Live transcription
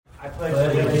I pledge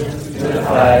allegiance to the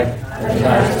flag of the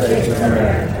United States of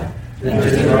America, and to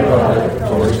the republic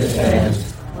for which it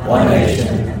stands, one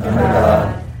nation, under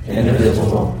God,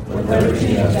 indivisible, with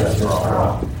liberty and justice for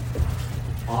all.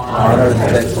 Honor the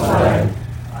Texas flag.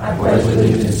 I pledge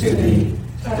allegiance to thee,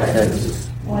 Texas,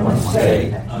 one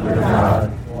state, under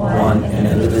God, one and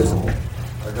indivisible.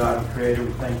 Our God and Creator,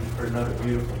 we thank you for another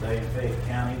beautiful day in Fayette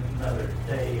County, another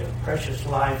day of precious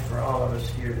life for all of us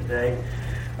here today.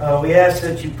 We ask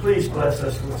that you please bless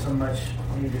us with some much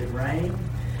needed rain.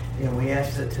 And we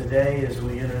ask that today, as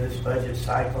we enter this budget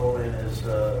cycle and as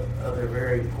other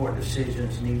very important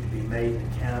decisions need to be made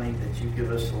in the county, that you give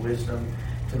us the wisdom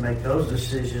to make those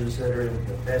decisions that are in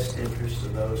the best interest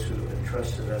of those who have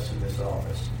entrusted us in this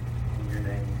office. In your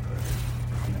name we pray.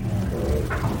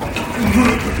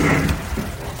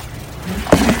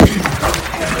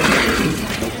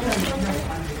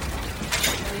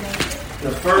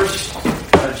 The first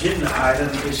agenda item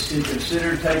is to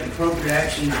consider and take appropriate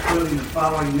action approving the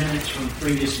following minutes from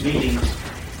previous meetings: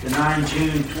 the 9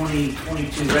 June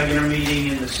 2022 regular meeting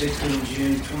and the 16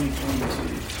 June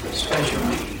 2022 special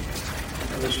meeting.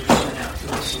 Those were sent out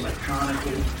to us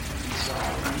electronically.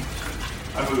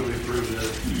 I move to approve the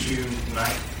June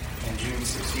 9th and June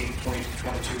 16th,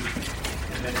 2022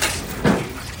 minutes.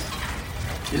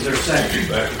 Is there a second?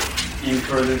 Second. Any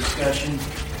further discussion?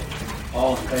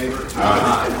 All in favor?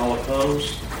 Aye. All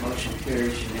opposed? Motion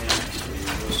carries unanimously.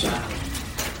 We'll sign it.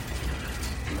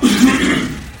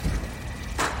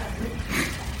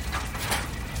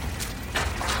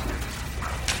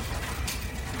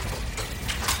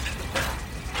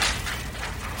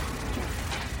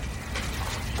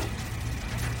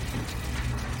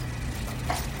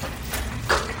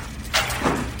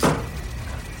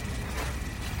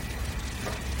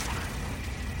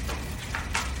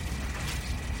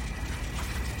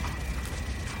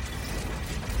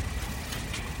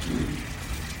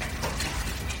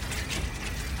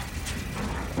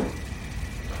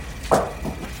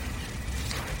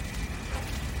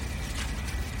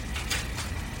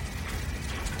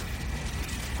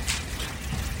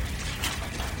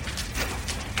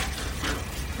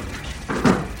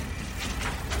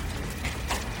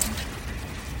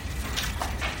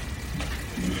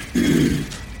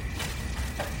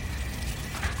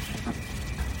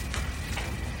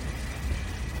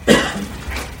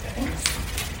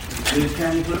 Good,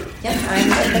 County Clerk? Yes, I'm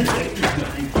good,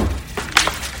 thank you.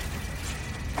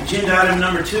 Agenda item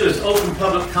number 2 is open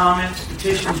public comments,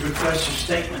 petitions, requests, or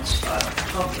statements by the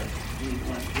public.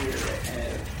 Anyone here that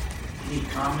have any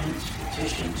comments,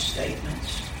 petitions,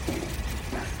 statements?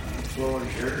 The floor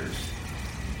is yours.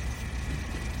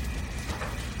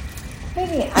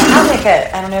 Maybe I'll make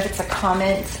I don't know if it's a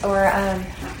comment or I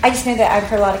just know that I've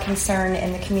heard a lot of concern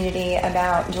in the community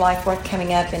about July 4th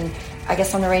coming up, and I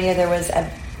guess on the radio there was a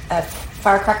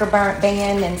firecracker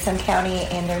ban in some county,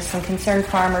 and there's some concerned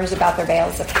farmers about their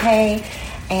bales of hay,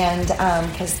 and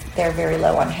because they're very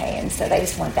low on hay, and so they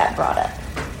just want that brought up.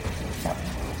 So.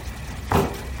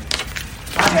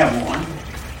 I have one.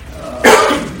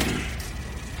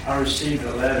 I received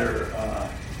a letter. I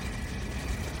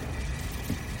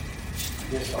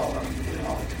guess all of them did,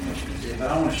 all the commissioners did, but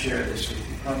I want to share this with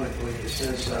you publicly. It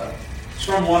says it's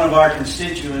from one of our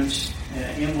constituents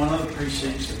in one of the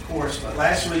precincts, of course. But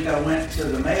last week I went to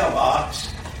the mailbox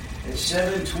at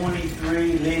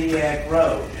 723 Lydiac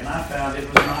Road, and I found it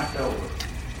was knocked over.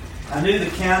 I knew the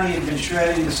county had been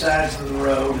shredding the sides of the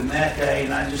road, and that day,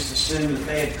 and I just assumed that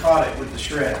they had caught it with the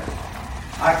shredder.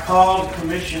 I called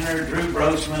Commissioner Drew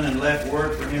Brosman and left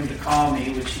word for him to call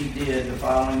me, which he did the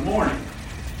following morning.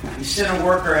 He sent a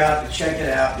worker out to check it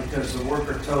out because the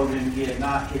worker told him he had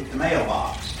not hit the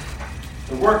mailbox.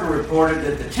 The worker reported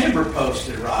that the timber post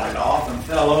had rotted off and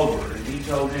fell over, and he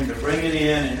told him to bring it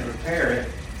in and repair it,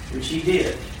 which he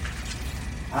did.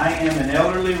 I am an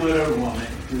elderly widowed woman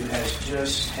who has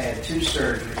just had 2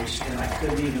 surgeries, and I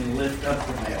couldn't even lift up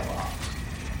the mailbox.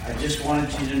 I just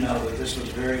wanted you to know that this was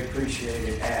a very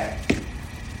appreciated act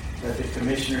that the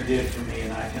commissioner did for me,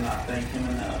 and I cannot thank him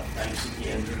enough. Thanks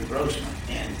again, Drew Brosman.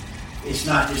 And it's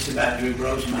not just about Drew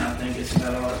Brosman. I think it's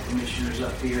about all the commissioners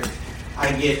up here.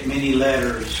 I get many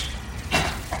letters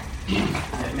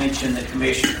that mention the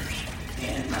commissioners,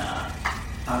 and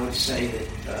I would say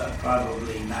that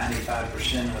probably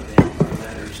 95% of them are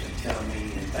letters that tell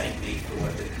me and thank me for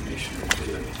what the commissioners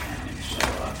do in the county. So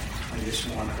I just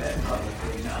want that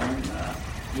publicly known.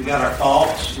 We got our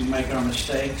faults, we make our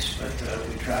mistakes, but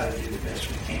we try to do the best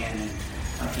we can, and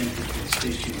I think the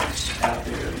constituents out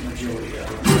there, the majority of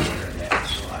them are aware of that.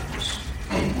 So I just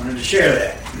wanted to share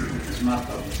that as my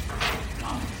public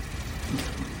comment.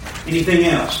 Anything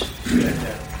else? You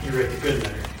read the good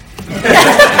letter.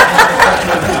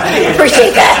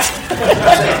 appreciate that.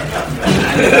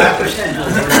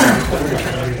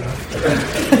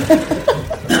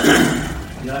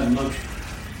 95%. You have a motion.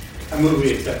 I move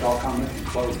we accept all comments and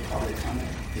close the public comment.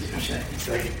 Is there a second?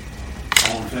 Second.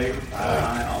 All in favor?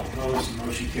 Aye. All opposed? The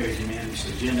motion carries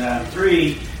unanimously. Agenda item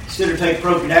 3, consider take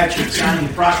appropriate action signing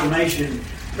the proclamation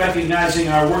recognizing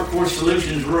our Workforce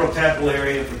Solutions rural capital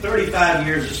area for 35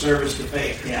 years of service to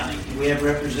Fayette County. We have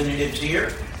representatives here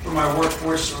from our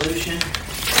Workforce Solution.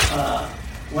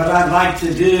 What I'd like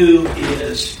to do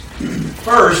is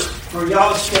first for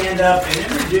y'all to stand up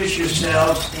and introduce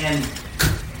yourselves and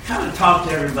kind of talk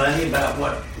to everybody about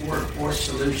what Workforce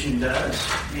Solution does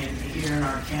here in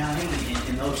our county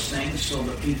and those things so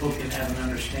that people can have an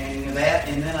understanding of that.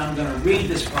 And then I'm going to read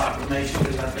this proclamation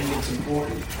because I think it's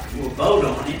important. We'll vote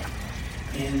on it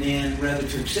and then rather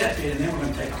to accept it, and then we're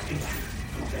going to take a picture.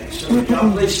 Okay, so would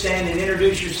y'all please stand and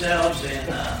introduce yourselves and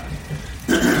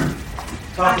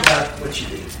talk about what you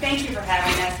do. Thank you for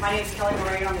having us. My name is Kelly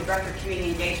Moreno. I'm the Director of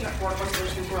Community Engagement for Workforce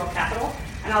Solutions Rural Capital.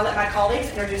 And I'll let my colleagues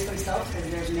introduce themselves because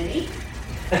there's many.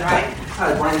 Right?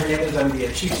 Hi, Brian Hernandez. I'm the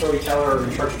Chief Storyteller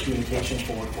in charge of communications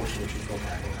for Workforce Solutions Rural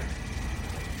Capital.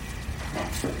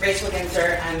 Rachel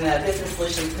Genzer. I'm the Business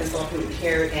Solutions Consultant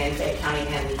here in Fayette County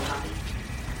and Lee County.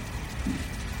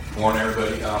 Morning,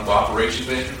 everybody. I'm the Operations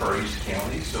Manager for East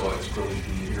County, so it's really to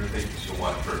be here. Thank you so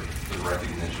much for the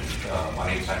recognition. My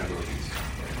name is Simon Wilkins.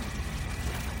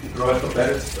 Roberto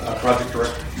Perez, Project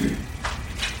Director.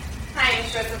 Hi, I'm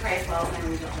Joseph Price Wells, and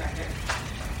I'm Regional Director.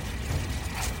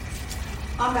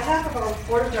 On behalf of our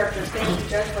Board of Directors, thank you,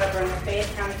 Judge Weber and the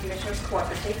Fayette County Commissioners Court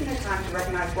for taking the time to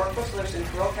recognize Workforce Solutions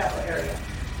Rural Capital Area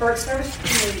for its service to the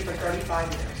community for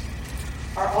 35 years.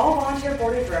 Our all-volunteer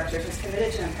Board of Directors is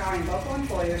committed to empowering local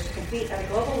employers to compete at a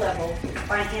global level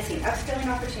by enhancing upskilling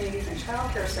opportunities and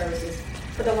child care services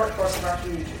for the workforce of our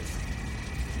communities.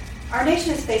 Our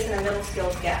nation is facing a middle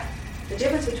skills gap, the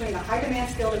difference between the high-demand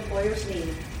skilled employers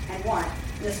need and want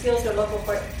and the skills their local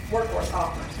workforce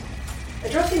offers.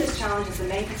 Addressing this challenge is the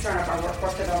main concern of our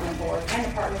Workforce Development Board and the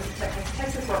Department of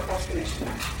Texas Workforce Commission.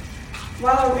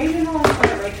 While our regional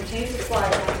unemployment rate continues to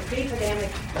slide down to pre-pandemic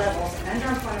levels and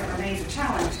underemployment remains a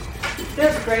challenge,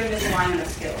 there's a great misalignment of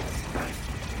skills.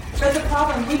 But the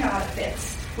problem we know how to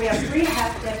fix. We have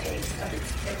 3.5 decades of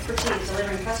expertise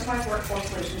delivering customized workforce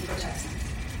solutions for Texans.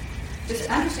 To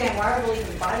understand why our belief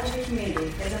is vital to the community,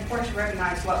 it is important to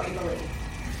recognize what we believe.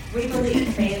 We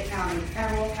believe Fayette County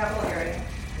and rural capital area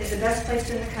is the best place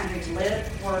in the country to live,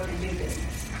 work, and do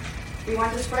business. We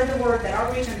want to spread the word that our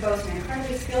region boasts an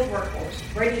incredibly skilled workforce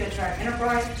ready to attract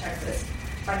enterprise to Texas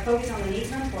by focusing on the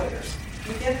needs of employers.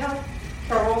 We give help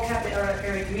for our rural capital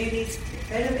area communities the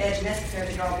competitive edge necessary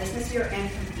to draw business here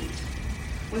and compete.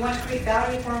 We want to create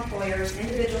value for employers,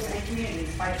 individuals, and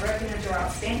communities by directing them to our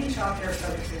outstanding child care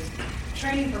services,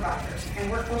 training providers,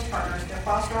 and workforce partners to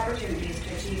foster opportunities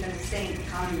to achieve and sustain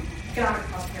economic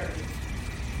prosperity.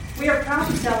 We are proud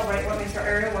to celebrate what makes our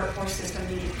area workforce system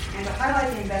unique and to highlight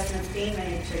the investments being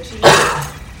made to achieve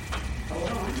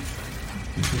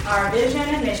our vision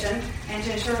and mission and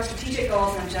to ensure our strategic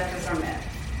goals and objectives are met.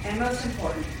 And most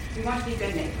important, we want to be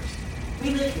good neighbors.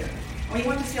 We live here, and we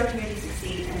want to see our community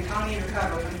succeed and the economy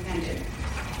recover from the pandemic.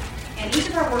 In each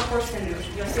of our workforce centers,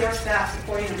 you'll see our staff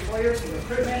supporting employers with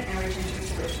recruitment and retention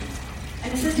solutions,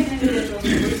 and assisting individuals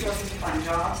with resources to find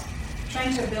jobs,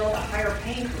 trying to build a higher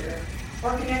paying career,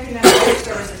 or connecting them with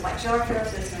services like child care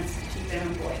assistance to keep them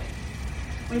employed.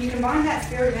 When you combine that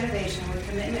spirit of innovation with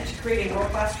commitment to creating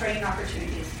world-class training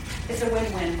opportunities, it's a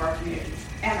win-win for our communities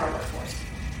and our workforce.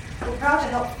 We're proud to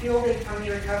help fuel the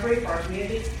economy recovery for our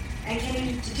communities and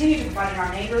continue to provide our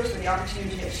neighbors with the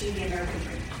opportunity to achieve the American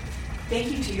dream.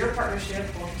 Thank you to your partnership.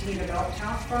 We'll continue to develop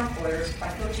talent for our employers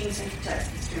by coaching Central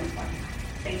Texas to employment.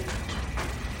 Thank you.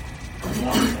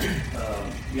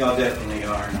 Y'all definitely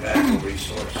are an invaluable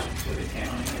resource to the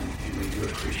county, and we do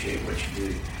appreciate what you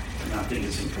do. And I think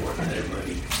it's important that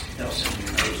everybody else in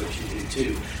here knows what you do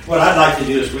too. What I'd like to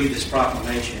do is read this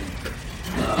proclamation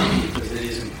because it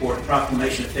is important.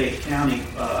 Proclamation of Fayette County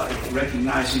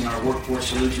recognizing our Workforce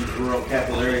Solutions rural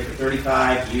capital area for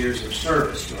 35 years of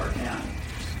service to our county.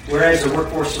 Whereas the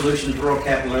Workforce Solutions Rural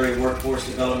Capital Area Workforce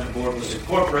Development Board was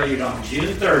incorporated on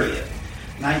June 30th,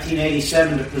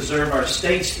 1987 to preserve our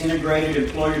state's integrated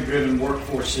employer-driven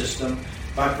workforce system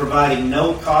by providing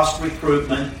no-cost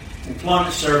recruitment,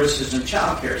 employment services, and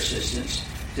child care assistance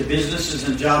to businesses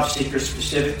and job seekers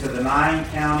specific to the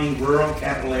 9-county rural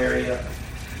capital area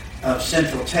of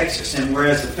Central Texas. And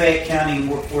whereas the Fayette County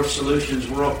Workforce Solutions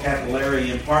Rural Capital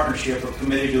Area in partnership are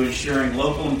committed to ensuring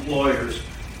local employers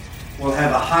will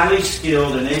have a highly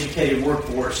skilled and educated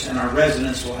workforce, and our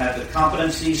residents will have the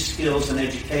competencies, skills, and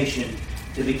education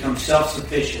to become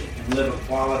self-sufficient and live a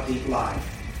quality life.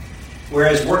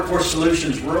 Whereas Workforce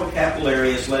Solutions Rural Capital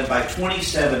Area is led by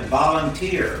 27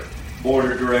 volunteer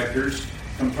board of directors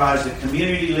comprised of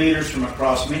community leaders from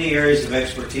across many areas of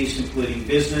expertise, including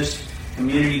business,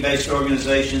 community-based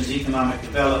organizations, economic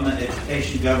development,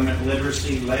 education, government,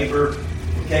 literacy, labor,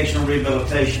 vocational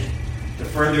rehabilitation, to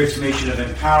further its mission of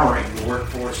empowering the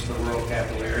workforce of the rural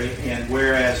capital area. And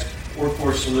whereas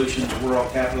Workforce Solutions Rural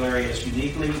Capital Area is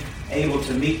uniquely able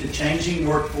to meet the changing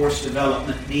workforce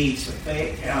development needs of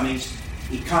Fayette County's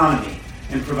economy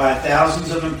and provide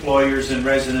thousands of employers and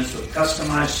residents with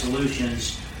customized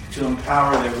solutions to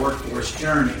empower their workforce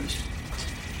journeys.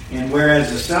 And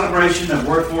whereas the celebration of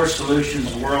Workforce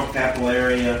Solutions Rural Capital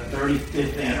Area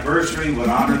 35th anniversary would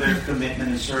honor their commitment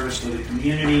and service to the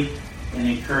community and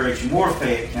encourage more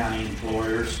Fayette County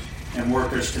employers and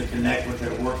workers to connect with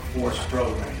their workforce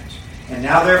programs. And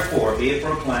now, therefore, be it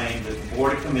proclaimed that the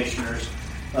Board of Commissioners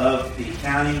of the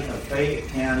County of Fayette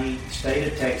County, State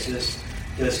of Texas,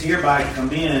 does hereby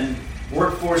commend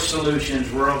Workforce Solutions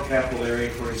Rural Capital Area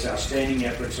for its outstanding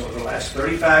efforts over the last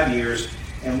 35 years,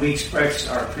 and we express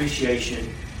our appreciation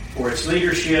for its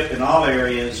leadership in all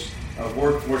areas of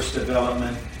workforce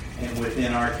development and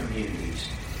within our communities.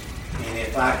 And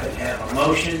if I could have a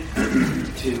motion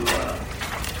to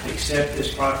accept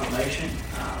this proclamation,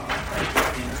 I'll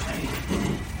entertain it.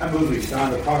 I move we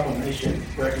sign the proclamation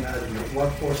recognizing the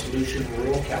Workforce Solutions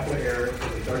Rural Capital Area for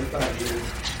the 35 years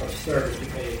of service to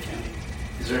Fayette County.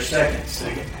 Is there a second?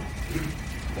 Second.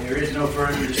 There is no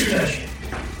further discussion.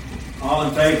 All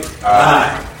in favor?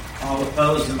 Aye. All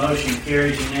opposed? The motion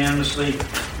carries unanimously.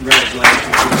 Congratulations.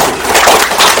 We're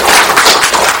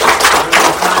going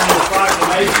to sign the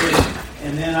proclamation,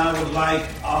 and then I would like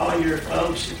all your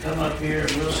folks to come up here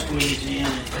and we'll squeeze in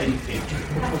and take a picture.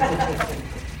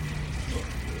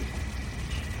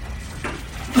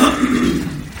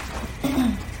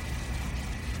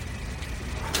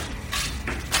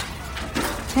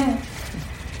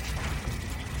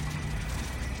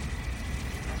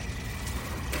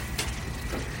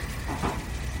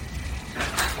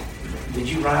 Did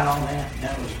you write all that?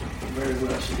 That was very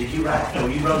well. So did you write? Oh,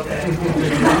 you wrote that.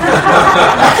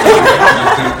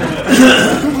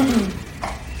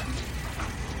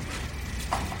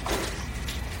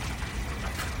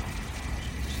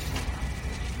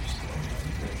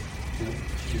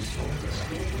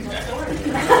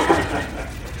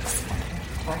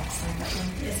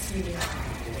 Yes, you do.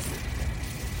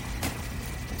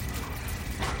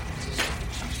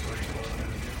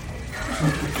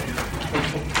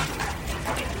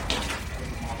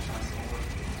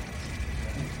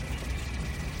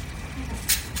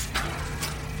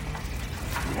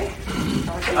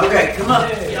 Okay, come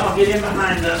up. Y'all get in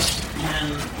behind us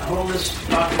and hold this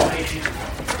proclamation.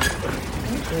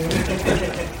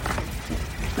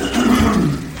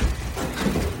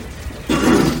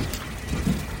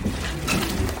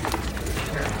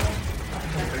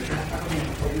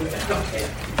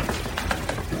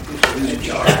 Who's in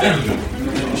charge?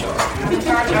 Who's in charge? I'm in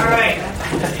charge, all right.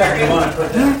 You want to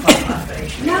put that on my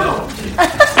face? No.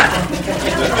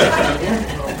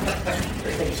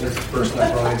 This is the first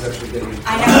time Brian's actually getting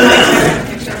I know.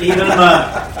 Picture. Even them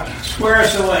up. Square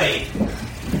us away.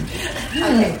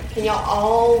 Okay, can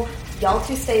y'all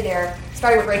two stay there.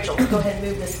 Starting with Rachel, go ahead and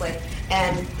move this way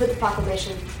and put the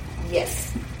proclamation.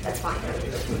 Yes, that's fine.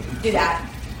 Do that.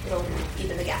 It'll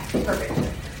even the gap. Perfect.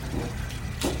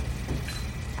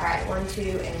 All right, 1,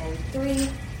 2, and 3.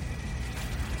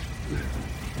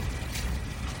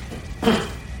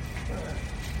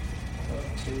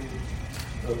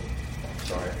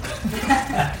 Sorry.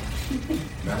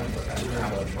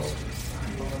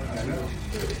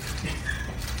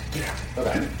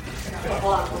 Okay.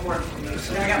 Hold on, one more.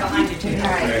 Then I got behind you, too.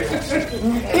 All right.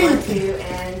 Okay, 1, 2,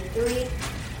 and 3.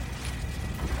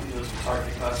 Those are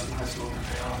target classes in high school.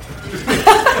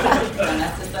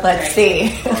 Let's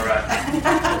see. All right.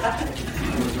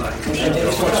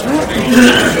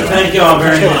 Thank you all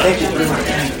very much.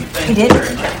 You did?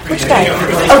 Which guy?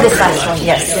 Oh, this last one,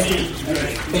 yes.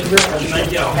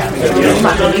 Thank y'all. Thank you.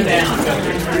 I'm going to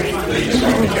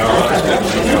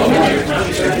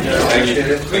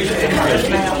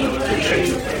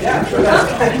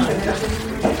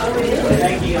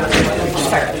need you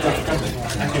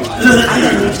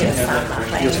to sign my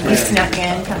thing. You snuck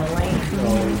in kind of late.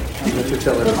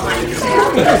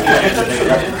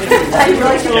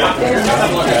 That'd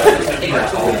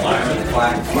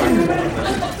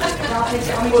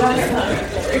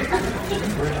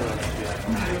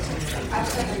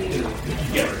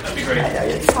be great.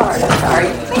 It's hard, I'm sorry.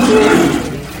 Thank you.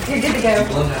 You're good to go.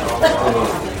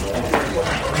 Sounds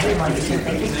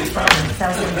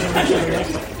good.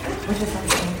 Which is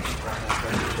something.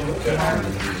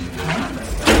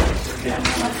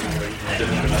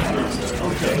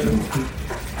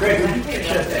 Greg, would you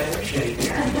shut that shade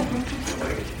down?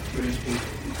 British people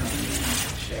coming in and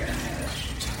staring at us.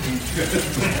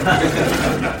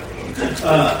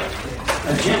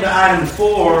 Agenda item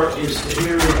 4 is to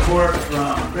hear a report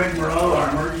from Greg Moreau, our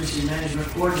Emergency Management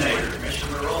Coordinator. Mr.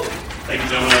 Moreau. Thank you,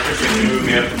 gentlemen. I appreciate you moving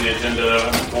me up in the agenda.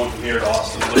 I'm going from here to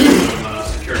Austin, looking at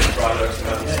some security projects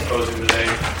that I'm proposing today.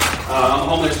 On the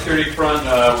Homeland Security front,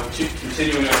 we're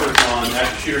continuing efforts on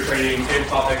active shooter training,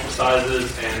 tabletop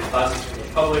exercises, and classes for the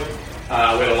public.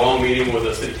 We had a long meeting with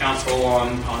the City Council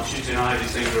on Tuesday night.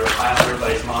 These things are high on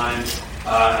everybody's minds. And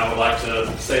I would like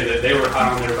to say that they were high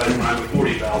on everybody's mind before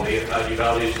Uvalde.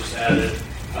 Uvalde has just added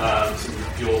some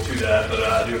fuel to that, but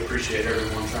I do appreciate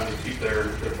everyone trying to keep their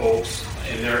folks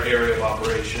in their area of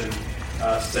operation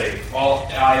safe. All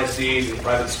ISCs and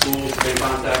private schools have been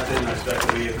contacted, and I expect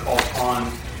to be called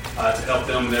upon to help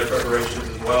them in their preparations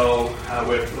as well.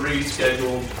 We have 3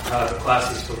 scheduled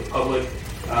classes for the public.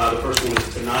 The first one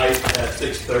is tonight at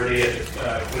 6:30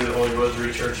 at Queen of the Holy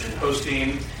Rosary Church in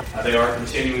Hosteen. They are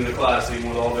continuing the class even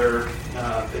with all their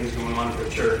things going on at the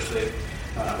church.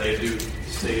 They do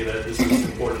see that this is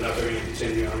important enough. They're going to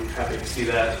continue. I'm happy to see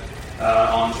that.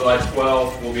 On July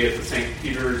 12th, we'll be at the St.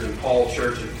 Peter's and Paul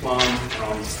Church in Plum. And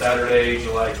on Saturday,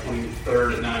 July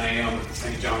 23rd at 9 a.m. at the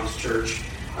St. John's Church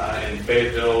in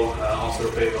Fayetteville. Also,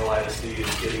 Fayetteville ISD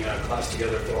is getting a class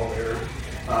together for all their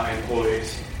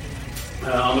employees.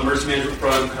 On the emergency management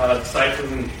front,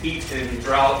 cyclone, heat, and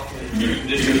drought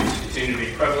conditions continue to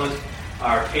be prevalent.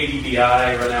 Our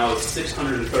KDPI right now is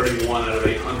 631 out of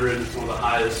 800. It's one of the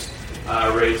highest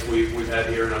rates we've had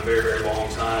here in a very, very long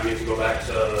time. You have to go back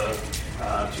to the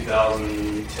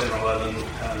 2010 or 11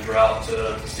 drought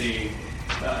to see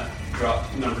drought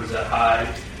numbers that high.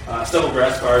 Several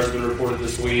grass fires have been reported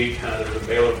this week. There was a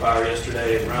Baylor fire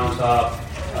yesterday at Round Top.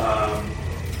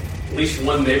 At least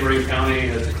one neighboring county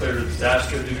has declared a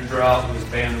disaster due to drought and has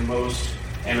banned most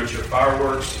amateur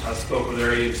fireworks. I spoke with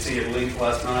their agency at length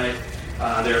last night.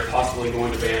 They're possibly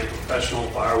going to ban professional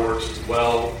fireworks as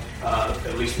well.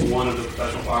 At least one of the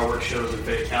professional fireworks shows in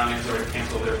Fayette County has already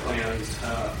canceled their plans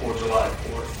for July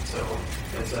 4th. So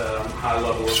it's a high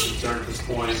level of concern at this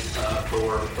point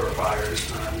for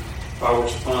fires.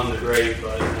 Fireworks are fun, they're great,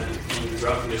 but when the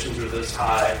drought conditions are this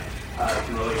high, it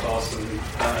can really cause some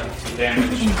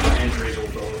damage and injuries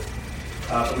ultimately.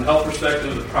 From the health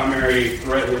perspective, the primary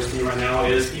threat we're seeing right now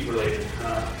is heat-related.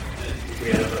 We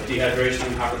have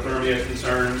dehydration, hypothermia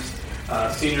concerns.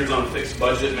 Seniors on a fixed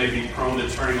budget may be prone to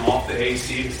turning off the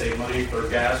AC to save money for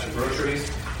gas or groceries.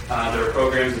 There are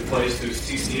programs in place through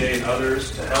CCA and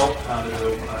others to help. There's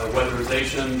a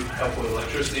weatherization, help with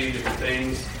electricity, different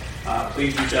things.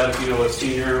 Please reach out if you know a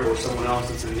senior or someone else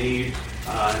that's in need.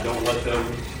 And don't let them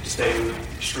stay in an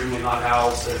extremely hot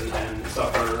house and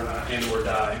suffer and or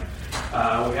die.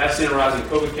 We have seen a rise in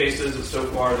COVID cases, and so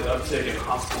far the uptick in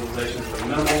hospitalizations are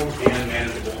minimal and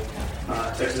manageable.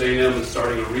 Texas A&M is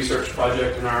starting a research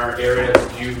project in our area to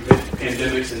view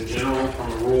pandemics in general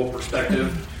from a rural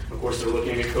perspective. Of course, they're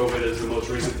looking at COVID as the most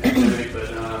recent pandemic,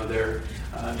 but they're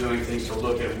doing things to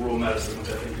look at rural medicine, which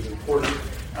I think is important.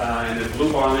 And then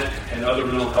Bluebonnet and other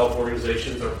mental health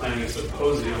organizations are planning a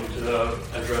symposium to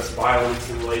address violence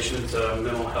in relation to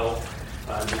mental health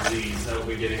disease. That will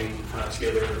be getting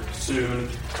together soon.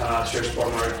 Sheriff's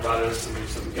Department already provided us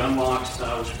some gun locks,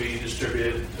 which will be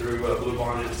distributed through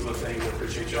Bluebonnet and some of the things. I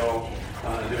appreciate y'all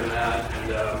doing that.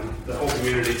 And the whole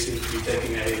community seems to be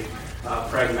taking a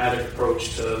pragmatic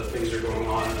approach to the things that are going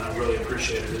on, and I really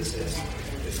appreciate it.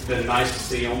 It's been nice to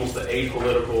see almost an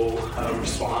apolitical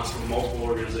response from multiple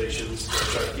organizations to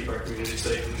try to keep our community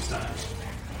safe in these times.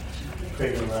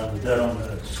 Craig, with that on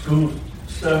the school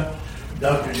stuff,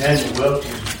 Dr. Daniel Welch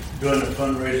is doing a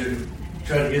fundraiser to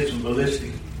try to get some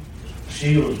ballistic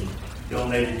shields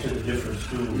donated to the different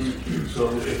schools. So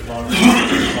if Lawrence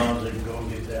responds, they can go and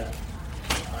get that.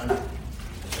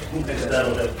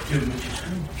 That'll help too much.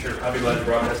 Sure, I'll be glad to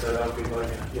broadcast that out.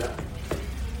 Yeah.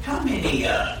 How many,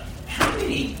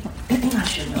 I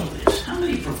should know this, how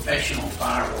many professional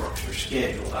fireworks are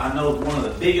scheduled? I know one of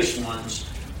the biggest ones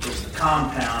is the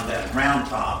compound at Round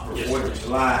Top or 4th of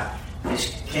July.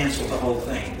 Just canceled the whole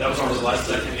thing. That was on the last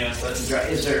second, yes.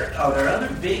 Are there other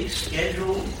big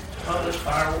scheduled public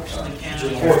fireworks in the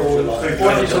county?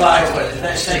 4th of July,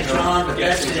 that's St. John, but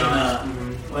that's in,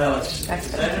 is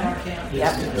that in our county?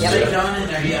 Yep. St. John in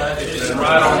there, yeah. It's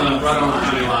right on the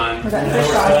county line. Was that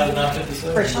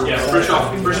Frischhoff? Yeah,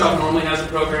 Frischhoff normally has a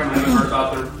program. I haven't heard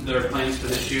about their plans for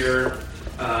this year.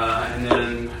 And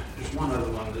then there's one other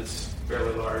one that's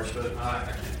fairly large, but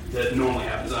that normally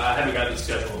happens. I haven't gotten the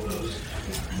schedule of those.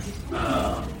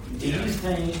 Do you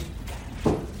think,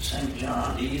 St.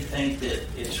 John, do you think that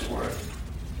it's worth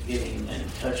getting in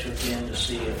touch with them to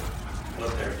see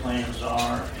what their plans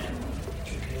are and,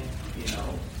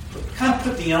 kind of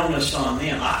put the onus on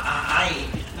them? I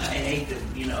hate to,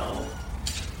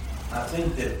 I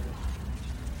think that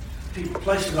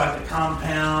places like the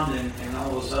compound and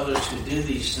all those others who do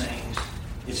these things,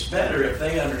 it's better if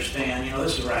they understand,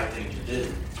 this is the right thing to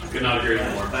do. I could not agree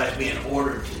more. By being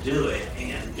ordered to do it.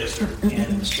 And yes, sir.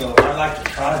 And so I'd like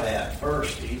to try that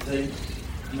first. Do you think,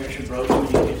 Commissioner Brogan,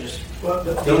 you could just out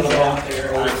there?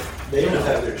 They always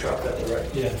have their truck out there,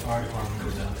 right? Yeah, the fire department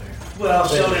goes out there. Well,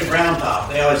 so did Brown Top.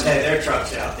 They always had their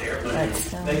trucks out there, but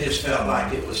they just felt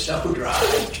like it was so dry.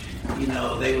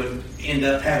 They would end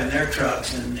up having their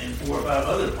trucks and 4 or 5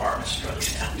 other departments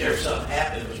trucks out there. If something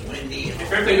happened, it was windy.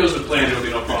 If everything goes to plan, there will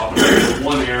be no problem.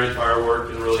 One errant firework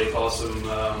can really cause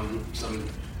some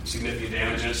significant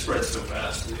damage, and it spreads so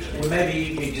fast. Well, maybe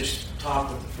you could just talk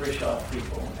with the fresh off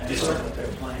people and see what their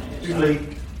plan is. Usually,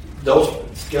 those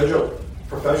scheduled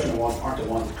professional ones aren't the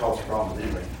ones that cause the problems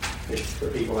anyway. It's the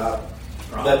people out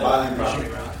that buy them. Right.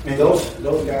 I mean, those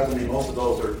guys. Most of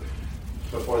those are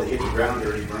before they hit the ground,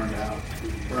 they're already burned out.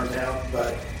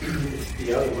 But it's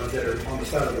the other ones that are on the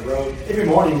side of the road. Every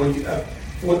morning when you,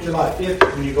 4th of July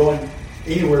 5th, when you're going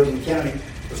anywhere in the county,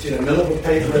 you'll see in the middle of a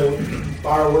paved road,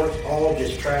 fireworks all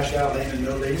just trashed out, laying in the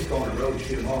middle. They just go on the road and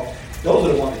shoot them off. Those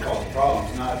are the ones that cause the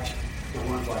problems, not the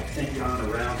ones like St. John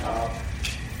or Round Top,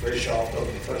 Brishoff, those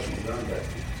professional guns. But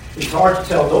it's hard to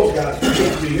tell those guys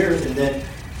for 2 years, and then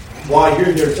while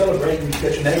you're there celebrating, you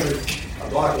get your neighbors a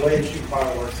block away and shoot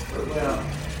fireworks. Well,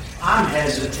 I'm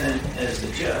hesitant as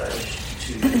the judge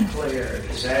to declare a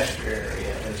disaster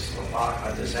area as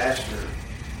a disaster,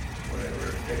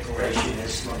 whatever declaration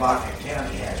as Lavaca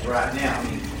County has right now. I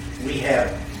mean,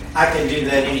 I can do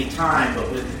that any time,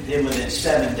 but within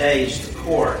 7 days, the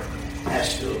court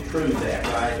has to approve that,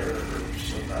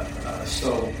 right?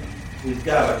 So we've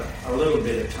got a little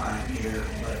bit of time here,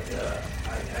 but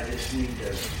I just need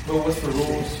to. But what's the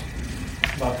rules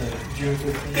about the June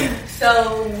 15th?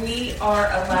 So we are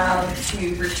allowed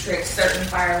to restrict certain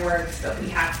fireworks, but we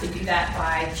have to do that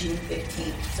by June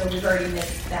 15th. So we've already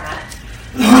missed that.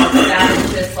 That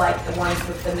is just like the ones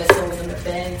with the missiles and the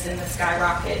fins and the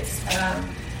skyrockets.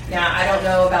 Now, I don't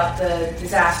know about the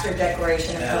disaster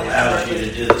declaration. That allows you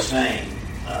to do the same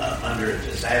under a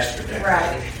disaster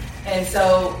declaration. Right. And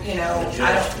so, I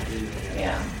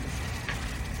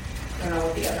don't know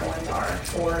what the other ones are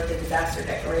for the disaster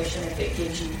declaration, if it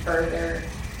gives you further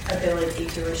ability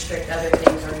to restrict other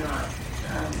things or not.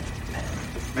 I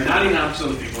mean, 99% of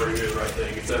the people are going to do the right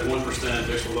thing. It's that 1%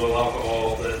 there's a little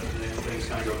alcohol that things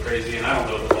kind of go crazy, and I don't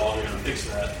know if the laws are going to fix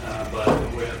that. But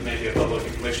maybe a public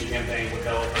information campaign would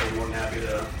help. I'd be more than happy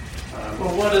to.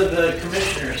 Well, what do the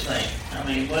commissioners think? I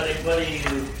mean, what do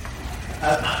you?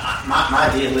 My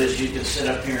deal is you can sit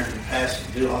up here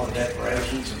and do all the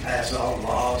declarations and pass all the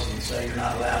laws and say you're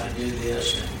not allowed to do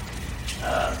this, and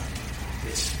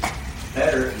it's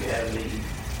better if you have the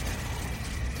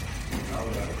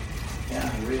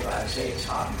county realize, hey, it's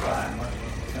hot and dry, and we're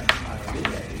not going to do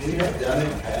that. We have done it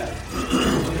in the past.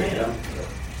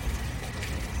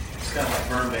 It's kind of like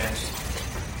burn bans.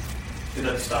 It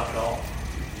doesn't stop at all.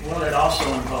 Well, it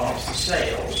also involves the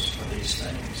sales of these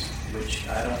things, which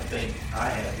I don't think I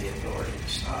have the authority to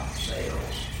stop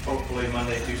sales. Hopefully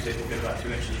Monday, Tuesday, we'll get about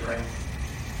 2 inches of rain.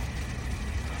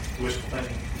 Wishful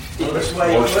thinking. Well,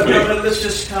 let's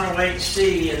just kind of wait and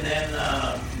see, and then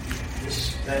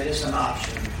that is an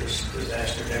option, this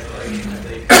disaster declaration that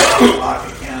they put in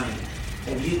Lavaca County.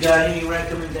 Have you got any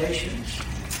recommendations?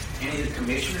 Any of the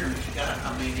commissioners got,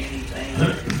 anything?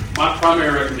 My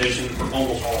primary recommendation for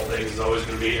almost all things is always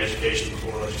going to be education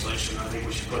before legislation. I think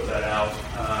we should put that out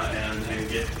and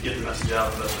get the message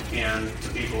out as best we can to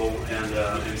people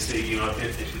and see,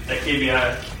 if that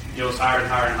KPI goes higher and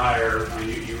higher and higher,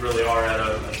 you really are at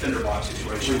a tinderbox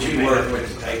situation. Would you work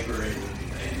with the paper and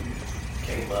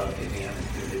K-Bug and them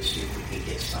and see if we can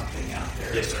get something out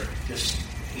there? Yes, sir. Just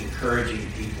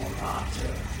encouraging people not to,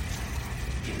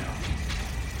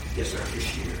 yes, sir.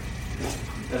 This year.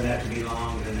 Doesn't have to be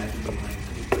long, doesn't have to be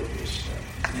lengthy, but just,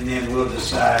 and then we'll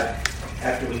decide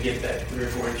after we get that 3 or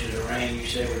 4 inches of rain. You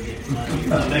say we're getting money.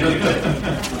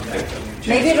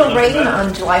 Maybe it'll rain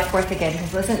on July 4th again.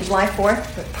 Wasn't July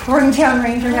 4th pouring down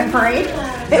rain during that parade?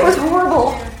 It was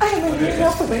horrible. I haven't looked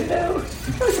out the window.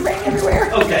 It was raining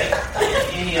everywhere. Okay.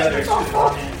 Any other?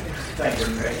 Thank you,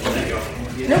 Greg.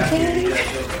 No candy.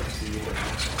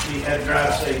 You have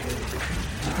drive safely.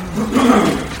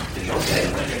 Okay.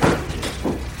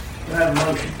 I have a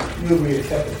motion. Move we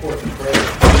accept the fourth and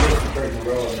prayer in a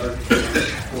row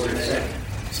emergency order.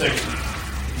 Second.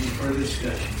 Any further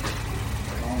discussion?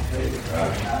 All in favor?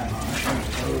 Aye.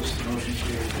 Opposed? Motion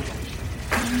carries.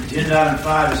 Agenda item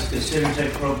 5 is to consider and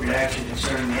take appropriate action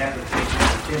concerning the application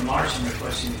of Tim Larson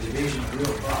requesting the division of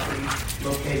real property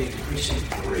located in precinct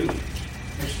 3.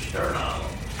 Mr. Sternall.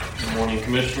 Good morning,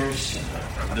 Commissioners.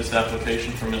 This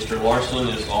application from Mr. Larson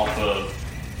is off of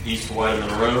East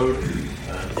Whiteman Road.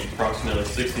 The approximately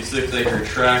 66-acre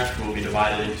tract will be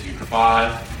divided into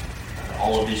 5.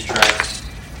 All of these tracts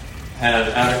have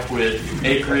adequate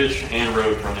acreage and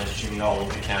road frontage to meet all of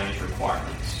the county's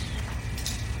requirements.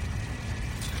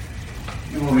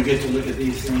 And when we get to look at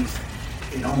these things,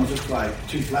 it almost looks like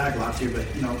 2 flag lots here, but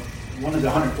one is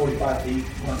 145 feet,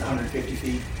 one's 150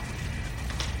 feet.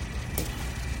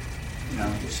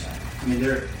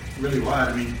 They're really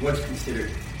wide. What's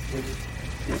considered?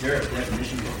 Is there a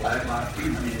definition of a flag lot? Is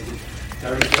it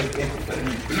 30 foot, 50 foot?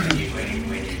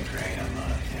 When you train them,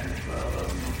 10 or 12 of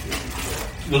them, 50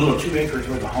 foot. The little 2 acres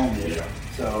where the home is. Yeah.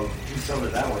 So he sold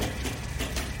it that way.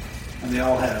 And they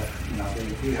all have, they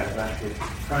do have adequate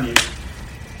frontage.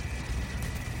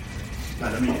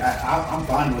 But I'm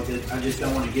fine with it. I just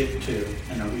don't want to get to,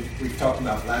 we've talked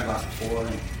about flag lots before,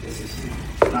 and this is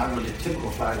not really a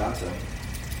typical flag lot, so.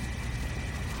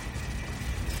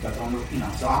 But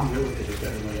so I'm good with it if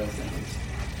everybody else thinks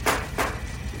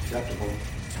it's acceptable.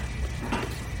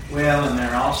 Well, and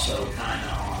they're also kind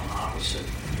of on opposite.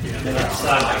 They're not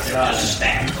side by side. Just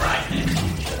stacked right next to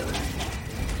each other.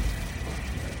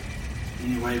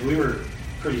 Anyway, we were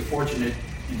pretty fortunate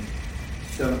in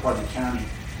southern part of the county.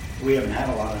 We haven't had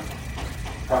a lot of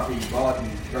property bought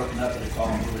and broken up, but it's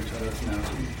all over to us now.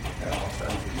 So they're all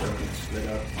starting to be broken and split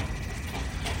up.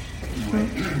 Anyway,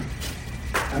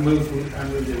 I move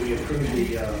that we approve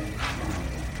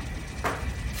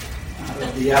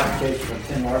the application of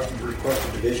Tim Larson to request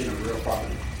a division of real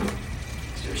property.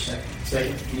 Is there a second?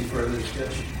 Second. Any further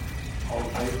discussion? All in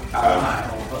favor? Aye.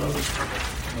 All opposed?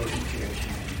 Motion carries.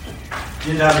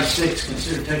 Agenda item 6,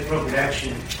 consider take appropriate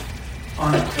action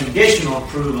on a conditional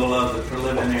approval of the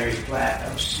preliminary plat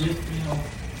of Smithfield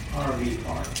RV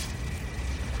Park.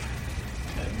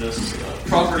 This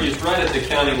property is right at the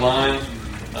county line.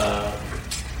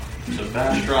 The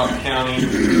Bastrop County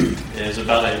is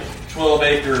about a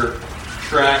 12-acre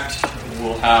tract.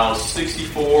 Will house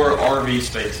 64 RV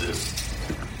spaces.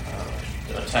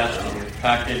 Attached in your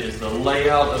packet is the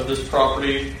layout of this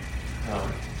property.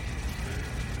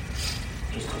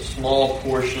 Just a small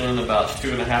portion, about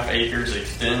 2.5 acres,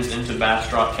 extends into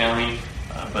Bastrop County,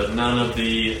 but none of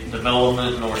the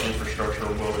development nor infrastructure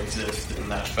will exist in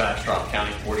that Bastrop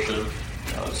County portion.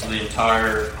 So the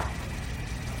entire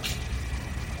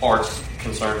parts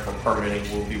concerned for permitting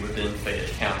will be within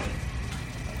Fayette County.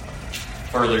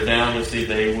 Further down, you'll see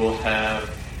they will have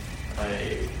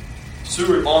a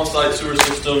on-site sewer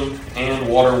system and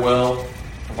water well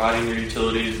providing their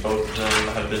utilities. Both of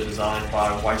them have been designed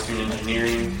by Weissman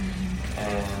Engineering,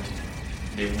 and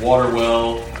the water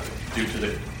well, due to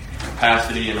the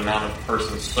capacity and amount of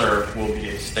persons served, will be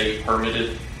a state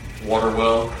permitted water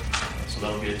well. So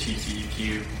that'll be a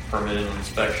TCEQ permitted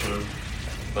inspection,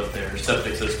 but their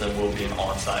septic system will be an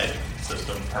on-site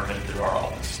system permitted through our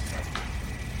office.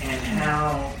 And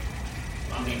how,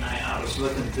 I was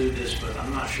looking through this, but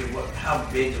I'm not sure how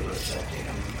big of a septic.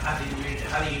 How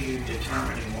do you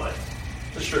determine what?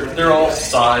 Sure, they're all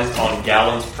sized on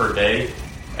gallons per day,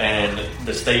 and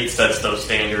the state sets those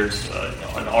standards.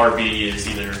 An RV is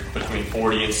either between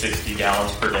 40 and 60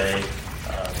 gallons per day.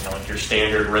 Like your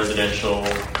standard residential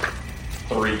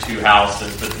 3-2 house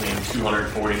is between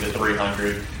 240 to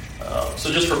 300.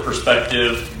 So just for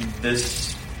perspective,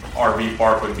 this RV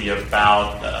park would be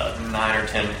about 9 or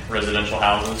 10 residential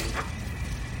houses.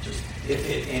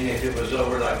 If it was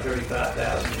over like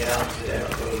 35,000 gallons, it'd have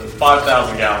to go to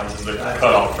 5,000 gallons is the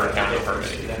cutoff for county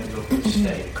permitting. Then go to the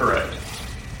state. Correct.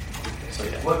 So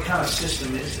yeah. What kind of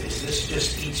system is this? Is this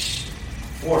just each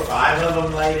 4 or 5 of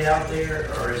them laid out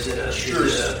there, or is it a? Sure.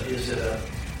 Is it a?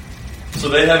 So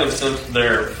they haven't sent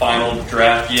their final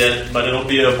draft yet, but it'll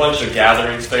be a bunch of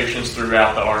gathering stations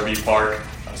throughout the RV park.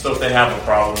 So if they have a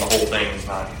problem, the whole thing is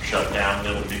not shut down.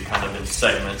 It'll be kind of in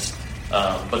segments.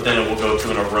 But then it will go to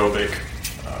an aerobic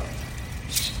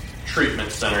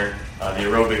treatment center. The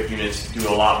aerobic units do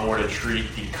a lot more to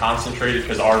treat the concentrated,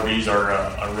 because RVs are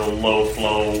a real low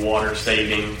flow, water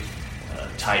saving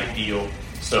type deal.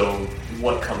 So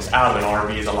what comes out of an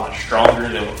RV is a lot stronger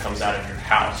than what comes out of your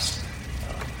house.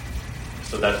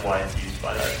 So that's why it's used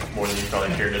by that more than you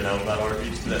probably care to know about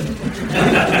RVs today.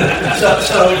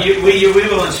 So we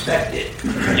will inspect it.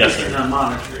 Yes, sir. And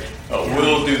monitor it.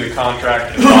 We'll do the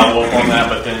contract and follow up on that,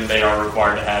 but then they are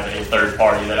required to have a third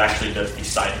party that actually does the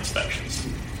site inspections.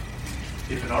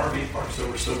 If an RV park's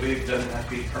over so big, doesn't it have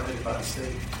to be permitted by the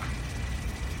state?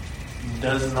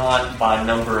 Does not by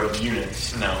number of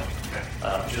units, no.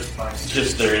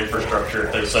 Just their infrastructure.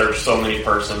 If they serve so many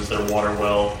persons, their water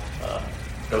well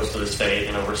goes to the state,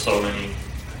 and over so many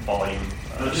volume.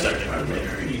 Are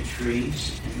there any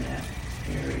trees in that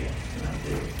area?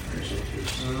 Or is it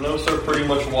just... No, sir. Pretty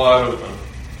much wide open.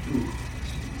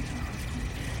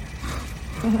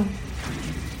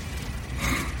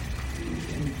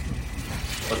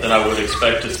 But then I would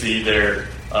expect to see their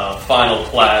final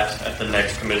plat at the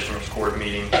next Commissioners Court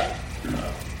meeting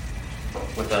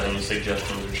without any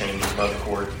suggestions or changes by the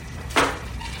court.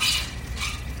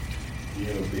 You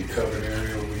have a big covered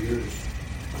area over yours.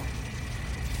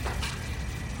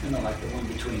 Like the one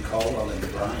between Caldwell and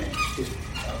Bryan. It's just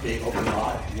a big open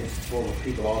lot, and it's full of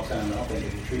people all the time. I don't think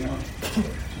there's a tree on it.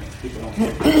 People don't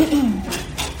care.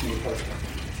 Me personally.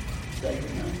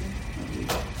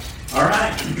 All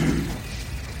right.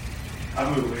 I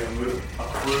move we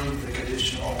approve the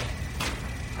conditional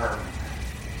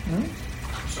permit.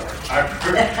 Sorry. I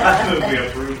move we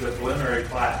approve the preliminary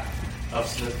plat of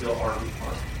Smithville RV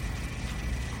Park.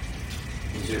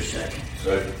 Is there a second?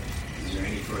 Second. Is there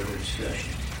any further discussion?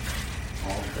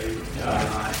 All in favor?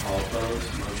 Aye. All opposed?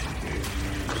 Motion carries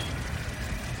unanimously.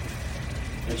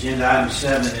 Agenda item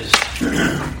 7 is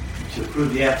to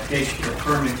approve the application for a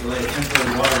permit to lay a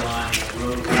temporary water line on the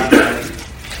road right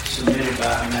submitted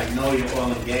by Magnolia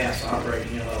Oil and Gas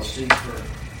Operating LLC for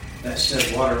that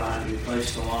said water line to be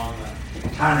placed along the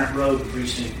Tyrant Road,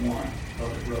 Precinct 1,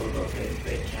 public road located in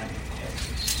Fayette County,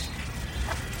 Texas.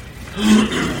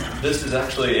 This is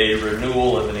actually a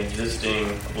renewal of an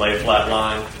existing lay flat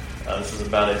line. This is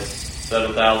about a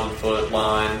 7,000-foot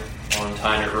line on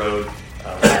Tynant Road.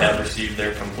 They have received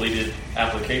their completed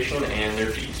application and their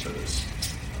fees for this.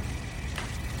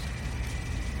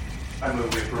 I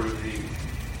move we approve the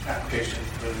application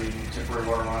for the temporary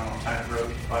water line on Tynant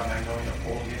Road by Magnolia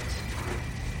Oil and Gas.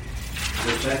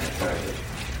 Is there a second?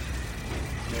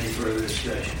 Any further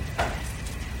discussion?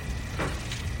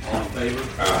 All in favor?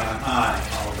 Aye.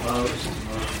 All opposed?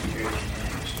 Motion carries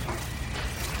unanimously.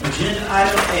 Agenda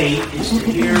item 8 is to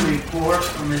hear a report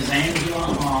from Ms. Angela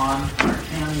Hahn, our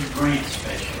county grant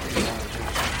specialist.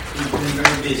 She's been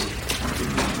very busy.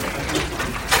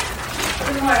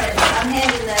 Good morning. I'm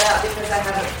handing that out because I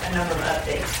have a number of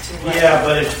updates to. Yeah,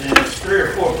 but it's 3 or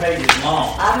 4 pages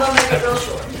long. I'm going to make it real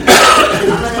short. I'm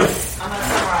going to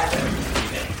summarize it.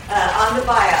 On the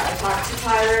buyout, I talked to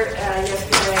Tyler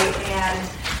yesterday, and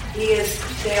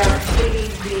they are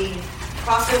completing the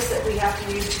process that we have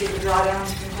to use to get the drawdowns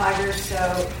from Tigers, to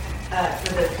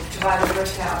buy the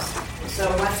first house. So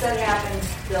once that happens,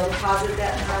 they'll deposit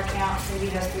that in our account. Cindy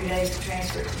has 3 days to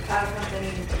transfer it to the title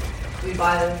company. We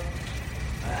buy the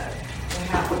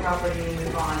half the property and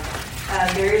move on.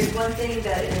 There is one thing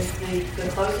that is the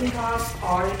closing costs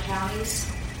are the county's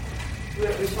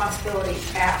responsibility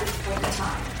at this point in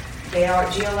time.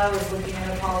 GLO is looking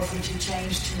at a policy to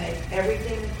change to make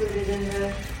everything included in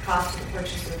the cost of the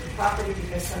purchase of the property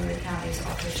because some of the counties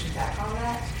are pushing back on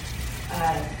that.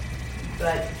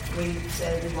 But we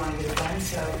said we want to get it done,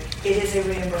 so it is a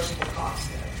reimbursable cost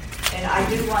though. And I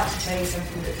do want to tell you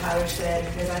something that Tyler said,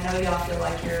 because I know y'all feel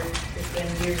like it's been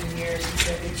years and years. He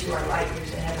said that you are light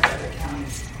years ahead of other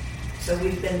counties. So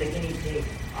we've been the guinea pig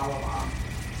all along.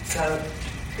 So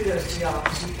kudos to y'all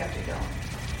because you kept it going.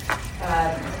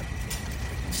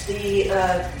 The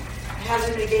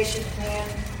hazard mitigation plan,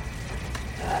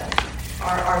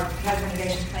 our hazard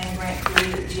mitigation plan grant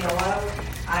through GLO.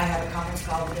 I have a conference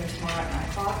call with them tomorrow at 9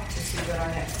 o'clock to see what our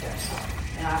next steps are.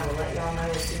 And I will let y'all know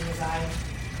as soon as I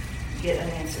get an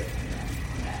answer from them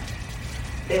on that.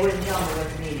 They wouldn't tell me what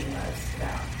the meeting was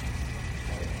about.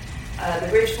 The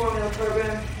Bridge Formula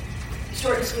Program,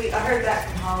 short and sweet. I heard back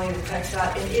from Holly with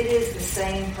TxDOT, and it is the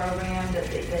same program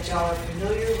that y'all are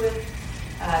familiar with.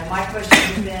 My question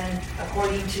has been,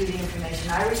 according to the information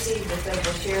I received, the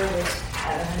federal share was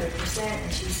at 100%,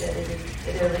 and she said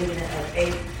that they're leaving it at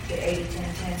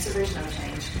 80-10-10, so there's no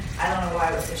change. I don't know why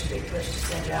it was such a big push to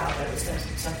send it out, but it was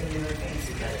something new and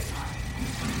fancy, but it's not.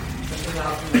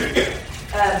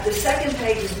 The second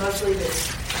page is mostly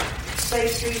this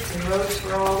Safe Streets and Roads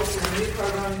for All. This is a new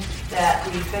program that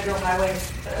the Federal Highway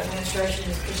Administration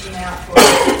is pushing out for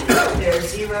their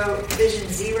Vision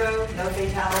Zero, no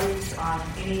fatalities on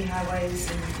any highways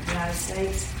in the United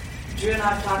States. Drew and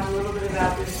I have talked a little bit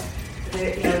about this,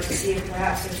 to see if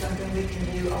perhaps there's something we can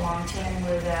do along 10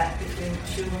 with that between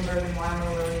Schulenburg and Weimar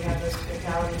where we have those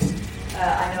fatalities.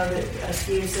 I know that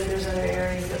Steve said there's other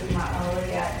areas that we might want to look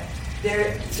at.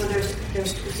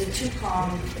 There's a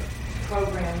two-pronged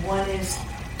program. One is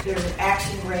there's an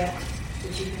action grant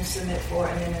that you can submit for,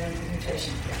 and then an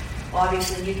implementation grant. Well,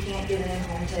 obviously, you can't get an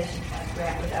implementation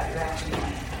grant without your action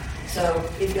plan. So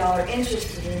if y'all are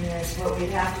interested in this, what we'd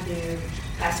have to do,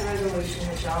 pass a resolution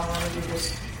that y'all want to do,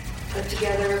 just put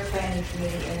together a planning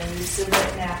committee, and then you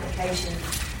submit an application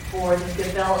for the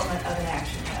development of an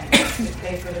action plan to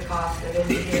pay for the cost of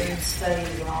engineering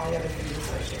studies and all the other things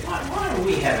associated. Why are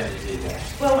we having to do that?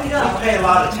 Well, we don't. We pay a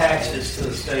lot of taxes to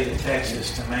the state of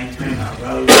Texas to maintain our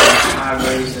roads and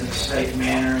highways in a safe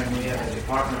manner, and we have a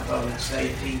Department of Public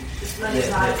Safety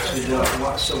that should do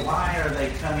it. So why are they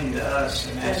coming to us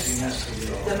and asking us to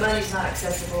do all the this? money's not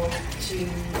accessible to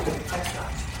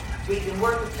TxDOT. We can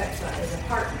work with TxDOT as a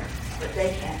partner, but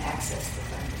they can't access the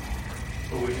funding.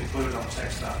 But we can put it on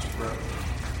TxDOT's road.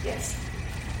 Yes.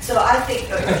 So I think,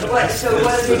 what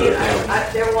are they doing?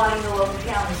 They're wanting the local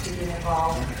counties to get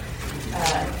involved.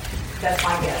 That's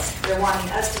my guess. They're wanting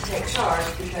us to take charge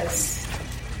because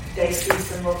they see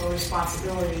some local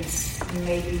responsibilities,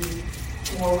 maybe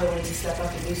more willing to step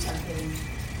up and do something.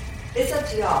 It's up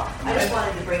to y'all. I just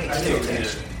wanted to bring it to your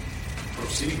attention.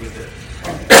 Proceed with it.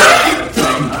 At the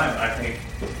same time, I think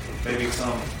maybe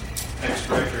some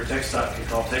ex-director of TxDOT could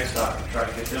call TxDOT and try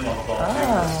to get them on the ball too.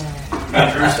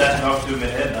 Drew sat and talked to them in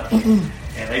Edna,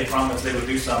 and they promised they would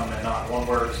do something, and not one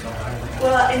word has come out.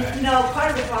 Well, and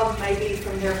part of the problem may be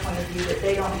from their point of view that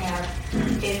they don't have,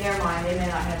 in their mind, they may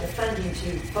not have the funding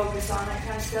to focus on that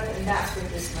kind of stuff, and that's what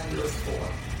this money is for.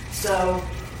 So,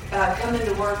 coming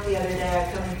to work the other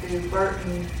day, coming through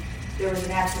Burton, there was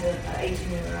an accident, an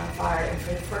 18-wheeler on fire, and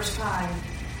for the first time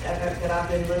that I've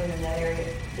been living in that area,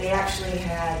 they actually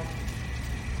had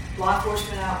law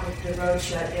enforcement out with the road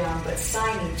shut down, but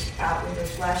signage out with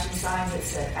those flashing signs that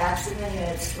said, accident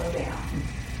ahead, slow down.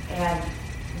 And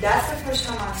that's the first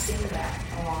time I've seen that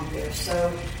along there. So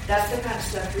that's the kind of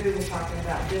stuff Drew was talking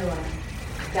about doing.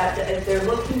 That they're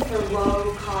looking for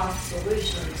low-cost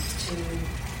solutions to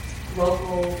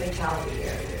local fatality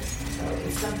areas. So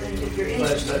it's something that you're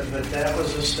interested in. But that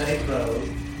was a state road.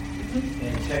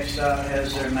 And TxDOT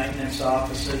has their maintenance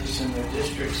offices and their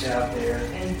districts out there.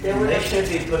 And they should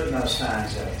be putting those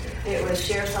signs out there. It was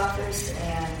Sheriff's Office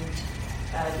and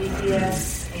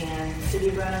DPS and City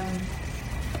of Brenham, and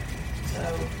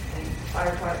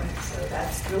Fire Department. So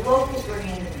that's the locals were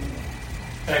handling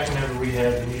it. Back whenever we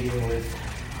had the meeting with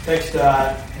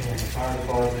TxDOT and the Fire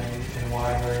Department in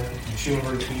Weimer and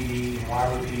Schulenburg PD and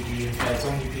Weimer PD and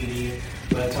Latonia PD and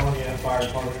Latonia Fire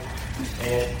Department.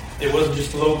 And it wasn't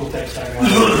just the local TxDOT guys, it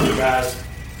was the guys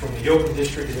from the Yoakum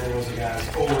district, and then there was the guys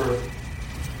over, I don't know,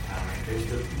 it was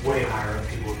the way higher up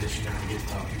people that you never get to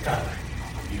talk to. Kind of like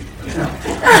you.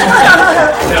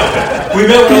 We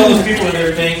met with all those people and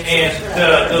everything, and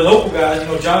the local guys,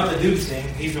 Jonathan Dubsing,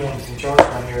 he's the one that's in charge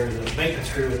around here, the maintenance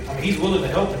crew. I mean, he's willing to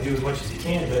help and do as much as he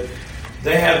can, but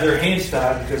they have their hands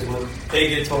tied because what they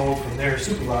get told from their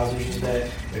supervisors is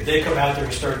that if they come out there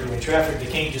and start doing traffic, they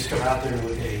can't just come out there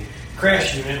with a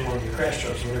crash unit, one of the crash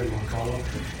trucks, whatever you want to call them,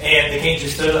 and they can't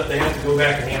just set up. They have to go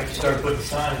back and they have to start putting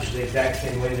signage the exact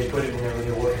same way they put it whenever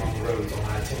they're working on the roads on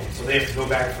I-10. So they have to go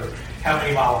back for how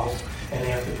many miles, and they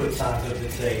have to put signs up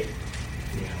that say,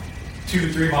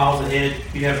 2-3 miles ahead,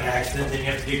 you have an accident, then you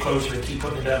have to get closer and keep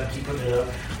putting it up and keep putting it up.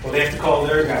 Well, they have to call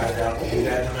their guys out to do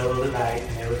that in the middle of the night,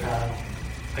 and they were kind of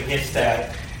against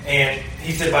that. And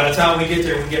he said by the time we get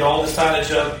there, we get all the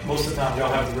signage up, most of the time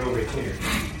y'all have the roadway clear.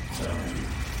 So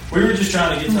we were just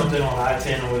trying to get something on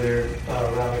I-10 over there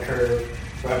around the curve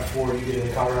right before you get in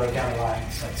the Colorado County line.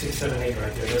 It's like 6, 7, 8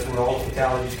 right there. That's where all the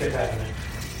fatalities kept happening.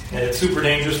 And it's super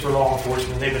dangerous for law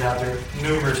enforcement. They've been out there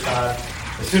numerous times.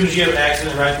 As soon as you have an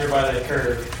accident right there by that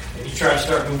curve, and you try to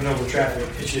start moving over traffic,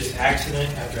 it's just accident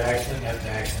after accident after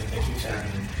accident that keeps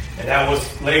happening. And that was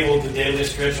labeled the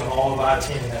deadliest stretch on all of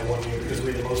I-10 in that one year because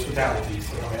we had the most fatalities.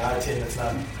 So, I mean, I-10,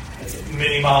 that's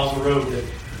many miles of road that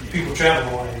people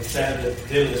travel on, and it's sad that the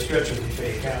deadliest stretch was in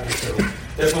Fayette County. So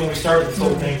that's when we started this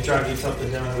whole thing to try to get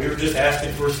something done. We were just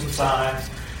asking for some signs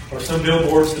or some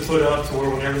billboards to put up to where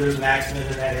whenever there's an accident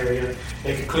in that area,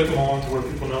 they could click them on to where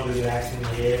people know there's an accident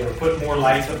ahead, or put more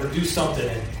lights up, or do something.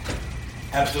 And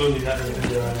absolutely nothing's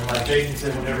been done. And like Jason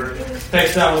said, whenever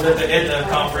TxDOT was at the Edna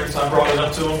conference, I brought it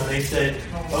up to them, and they said,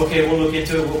 okay, we'll look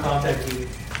into it, we'll contact you.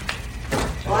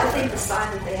 Well, I think the sign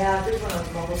that they have, there's one of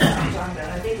those mobile signs I'm talking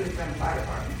about. I think we've run fire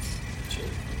departments.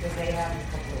 Because they have a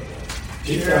couple of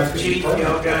those. Chief,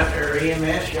 y'all got, or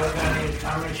EMS, y'all got any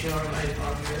comments you want to make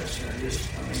on this? Or just,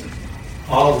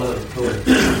 all of it.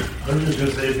 I'm just going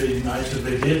to say it'd be nice if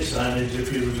they did signage,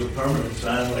 if it was a permanent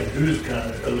sign, like Drew's kind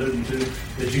of alluding to,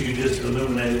 that you could just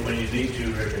illuminate it when you need to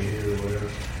every year or whatever.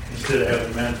 instead of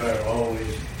having manpower always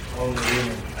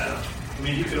in and out. I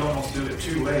mean, you could almost do it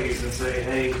two ways and say,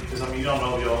 hey, because I mean, you don't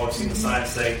know, you'll always see the sign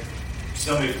say,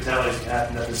 so many fatalities have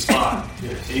happened at this spot.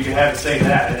 Yes. And you can have it say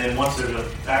that, and then once there's an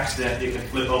accident, you can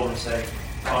flip over and say,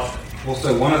 caution. Well,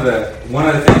 so one of the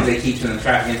things they teach in the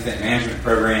traffic incident management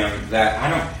program that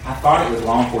I thought it was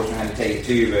law enforcement had to take it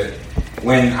too, but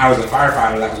when I was a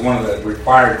firefighter, that was one of the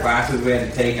required classes we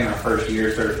had to take in our first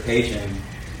year certification.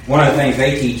 One of the things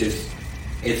they teach is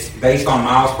it's based on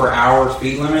miles per hour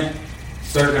speed limit,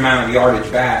 certain amount of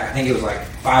yardage back. I think it was like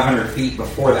 500 feet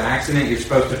before the accident. You're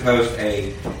supposed to post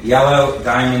a yellow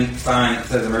diamond sign that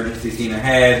says emergency scene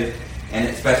ahead, and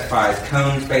it specifies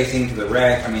cone spacing to the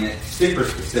wreck. I mean, it's super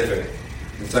specific.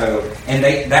 And so,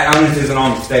 that onus isn't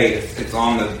on the state. It's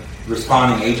on the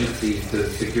responding agencies to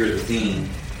secure the scene.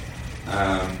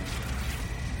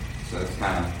 So it's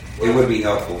it would be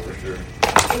helpful for sure.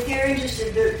 If you're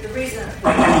interested, the reason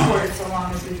I recorded so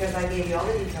long is because I gave you all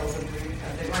the details of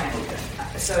the grant.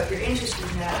 So if you're interested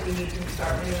in that, we need to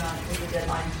start moving on because the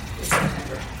deadline is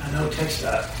September. I know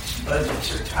TxDOT's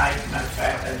budgets are tight. Matter of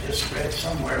fact, I just read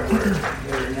somewhere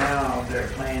where their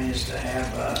plan is to have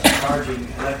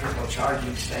electrical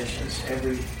charging stations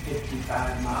every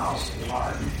 55 miles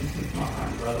apart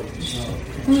on roads. So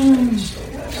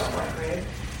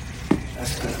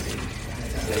that's going to be.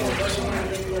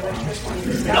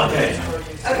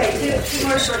 Okay, two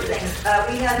more short things.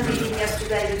 We had a meeting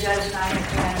yesterday, the judge and I,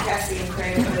 and Cassie and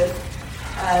Craig, with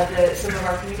some of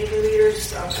our community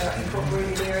leaders,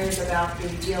 incorporated areas about the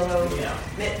GLO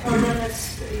MIT program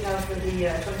that's, for the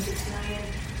 $26 million.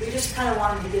 We just kind of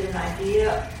wanted to get an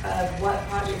idea of what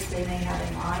projects they may have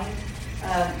in mind.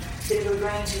 City of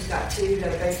LaGrange has got two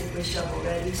that are basically shovel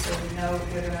ready, so we know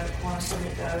they're going to want to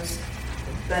submit those.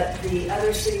 But the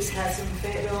other cities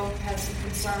Fayetteville has some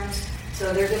concerns,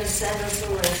 so they're going to send us a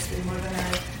list, and I'm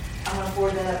going to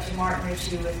forward that up to Martin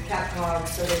Ritchie with CapCog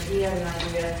so that he has an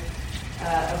idea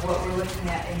of what we're looking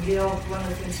at. And one of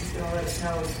the things he's going to let us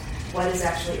know is what is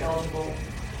actually eligible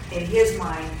in his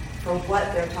mind for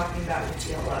what they're talking about with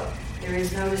GLO. There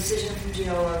is no decision from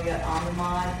GLO yet on the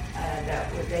mod.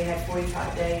 They had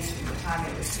 45 days from the time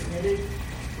it was submitted,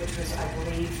 which was, I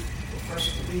believe, the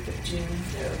first week of June,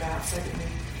 thereabouts, second week.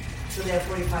 So they have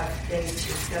 45 days to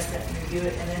discuss that and review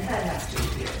it, and then that has to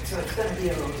review it. So it's going to be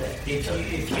a little bit.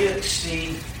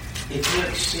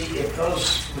 If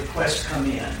those requests come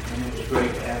in, and it was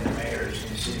great to have the mayors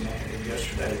and the city manager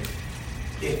yesterday,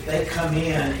 if they come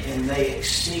in and they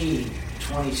exceed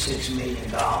 $26 million,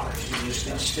 you're just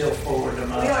going to still forward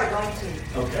them up? We are going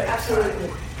to. Okay. Absolutely.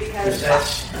 Because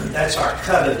that's our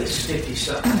cut of this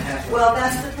 50-something. Well,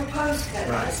 that's the proposed cut.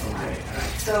 Right. Okay.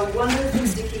 So one of the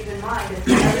things to keep in mind, if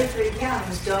the other three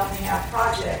counties don't have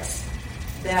projects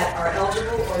that are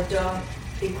eligible or don't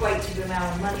equate to the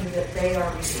amount of money that they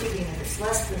are receiving, if it's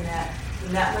less than that,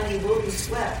 then that money will be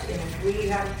swept. And if we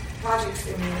have projects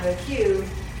in the queue,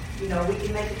 we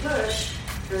can make a push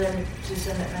for them to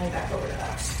send that money back over to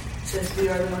us, since we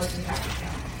are the most impacted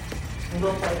county. And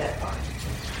we'll play that part.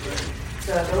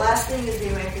 So the last thing is the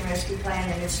American Rescue Plan,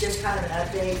 and it's just kind of an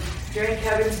update. During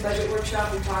Kevin's budget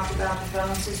workshop, we talked about the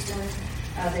phone system,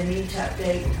 the need to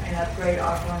update and upgrade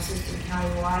our phone system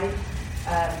countywide.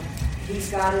 He's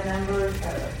got a number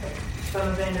from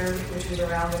a vendor, which was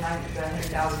around the $100,000,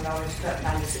 about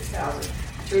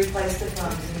 $96,000, to replace the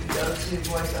phones and go to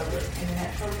voice over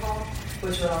internet protocol,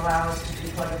 which will allow us to do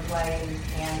plug and play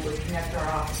and would connect our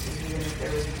offices even if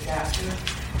there was a disaster.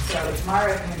 So it's my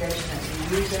recommendation that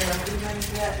we use their revenue money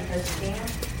for that because we can,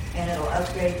 and it'll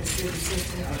upgrade the city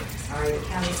system, the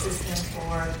county system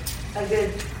for a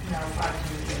good,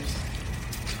 5-10 years.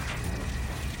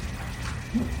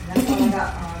 And that's all I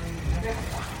got on my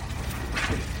record.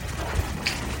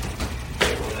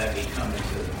 Will that be coming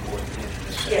to the board in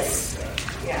a second? Yes.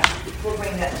 Yeah. We'll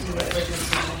bring that to you at the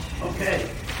decision. Okay.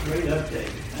 Great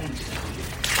update. Thanks.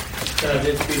 I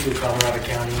did speak with Colorado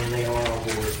County, and they are on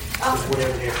board with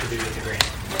whatever they have to do with the grant.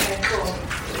 Okay, cool.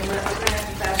 We're going to have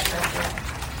to fast track that.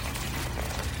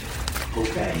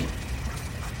 Okay.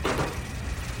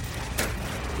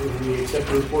 Will we accept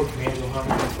the report from Angela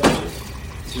Hunter and Specialist?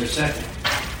 Is there a second?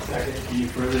 Second. Any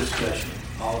further discussion?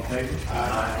 All in favor?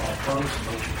 Aye. All opposed?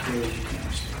 Motion carries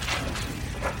unanimously.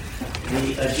 The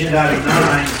agenda item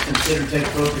 9 is consider take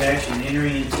appropriate action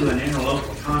entering into an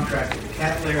interlocal contract with the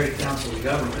Capillary Council of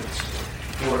Governments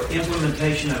for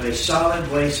implementation of a solid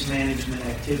waste management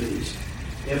activities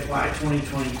FY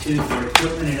 2022 for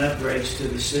equipment and upgrades to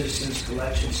the Citizens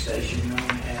Collection Station known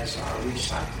as our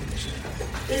recycling center.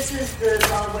 This is the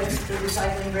solid waste, the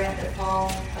recycling grant that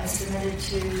Paul submitted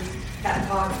to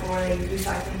CapCog for a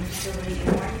recycling facility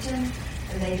in Warrington.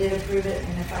 and they did approve it,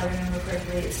 and if I remember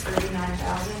correctly, it's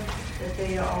 $39,000 that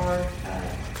they are,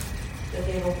 that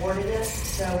they've awarded us,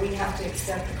 so we have to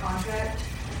accept the contract,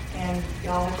 and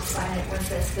y'all have to sign it. Once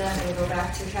that's done, it'll go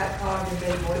back to CapCog, and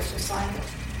Betty Boyce will sign it,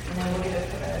 and then we'll get a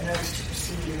notice to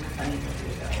proceed, and the funding will be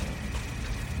available.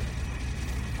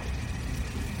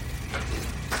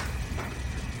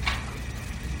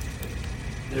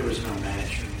 There was no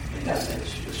match or anything. No.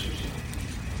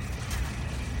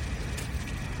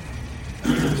 I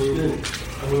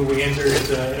move we enter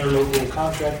into an interlocal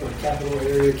contract with Capital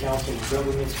Area Council of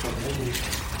Governments for the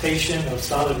implementation of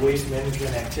solid waste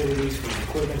management activities for the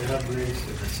equipment and upgrades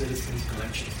of the Citizens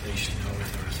Collection Station over the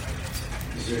recycling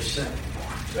center. Is there a second?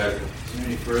 Second. Is there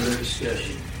any further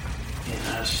discussion? And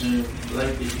I assume,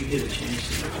 Blake, did you get a chance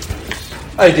to look at this?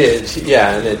 I did,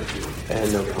 yeah, and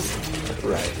and no comment.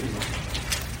 Right.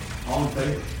 All in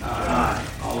favor? Aye.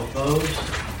 All opposed?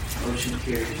 Motion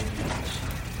carries unanimously.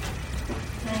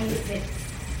 96.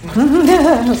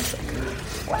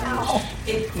 Wow.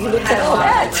 It You did had a all lot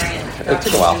that. of grant It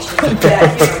took a while.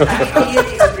 Yeah, any of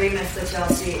these agreements that y'all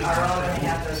see are all going to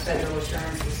have those federal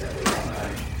assurances that we have.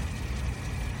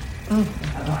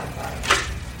 Abide by.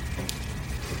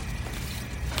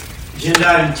 Agenda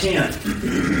item 10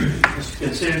 is to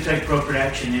consider and take appropriate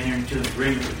action and enter into an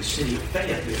agreement with the city of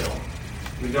Fayetteville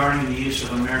regarding the use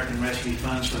of American Rescue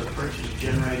funds for the purchase of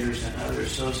generators and other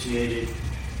associated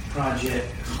project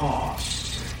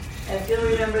costs. And if you'll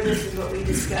remember, this is what we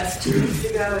discussed 2 weeks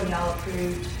ago, and y'all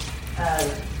approved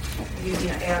using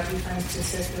ARP funds to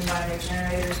assist them buy their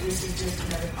generators. This is just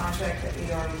another contract that we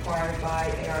are required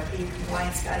by ARP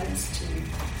compliance guidance to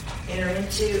enter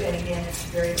into. And again, it's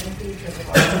very lengthy because of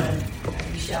our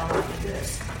you shall not do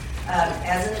this.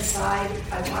 As an aside,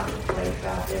 I talked with Blake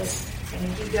about this, and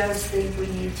if he does think we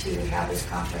need to have this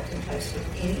contract in place with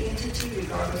any entity,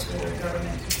 regardless whether a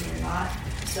government entity or not.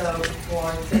 So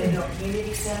for the Fayetteville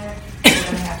Community Center, we're going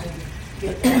to have to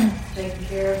get that taken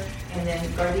care of. And then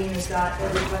Gardenia's got a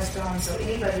request on, so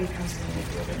anybody who comes in, if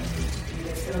we're going to need to do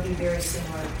this, it'll be very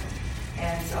similar.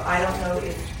 And so I don't know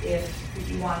if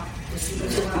you want to see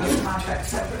each one of those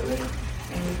contracts separately,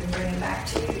 and we can bring them back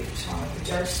to you. If you just want to let the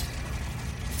judge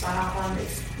sign off on it,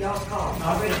 it's y'all's call.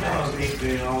 I'll bring it back to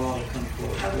you. I'll all come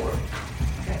forward.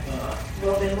 Okay.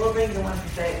 Well, then we'll bring the one from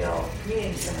Fayetteville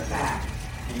Community Center back.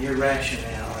 And your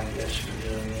rationale, I guess, for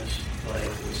doing this, Blake,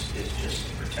 is just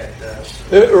to protect us.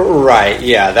 Right,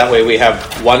 yeah. That way we have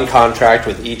one contract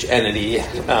with each entity.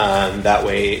 That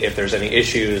way, if there's any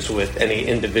issues with any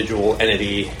individual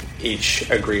entity, each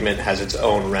agreement has its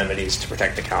own remedies to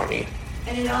protect the county.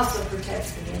 And it also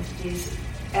protects the entities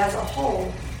as a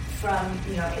whole from,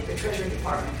 the Treasury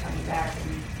Department coming back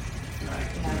and,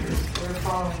 we're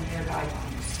following their guidelines.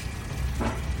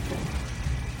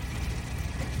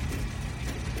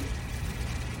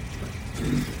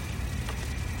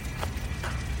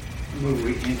 Move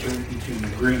we enter into an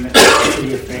agreement with the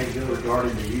city of Fayetteville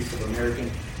regarding the use of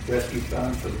American Rescue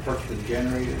Funds for the purchase of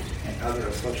generators and other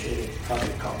associated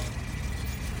project costs.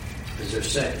 Is there a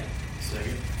second?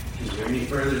 Second. Is there any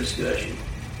further discussion?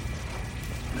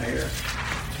 Mayor?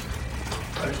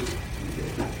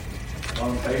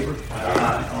 All in favor?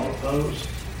 Aye. All opposed?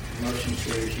 Motion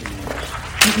carries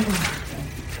unanimously.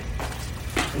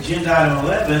 Agenda item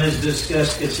 11 is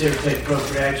discuss, consider, take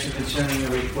appropriate action concerning a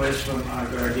request from our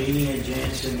Gardenia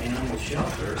Jansen Animal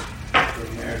Shelter for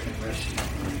American Rescue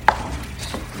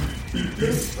Funds.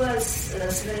 This was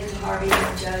submitted to Harvey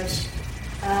and the judge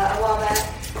a while back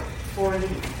for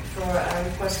a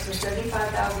request for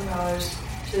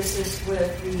 $75,000 to assist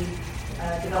with the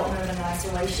development of an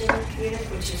isolation unit,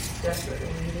 which is desperately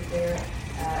needed there,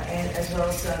 and as well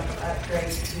as some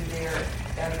upgrades to their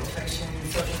air filtration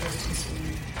and social distancing.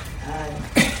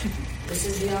 This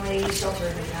is the only shelter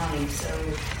in the county, so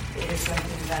it is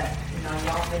something that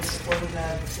y'all have been supportive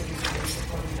of, the cities have been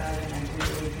supportive of, and we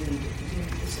really do need to continue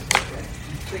to support them.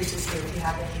 Teresa's here if you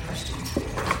have any questions.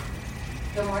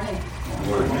 Good morning.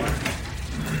 Good morning.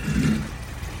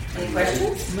 Any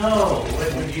questions? No.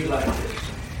 What would you like to?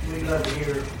 We'd love to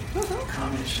hear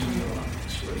comments from you on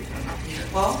this. What do you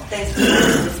think? Well, thanks for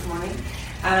coming this morning.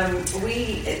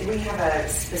 We have a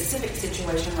specific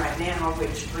situation right now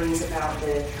which brings about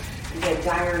the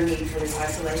dire need for this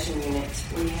isolation unit.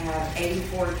 We have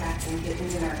 84 cats and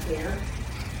kittens in our care.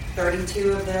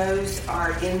 32 of those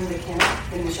are in the kennel,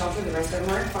 in the shelter. The rest of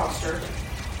them are in foster.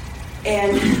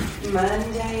 And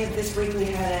Monday of this week we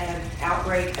had an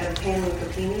outbreak of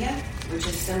panleukopenia, which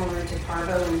is similar to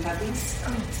parvo in puppies.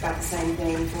 It's about the same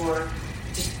thing for,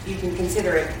 just you can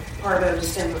consider it parvo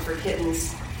distemper for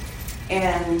kittens.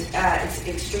 And it's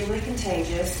extremely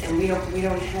contagious, and we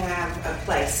don't have a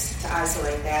place to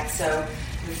isolate that. So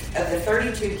Of the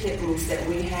 32 kittens that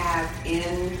we have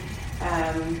in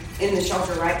the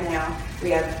shelter right now,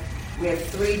 we have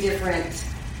 3 different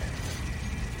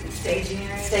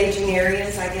staging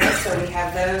areas, I guess. So we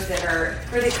have those that are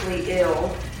critically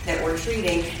ill that we're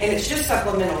treating, and it's just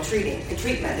supplemental treatment.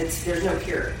 There's no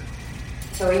cure.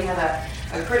 So we have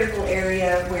a critical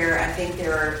area where I think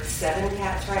there are 7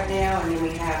 cats right now, and then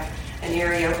we have an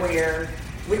area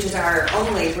which is our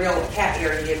only real cat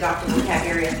area, the adoptable cat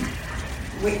area.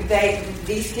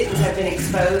 These kittens have been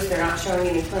exposed. They're not showing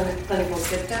any clinical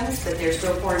symptoms, but they're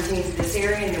still quarantined in this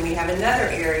area. And then we have another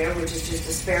area, which is just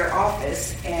a spare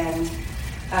office and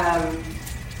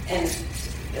a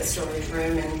storage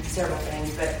room and several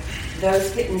things. But those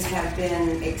kittens have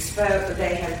been exposed.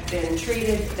 They have been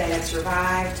treated. They have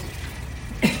survived,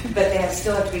 but they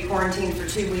still have to be quarantined for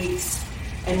 2 weeks.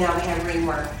 And now they have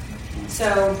ringworm.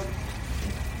 So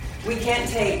we can't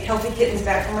take healthy kittens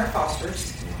back from our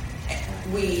fosters.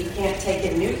 We can't take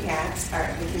in new cats.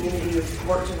 The community has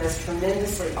worked with us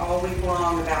tremendously all week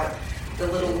long about the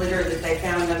little litter that they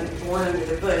found born under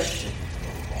the bush,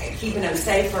 keeping them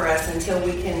safe for us until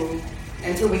we can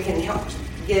help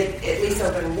get at least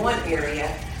open one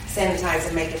area, sanitize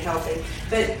and make it healthy.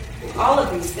 But all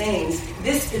of these things,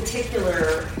 this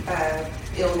particular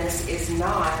illness is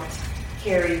not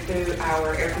carried through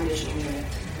our air conditioning unit.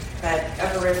 But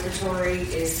upper respiratory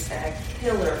is a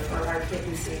killer for our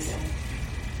kitten season.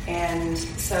 And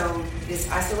so this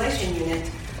isolation unit,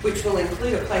 which will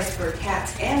include a place for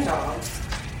cats and dogs,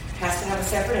 has to have a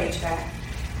separate HVAC.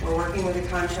 We're working with a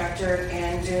contractor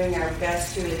and doing our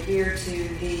best to adhere to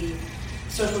the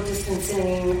social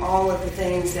distancing, all of the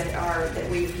things that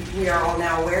we are all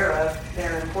now aware of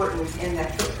that are important in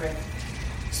that footprint.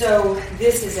 So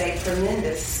this is a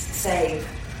tremendous save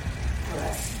for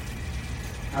us.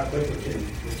 How quickly can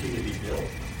this unit be built?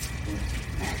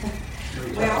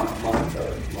 Well, months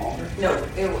or longer? No,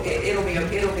 it'll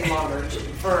be longer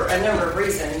for a number of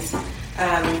reasons.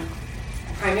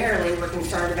 Primarily, we're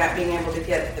concerned about being able to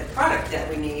get the product that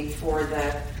we need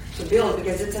to build,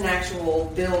 because it's an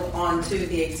actual build onto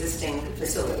the existing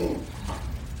facility.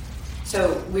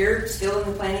 So we're still in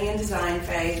the planning and design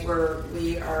phase, where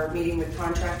we are meeting with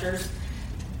contractors.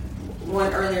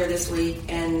 One earlier this week,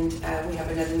 and we have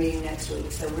another meeting next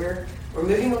week. So we're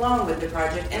moving along with the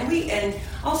project, and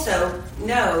also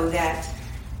know that,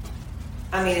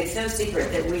 I mean, it's no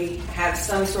secret that we have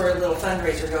some sort of little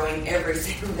fundraiser going every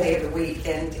single day of the week,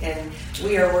 and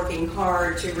we are working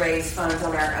hard to raise funds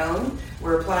on our own.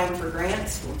 We're applying for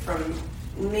grants from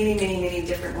many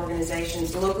different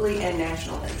organizations, locally and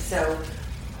nationally. So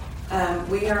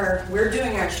we're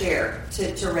doing our share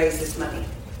to raise this money.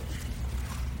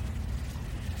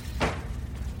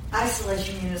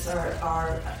 Isolation units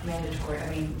are mandatory. I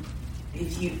mean,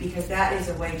 because that is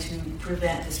a way to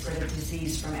prevent the spread of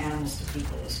disease from animals to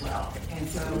people as well. And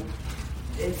so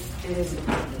it is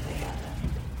important that they have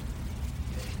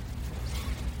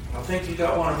that. I think you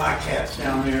got one of my cats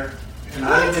down there, and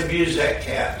I didn't abuse that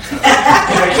cat.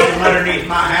 I chased him underneath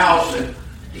my house, and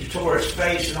he tore his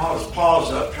face and all his paws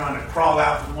up trying to crawl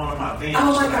out from one of my vents.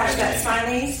 Oh my gosh, that's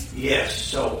Siamese? Yes,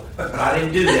 so, but I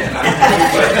didn't do that.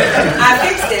 I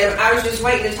fixed him. I was just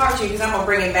waiting to talk to you because I'm going to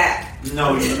bring him back.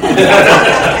 No, you don't.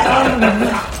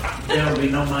 There'll be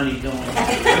no money going.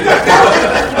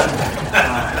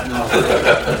 No.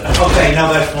 Okay,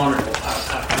 no, that's wonderful. I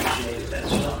appreciate it. That's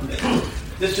something.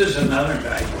 This is another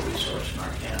valuable resource in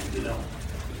our county. We don't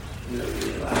really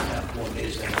realize how important it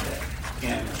is to have that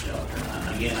animal shelter.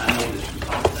 And again, I know this from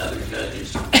talking to other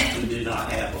judges who do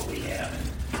not have what we have, and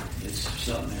it's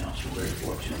something else. We're very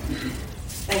fortunate.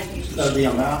 Thank you. So the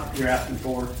amount you're asking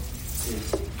for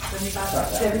is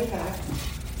 $75.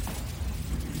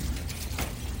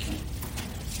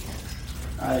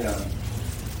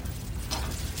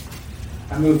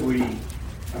 I move we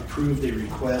approve the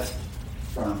request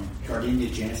from Gardenia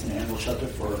Jansen Animal Shelter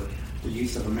for the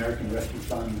use of American Rescue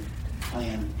Fund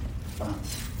plan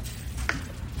funds.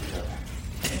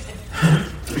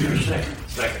 Is there a second?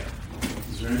 Second.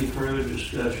 Is there any further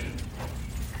discussion?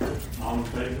 All in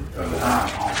favor?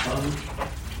 Aye. All opposed?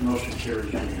 Motion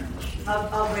carries unanimously.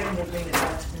 I'll bring the agreement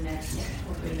back to the next.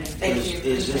 Thank you.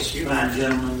 Is this fine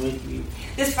gentleman with you?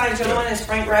 This fine gentleman is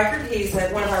Frank Reichert. He's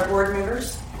one of our board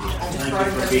members. I just Thank brought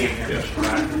you him for being here, Mr.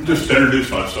 Ryder. Just to introduce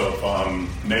myself, I'm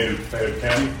native to Fayette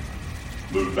County.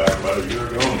 Moved back about a year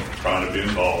ago and trying to be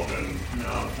involved. And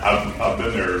I've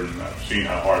been there and I've seen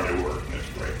how hard they work, and it's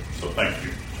great. So thank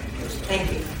you.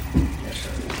 Thank you. Yes,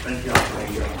 sir. Thank you all for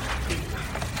your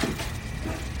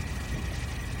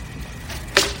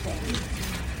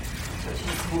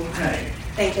Okay.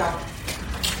 Thank y'all.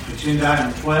 Agenda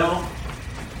item 12.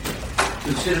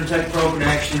 Consider and take appropriate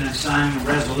action and signing a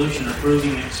resolution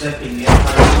approving and accepting the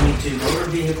FY22 Motor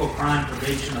Vehicle Crime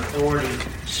Prevention Authority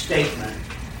statement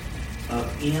of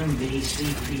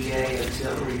MVCPA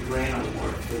Auxiliary Grant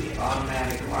Award for the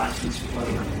automatic license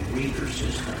plate reader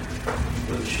system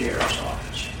for the Sheriff's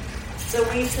Office. So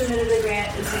we submitted the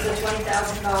grant. This is a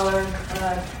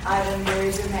 $20,000 item. There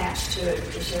is a match to it.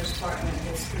 The Sheriff's Department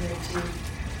has committed to.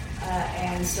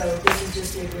 And so this is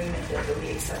just the agreement that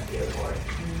we accept the award.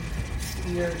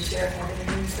 Your sheriff have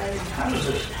anything to say? How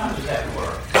does that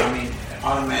work? I mean,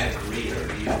 automatic reader.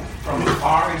 From a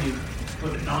car, you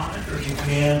put it on it, or You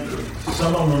can.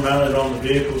 Some of them are mounted on the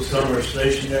vehicle. Some are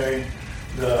stationary.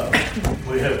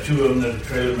 We have two of them that are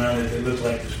trailer mounted. They look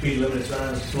like the speed limit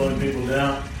signs slowing people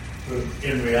down. But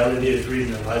in reality, it's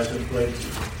reading the license plates.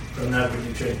 From that, we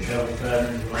can check travel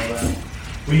patterns and all that.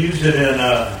 We used it in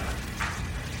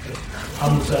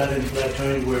homicide in Fayette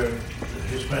County where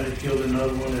the Hispanic killed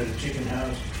another one at a chicken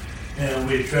house. And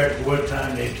we tracked what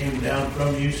time they came down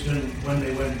from Houston, when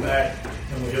they went back,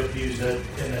 and we helped use that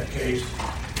in that case.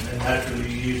 And then naturally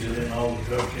you use it in all the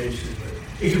drug cases, but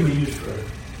it can be used for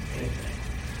anything.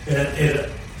 And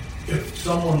if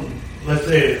someone, let's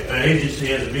say an agency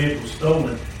has a vehicle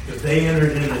stolen, if they enter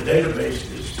it in the database,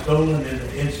 it's stolen in the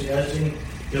NCIC,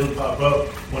 it'll pop up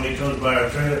when he comes by our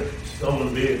trailer, stolen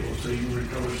vehicle, so you can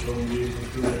recover stolen vehicles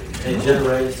through it. It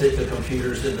generates it to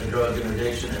computers in the drug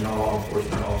interdiction and all law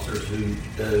enforcement officers who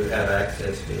do have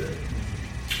access to it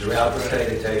throughout the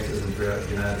state of Texas and throughout the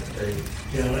United States.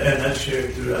 Yeah, and that's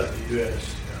shared throughout the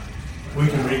U.S. We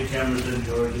can read cameras in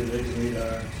Georgia, they can read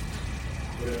ours.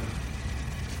 Yeah.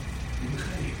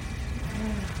 Okay.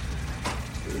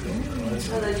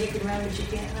 So that you can run, but you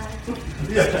can't ride.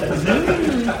 Yeah.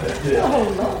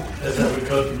 That's how we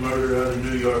caught the murderer out of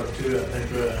New York too. I think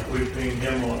we pinged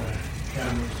him on our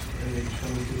cameras, and he's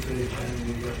coming through Fayette County.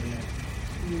 We got him.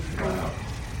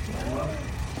 Wow.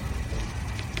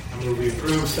 I'm going to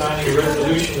approve signing a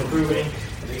resolution approving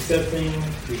and accepting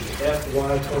the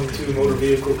FY22 Motor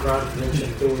Vehicle Crime Prevention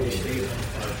Authority statement of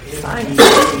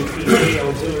MVCPA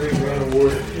Auxiliary Grant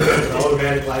Award for an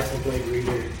automatic license plate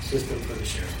reader system for the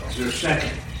Sheriff's Office. Is there a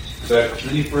second? Second.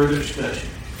 Any further discussion?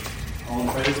 All in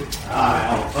favor? Aye.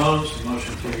 All opposed? The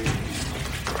motion carries.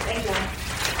 Thank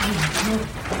you.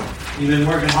 You've been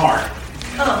working hard.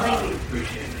 Oh, thank you.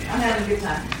 Appreciate it. I'm having a good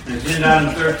time. Agenda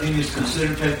item 13 is consider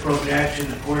and take appropriate action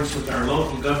in accordance with our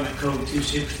local government code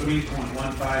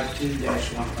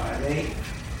 263.152-158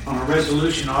 on a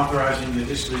resolution authorizing the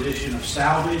disposition of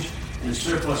salvage and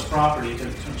surplus property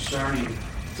concerning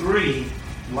 3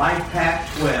 Life Pack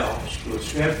 12s with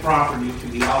said property to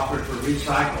be offered for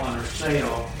recycle and or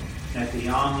sale at the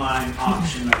online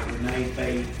auction of Renee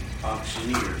Bay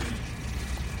Auctioneers.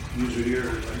 User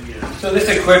yours. So this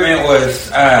equipment was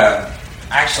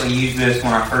actually used this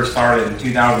when I first started in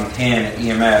 2010 at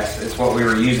EMS. It's what we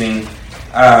were using.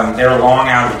 They're long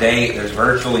out of date. There's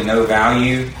virtually no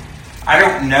value. I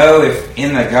don't know if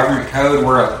in the government code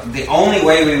the only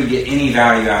way we would get any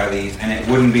value out of these, and it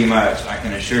wouldn't be much, I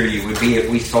can assure you, would be if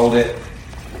we sold it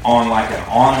on like an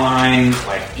online,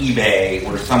 like eBay,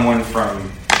 where someone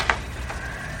from,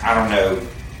 I don't know,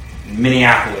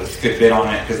 Minneapolis could bid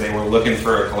on it because they were looking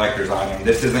for a collector's item.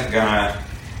 This isn't going to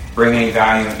bring any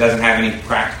value. It doesn't have any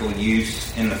practical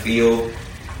use in the field.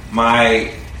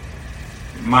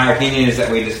 My opinion is that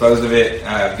we dispose of it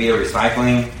via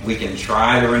recycling. We can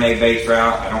try the Renee Bates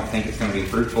route. I don't think it's going to be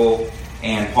fruitful.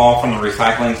 And Paul from the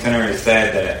recycling center has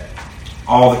said that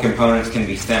all the components can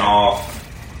be sent off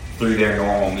through their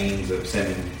normal means of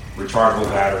sending rechargeable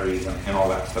batteries and all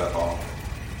that stuff off.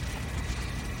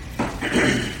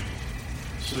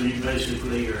 So you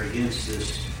basically are against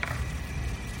this?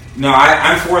 No,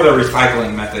 I'm for the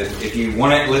recycling method. If you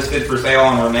want it listed for sale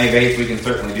on Renee Bates, we can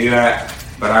certainly do that.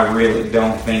 But I really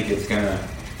don't think it's going to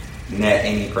net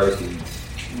any proceeds.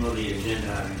 Well, the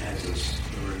agenda item has this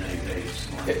Renee Bates.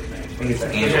 I think it's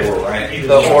an annual, right?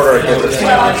 The order is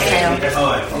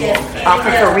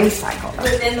offer for recycle.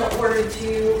 Within the order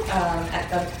too, at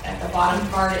the bottom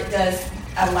part, it does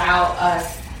allow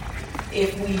us,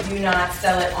 if we do not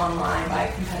sell it online by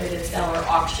a competitive seller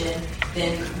auction,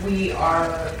 then we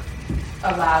are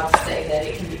allowed to say that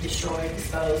it can be destroyed,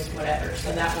 disposed, whatever.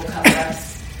 So that will cover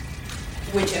us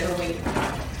whichever way.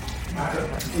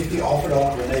 If you offered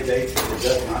on Renee Bates that it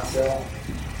does not sell,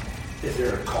 is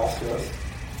there a cost to us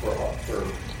for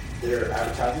their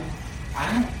advertising?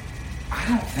 I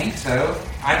don't think so.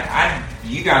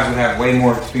 You guys would have way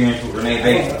more experience with Renee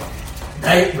Bates.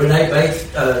 Renee Bates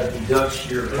deducts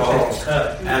your cost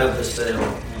out of the sale.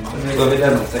 So if it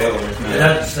doesn't sell, it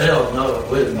doesn't sell, no, it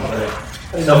wouldn't. But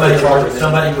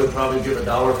Somebody would probably give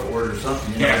 $1 for it or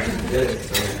something. Yeah. To get it.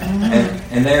 So.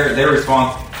 And they're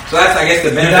responsible. So that's, I guess,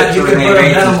 the benefit You to can Renee put a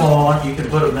Bates. minimal on. You can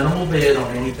put a minimal bid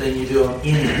on anything you do on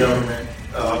any government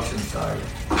auction site.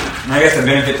 And I guess the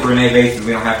benefit to Renee Bates is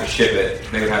we don't have to ship it.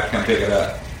 They would have to come pick it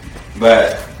up.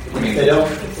 But I mean, If they don't,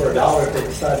 for $1, if they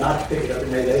decide not to pick it up, it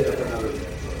may be there for another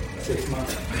 6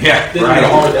 months. yeah, Didn't right.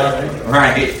 get hauled down anyway.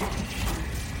 Right.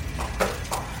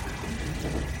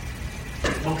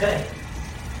 Okay.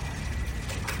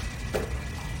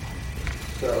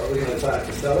 So are we going to decide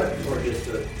to sell it or just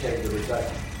to take the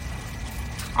recycling?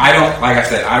 Like I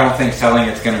said, I don't think selling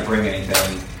it's going to bring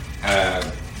anything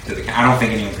to the. I don't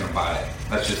think anyone's going to buy it.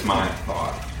 That's just my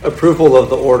thought. Approval of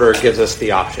the order gives us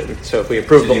the option. So if we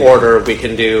approve the order, we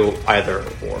can do either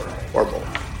or both.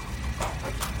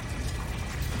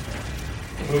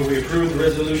 Will we approve the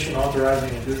resolution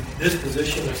authorizing the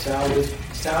disposition of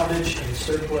salvage and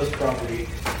surplus property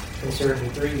concerning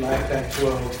 3 Life Pack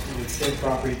 12 with said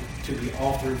property to be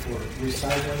offered for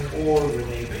recycling or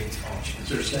Renee Bates auction? Is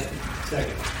there a second?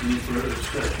 Second. Any further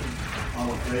discussion?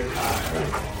 All in favor?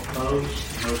 Aye. All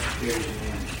opposed? Motion carries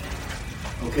unanimously.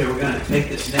 Okay, we're going to take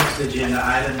this next agenda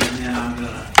item, and then I'm going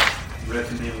to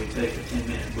recommend we take a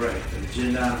 10-minute break. But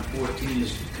agenda item 14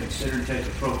 is to consider and take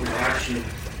appropriate action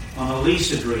on a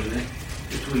lease agreement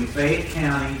between Fayette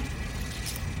County,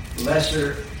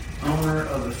 lesser owner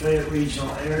of the Fayette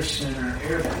Regional Air Center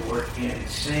Airport, and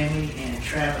Sammy and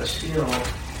Travis Hill,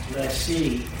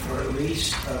 lessee, for a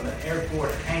lease of an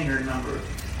airport hangar number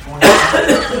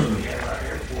 25. We have our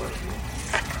airport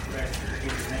director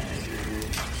here, manager here.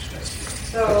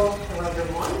 So, hello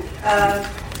everyone.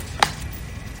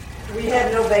 We have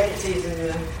no vacancies in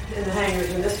the hangars,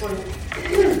 and this one,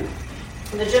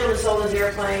 the gentleman sold his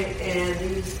airplane, and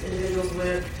these individuals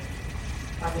went,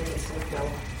 I think it's Smithville,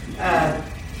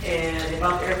 and they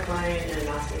bought the airplane, and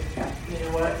I said, you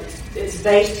know what, it's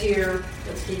based here,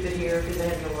 let's keep it here, because they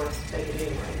have nowhere else to take it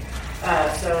anyway.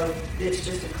 So it's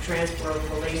just a transfer of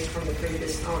the lease from the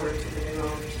previous owner to the new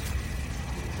owners.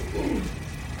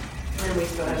 And we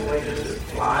still have to wait for this.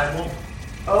 Liable?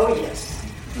 Oh, yes.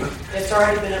 It's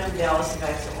already been up in Dallas and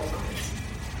back several times.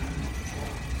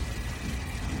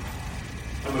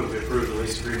 I move we approve the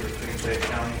lease agreement between Fayette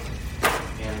County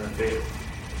and the Fayette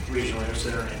Regional Air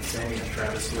Center and Sammy and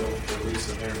Travis Hill for lease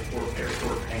of airport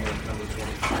hangar number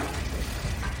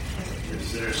 25.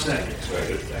 Is there a second?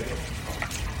 Second.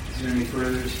 Is there any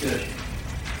further discussion?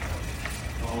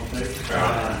 All in favor?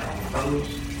 Aye. All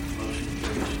opposed? Motion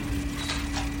carries.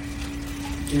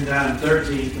 Agenda item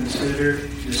 13, consider,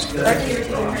 discuss.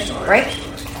 Oh, I'm sorry. Break?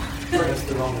 That's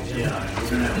the wrong agenda. Yeah, we're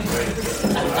going to have to break.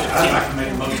 I'd like to make a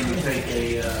motion to take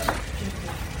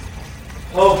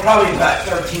probably about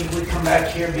 13. We come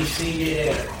back here and be seated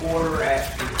at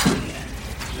 10:15.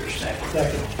 Is there a second?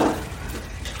 Second.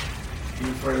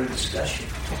 Any further discussion?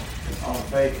 All in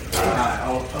favor? Aye.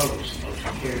 All opposed?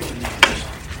 Motion carries unanimously.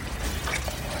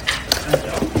 Thank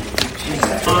y'all. I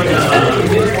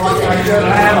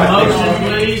have a motion,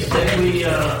 please, that we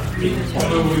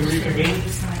reconvene.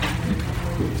 Is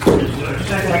there a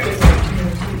second?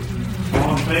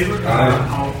 All in favor? Aye.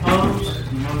 All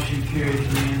opposed? Motion carries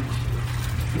unanimously.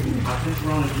 I think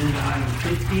we're on agenda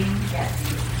item 15. Yes.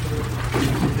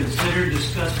 Consider,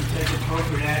 discuss, and take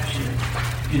appropriate action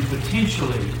in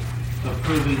potentially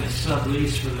approving a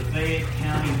sublease for the Fayette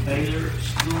County Baylor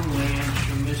School lands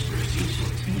from Mr. Cecil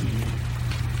Tenney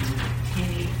and the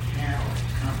Tenney Cattle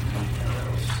Company,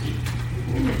 LLC.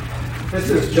 This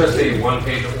is just a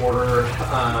one-page order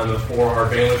for our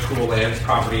Baylor School lands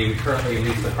property. We currently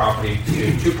lease the property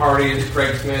to 2 parties,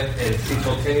 Craig Smith and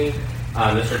Cecil Tenney.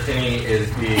 Mr. Tenney is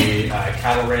the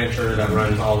cattle rancher that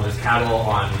runs all of his cattle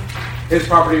on his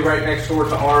property right next door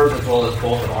to ours, as well as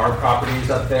both of our properties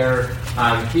up there.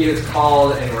 He has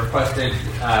called and requested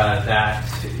that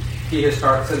he has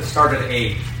started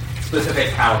a specific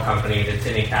cattle company, the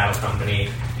Tenney Cattle Company,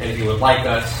 and he would like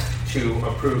us to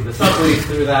approve the sublease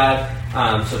through that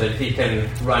so that he can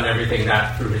run everything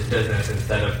that through his business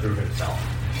instead of through himself.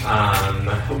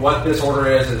 What this order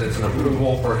is it's an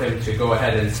approval for him to go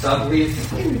ahead and sublease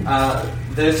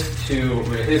this to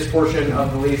his portion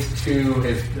of the lease to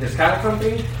his cattle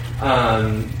company.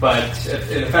 But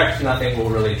in effect, nothing will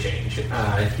really change.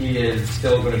 He is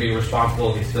still going to be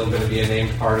responsible. He's still going to be a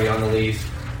named party on the lease.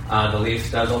 The lease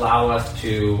does allow us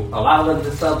to allow them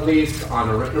to sublease on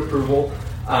a written approval.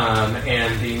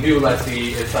 And the new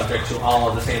lessee is subject to all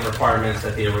of the same requirements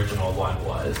that the original one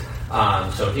was.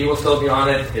 So he will still be on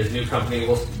it. His new company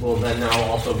will then now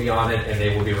also be on it, and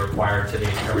they will be required to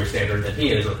meet every standard that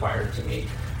he is required to meet.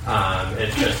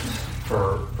 It's just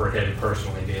for him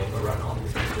personally to be able to run all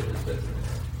these things with his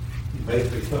business.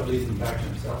 basically subleasing them back to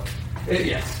himself.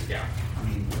 Yes, yeah. I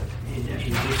mean, And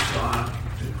just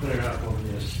to clear up on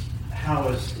this, how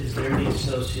is there any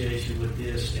association with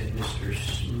this and Mr.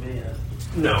 Smith?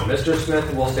 No, Mr.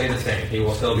 Smith will stay the same. He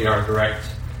will still be our direct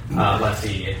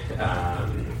lessee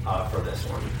for this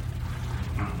one.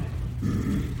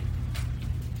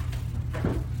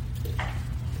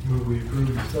 Move we approve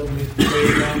the sublease of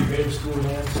Fayette County Grade School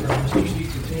lands from Mr. Steve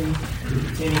Catini to the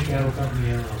Catini Cattle Company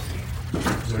LLC.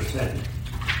 Is there a second?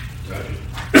 Second.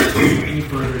 Any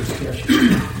further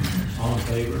discussion? All in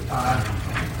favor? Aye.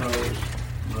 Opposed?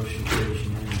 Motion carries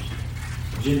unanimously.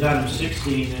 Agenda item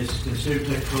 16 is consider to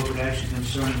take appropriate action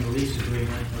concerning the lease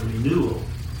agreement or renewal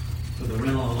for the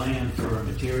rental of land for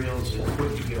materials and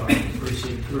equipment yard in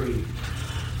Precinct 3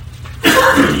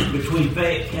 between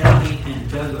Fayette County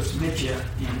and Douglas Mitchell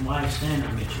and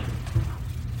Wystander Mitchell.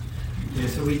 yeah,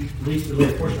 so we leased a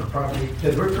little portion of property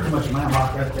because we're pretty much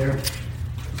landlocked right there.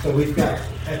 So we've got,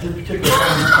 at this particular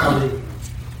time, probably,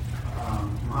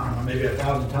 I don't know, maybe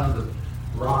 1,000 tons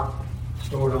of rock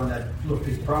stored on that little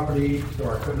piece of property,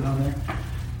 store our equipment on there.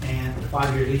 And the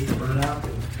 5-year lease is running out,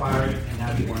 it expired, and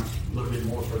now he wants a little bit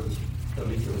more for the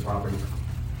lease of the property.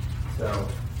 So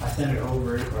I sent it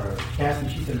over, or Cassie,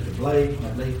 she sent it to Blake,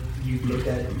 and Blake, you looked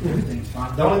at it, and everything's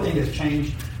fine. The only thing that's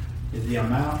changed is the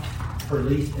amount per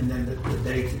lease, and then the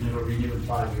dates, and it'll renew in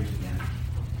 5 years again.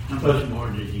 How much more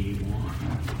did he want?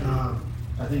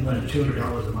 I think about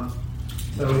 $200 a month.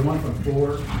 So we went from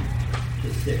 4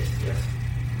 to 6, yes.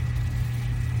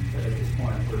 But at this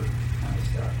point, we're kind of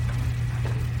stuck.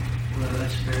 Well,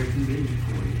 that's very convenient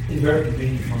for you. It's very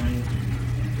convenient for me and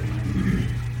for him.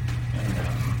 And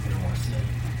they don't want to sell it.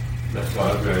 That's why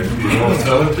I said, you want to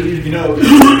sell it to you? You know,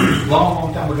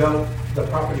 long time ago, the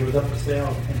property was up for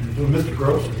sale, and when Mr.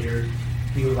 Gross was here,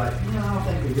 he was like, no, I don't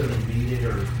think we really need it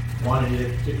or wanted it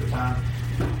at a particular time.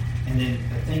 And then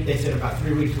I think they said about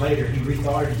 3 weeks later, he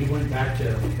rethought it. He went back to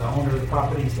the owner of the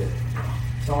property and said,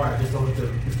 sorry, I just sold it to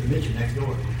Mr. Mitchell next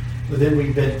door. So then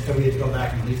we had to go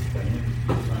back and lease it to him.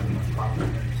 He was going to be property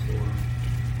next door.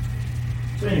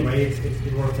 So anyway,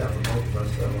 it works out for both of us.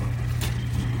 So,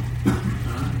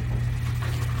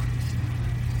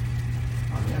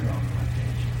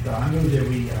 so I move that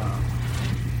we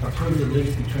approve the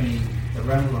lease between the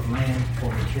rental of land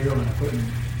for material and equipment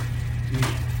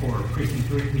for Precinct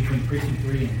 3, between Precinct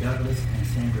 3 and Douglas and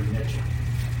Sandra Mitchell.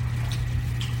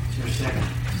 Is there a second?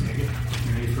 Second.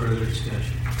 Any further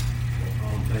discussion?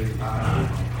 All in favor? Aye.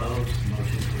 All opposed?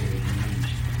 Motion carries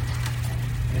unanimously.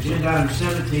 Agenda item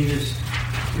 17 is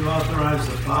to authorize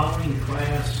the following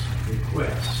class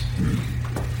requests.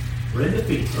 Brenda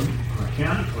Beetham, our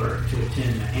county clerk, to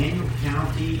attend the annual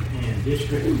County and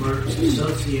District Clerks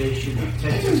Association of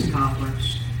Texas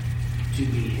Conference to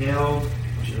be held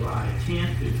July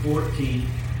 10th through 14th,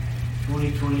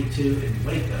 2022 in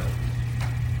Waco.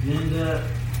 Linda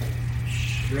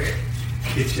Schreck.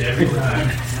 Get you every time.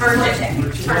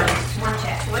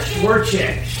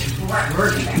 Schwarchek,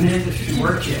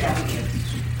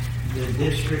 the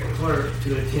district clerk, to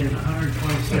attend the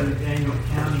 127th annual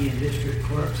County and District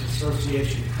Clerks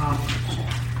Association Conference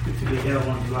to be held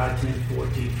on July 10th,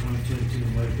 14th, 2022 in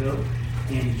Waco.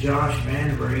 And Josh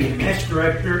Vanbury, EMS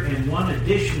Director, and one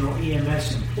additional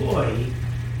EMS employee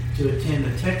to attend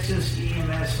the Texas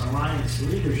EMS Alliance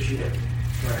Leadership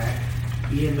Track,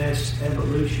 EMS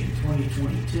Evolution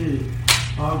 2022,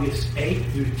 August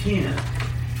 8th through 10th,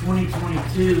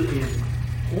 2022 in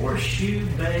Horseshoe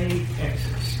Bay,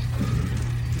 Texas.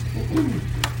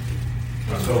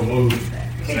 So moved.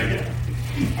 Second.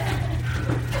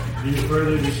 Any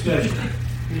further discussion?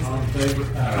 All in favor?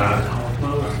 All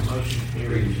opposed? Motion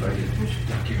carries.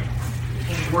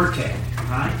 Schwartek,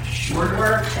 right?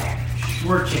 Schwartek.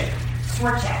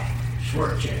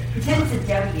 Pretend it's a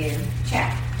W.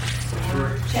 Check.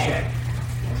 Check.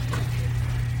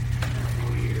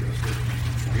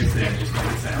 I guess they just like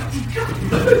it sounds.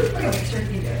 Okay, make sure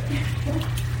you do it.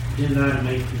 Agenda item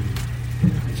 18.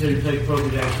 Consider to take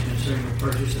appropriate action concerning the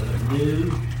purchase of a new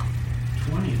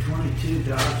 2022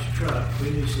 Dodge truck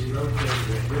previously located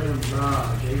at Brenham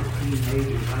Garage,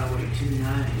 1880 Highway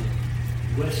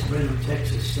 290, West Brenham,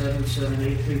 Texas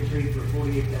 77833 for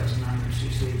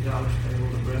 $48,968 payable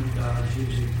to Brenham Dodge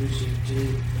using Precinct 2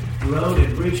 road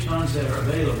and bridge funds that are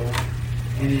available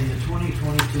and in the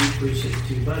 2022 Precinct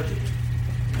 2 budget,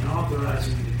 and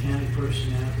authorizing the county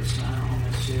personnel to sign all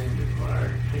necessary and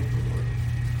required paperwork.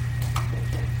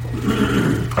 A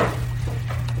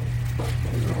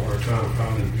hard time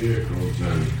finding vehicles,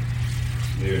 and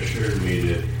they assured me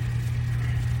that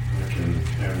I can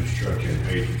have this truck in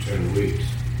 8 to 10 weeks.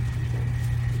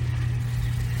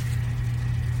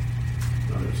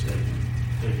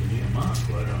 taking you a month,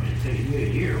 but I mean, it's taking you a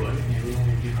year, wasn't it? Yeah, we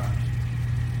only get our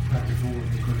to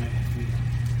forward the equipment next week.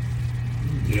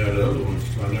 Yeah, the other ones,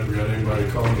 I never got anybody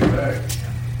calling me back.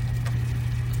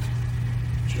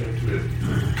 Checked it.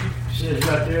 Says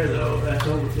right there though, that's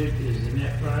over 50, is the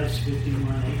net price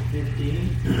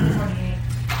 51,815?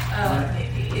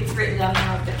 48. It's written down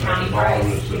on the county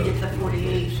price. You get the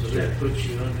 48. So that puts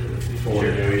you under the 50.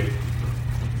 48.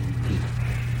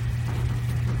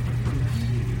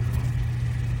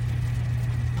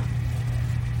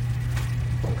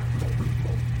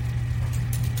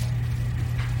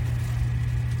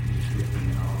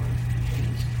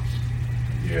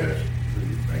 Yes,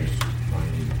 pretty basic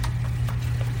money.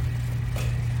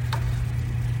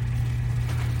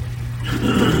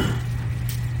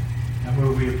 I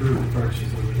move we approve the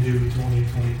purchase of a new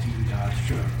 2022 Dodge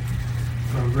truck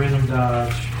from Brenham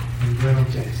Dodge in Brenham,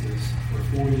 Texas for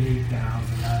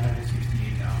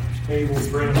 $48,968. Payable to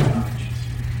Brenham Dodge.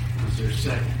 Is there a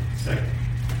second? Second.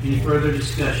 Any further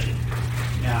discussion?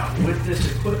 Now, with this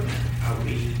equipment, are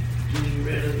we getting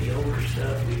rid of the older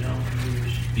stuff we don't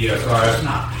use? Yes, It's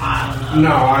not piling up?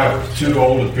 No, I have 2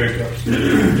 older pickups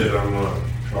that I'm gonna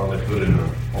probably put in an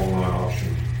online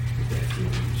auction.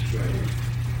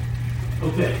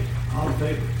 Okay, all in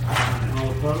favor? All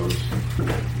opposed?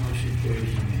 Motion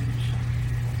carries unanimously.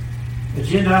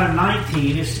 Agenda item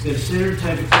 19 is to consider and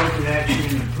take appropriate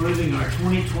action in approving our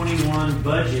 2021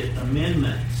 budget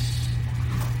amendments.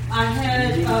 I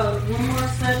had one more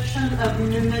section of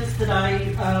amendments that I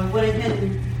went ahead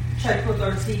and checked with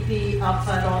our CP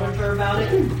outside auditor about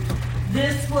it.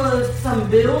 This was some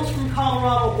bills from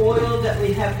Colorado Oil that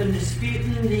we have been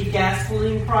disputing the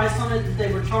gasoline price on it that they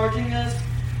were charging us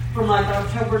from like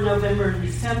October, November, and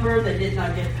December. They did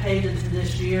not get paid into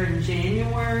this year in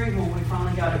January when we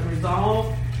finally got it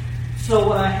resolved. So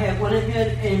what I have went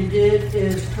ahead and did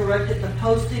is corrected the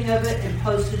posting of it and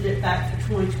posted it back to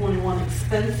 2021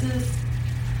 expenses,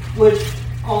 which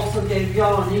also gave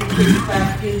y'all an increase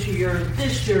back into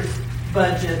this year's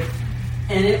budget.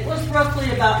 And it was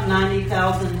roughly about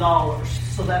 $90,000.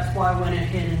 So that's why I went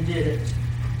ahead and did it.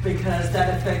 Because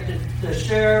that affected the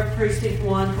sheriff, precinct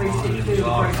 1, precinct 2, precinct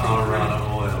 3. Colorado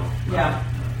Oil. Yeah.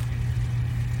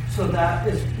 So that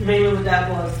is mainly what that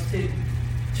was to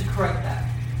correct that.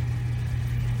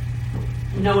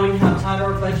 Knowing how tight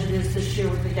our budget is this year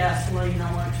with the gasoline,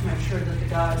 I wanted to make sure that the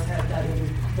guys had that in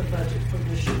the budget for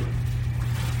this year.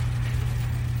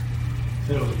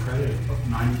 There was a credit of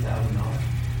 $90,000.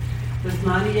 There's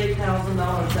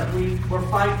 $98,000 that we were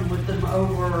fighting with them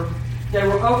over. They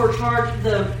were overcharged.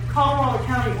 The Colorado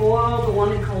County Oil, the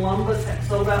one in Columbus, had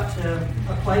sold out to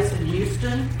a place in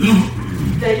Houston.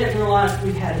 They didn't realize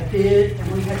we had a bid,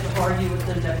 and we had to argue with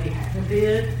them that we had a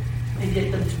bid and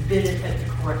get them to bid it at the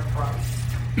correct price.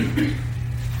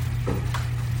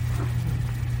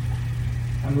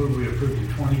 I move we approve the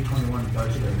 2021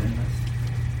 budget amendments.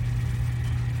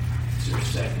 Is there a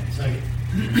second? Second.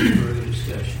 Further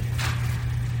discussion?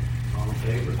 All in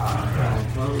favor? All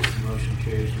opposed? Motion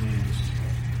carries unanimously.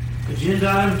 Agenda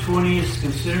item 20 is to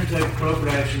consider and take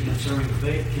appropriate action concerning the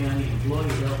Fayette County Employee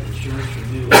Health Insurance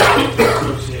Renewal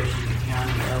Association of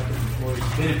County Health and Employees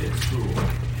Benefits Pool,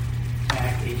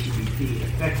 Act HEBP,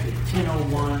 effective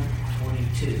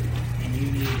 10/01/22. And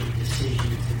you need a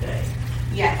decision today.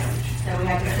 Yes, so we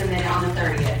have to submit it on the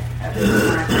 30th of this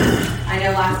month. I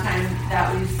know last time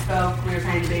that we spoke, we were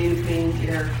trying to debate between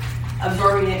either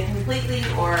absorbing it completely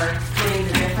or splitting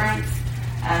the difference.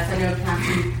 So I know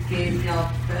Council gave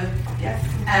y'all both, yes.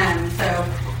 So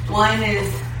one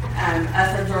is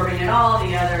us absorbing it all,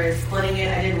 the other is splitting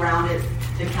it. I did round it,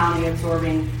 the county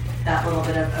absorbing that little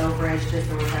bit of overage, just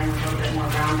so we're trying a little bit more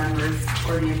round numbers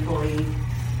for the employee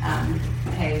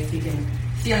pay. So you can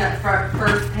see on that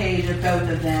first page of both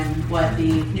of them what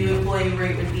the new employee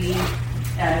rate would be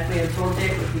if we absorbed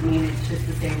it, which would mean it's just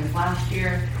the same as last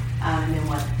year, and then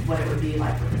what it would be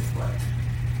like with the split.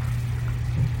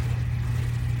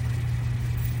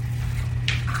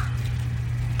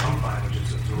 I'm fine with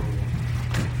just absorbing it.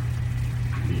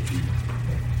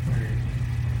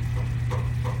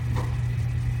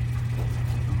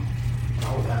 I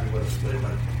was happy with the split,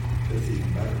 but it's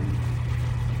even better.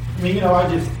 I mean,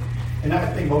 I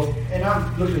think and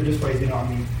I'm looking at it this way,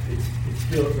 it's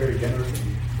still very generous,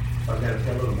 and if I've got to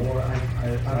pay a little more, I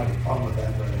don't have a problem with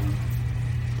that, but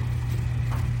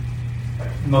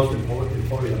most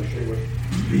employees, I'm sure, would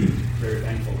be very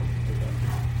thankful.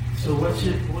 So what's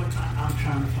it going to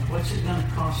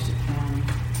cost the county?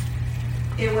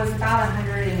 It was about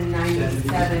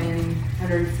 197,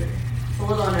 it's a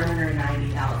little under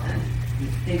 190,000. I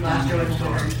think last year was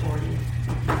 140.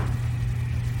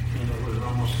 And it was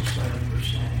almost a 7%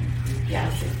 increase. Yeah,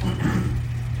 6.9.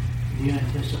 Do you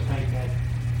anticipate that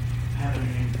having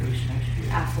an increase next year?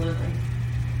 Absolutely.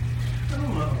 I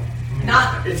don't know.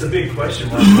 Not- It's a big question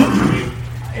mark. I mean,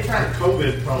 It's right.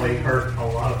 COVID probably hurt a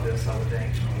lot of this, I would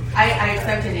think. I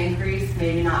expect an increase,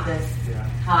 maybe not this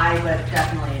high, but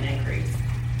definitely an increase.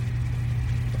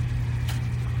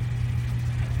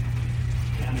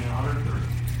 County auditor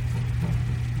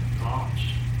thoughts?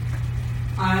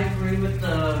 I agree with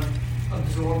the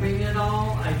absorbing it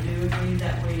all. I do agree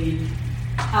that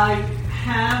I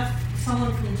have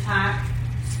someone from TAC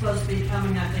supposed to be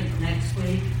coming, I think, next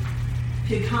week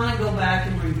to kind of go back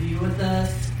and review with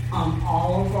us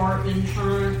all of our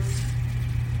insurance,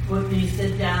 with me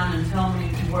sit down and tell me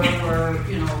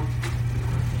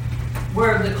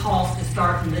where the cost is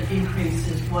starting to increase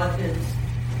is, what is,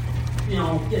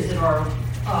 is it our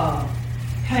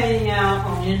paying out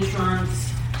on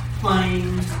insurance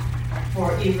claims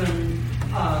for even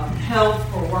health,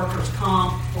 for workers'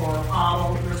 comp, for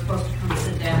auto. They're supposed to come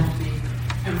sit down with me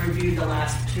and review the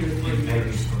last 2 or 3 And maybe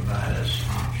years. provide us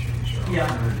options or Yeah.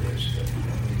 alternatives that we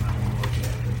might want to look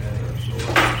at to better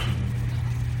absorb.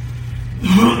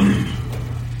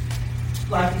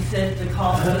 Like you said, the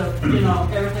cost of,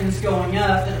 everything's going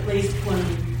up. At least when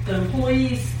the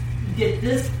employees get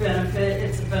this benefit,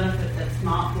 it's a benefit that's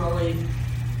not really,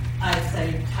 I'd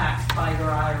say, taxed by your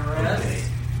IRS. Okay.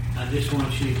 I just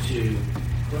want you to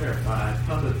clarify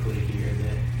publicly here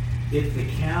that if the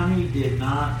county did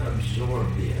not absorb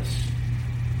this,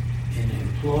 an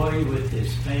employee with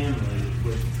his family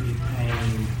would be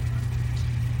paying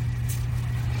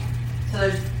So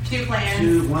there's 2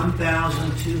 plans.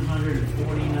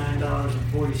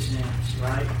 $1,249.40,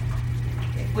 right?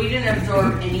 If we didn't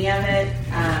absorb any of it,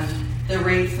 the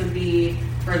rates would be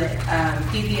for the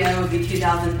PPO would be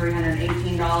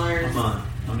 $2,318 A month.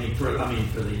 I mean for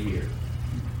the year.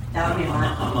 That would be a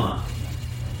month. A month.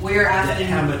 We're asking.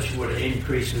 How much would an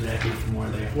increase would that be from where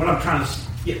they are? What I'm trying to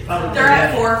get public. They're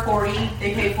at $440.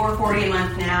 They pay $440 a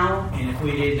month now. And if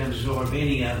we didn't absorb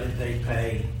any of it, they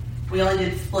pay. We only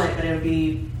did split, but it would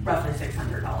be roughly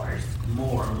 $600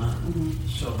 more a month. Mm-hmm.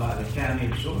 So by the county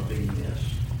absorbing this,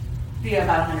 be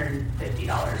about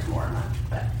 $150 more a month.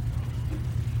 But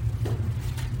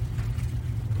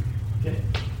okay.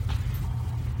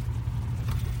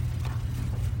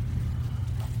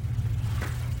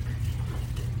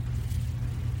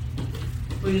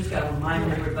 We just got to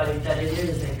remind everybody that it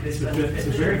is a good benefit. It's a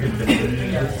very good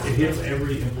benefit. Yes. It hits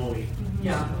every employee.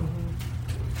 Yeah.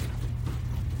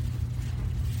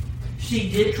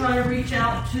 She did try to reach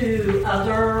out to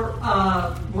other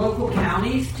local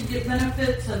counties to get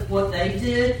benefits of what they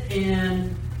did,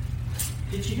 and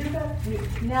did you hear that?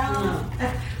 no.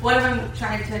 One of them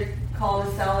tried to call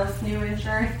to sell us new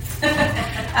insurance.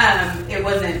 It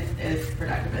wasn't as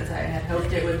productive as I had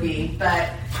hoped it would be,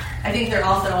 but I think they're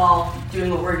also all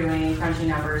doing what we're doing, crunching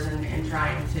numbers and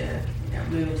trying to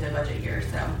move into a budget year.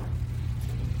 So,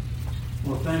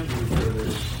 Well, thank you for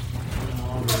this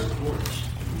all the reports.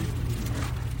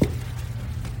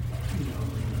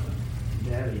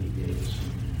 Data you gave us.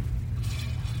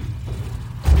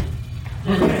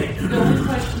 Okay. The only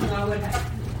question I would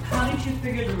have, how did you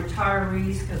figure the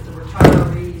retirees, because the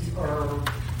retirees are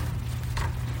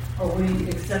we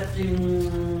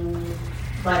accepting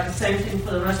like the same thing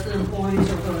for the rest of the employees,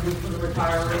 or going to do for the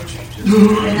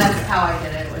retirees? and that's how I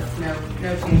did it, with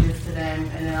no changes to them,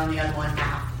 and then on the other one,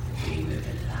 half we moved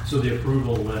into that. So the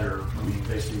approval letter,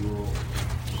 basically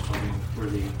where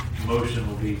the motion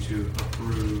will be to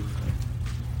approve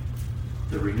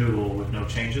the renewal with no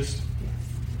changes.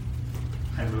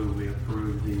 I move we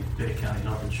approve the Fayette County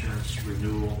Health Insurance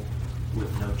renewal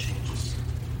with no changes.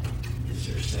 Is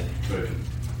there a second?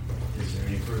 Is there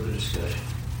any further discussion?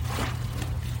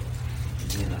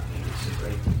 Again, I think it's a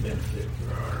great benefit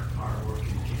for our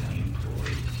working county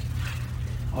employees.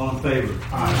 All in favor?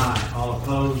 Aye. All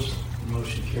opposed? The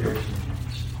motion carries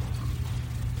unanimously.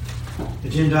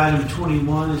 Agenda item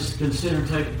 21 is to consider and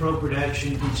take appropriate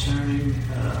action concerning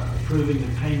approving the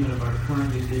payment of our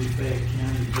currently due Fayette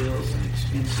County bills and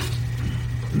expenses.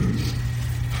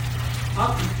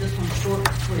 I'll keep this one short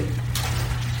and sweet.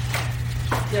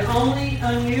 The only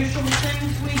unusual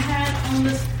things we had on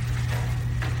this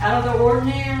out of the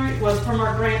ordinary was from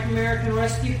our Grant American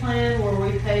Rescue Plan, where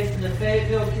we paid for the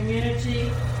Fayetteville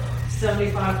community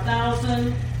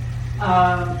 $75,000.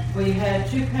 We had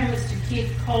 2 payments to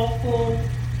Keith Colpool,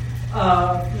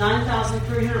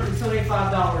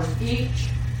 $9,375 each.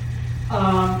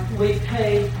 We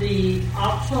paid the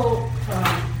Opto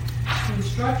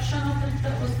Construction, I think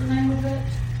that was the name of it,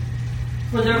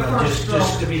 for their first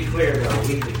just to be clear, though,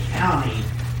 we, the county,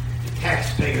 the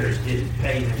taxpayers didn't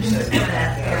pay them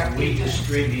 $75,000. We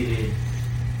distributed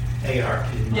ARP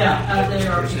money Yeah, that was the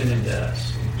ARP. presented to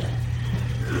us.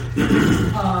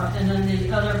 And then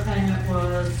the other payment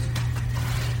was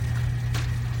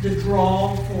the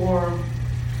draw for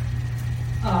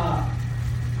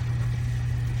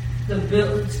the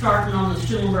bill starting on the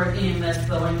Schulenburg EMS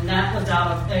building. That was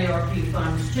out of ARP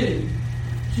funds too,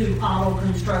 to Auto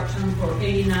Construction for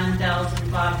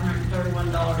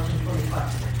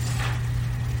 $89,531.25.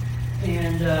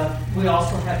 And we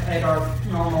also have paid our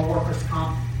normal workers'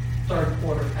 comp third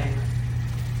quarter payment.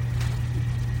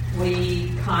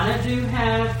 We kind of do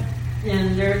have,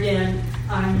 and there again,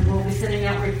 we'll be sending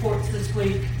out reports this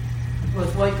week.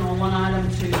 Was waiting on one item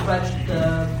to budget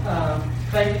the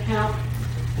bank account.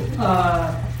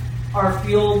 Our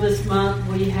fuel this month,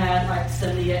 we had like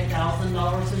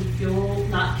 $78,000 in fuel,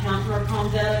 not counting our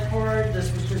com data card. This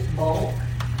was just bulk.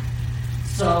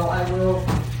 So I will,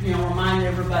 remind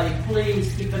everybody,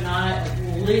 please keep an eye at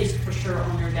least for sure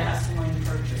on your gasoline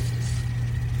purchases.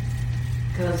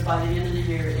 Because by the end of the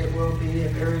year, it will be a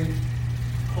very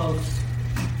close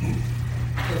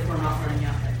if we're not running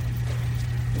out there.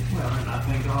 Well, and I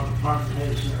think all department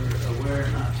heads are aware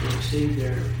not to exceed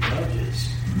their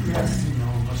budgets. Yes.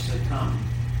 Unless they come,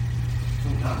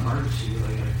 some kind of emergency,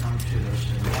 they got to come to us,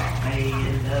 and that may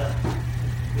end up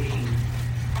being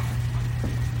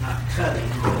not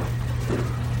cutting, but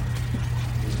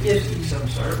some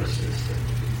services that we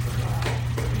can provide.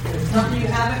 If it's something you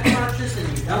haven't purchased and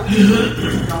you don't use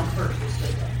it, don't purchase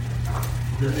it.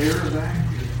 The air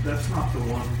that's not the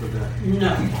one for that.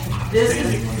 No. This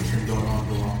standing is one that's been going on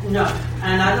for long. no,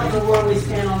 and I don't know where we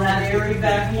stand on that area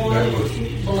back one.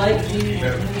 Blake, do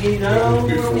you know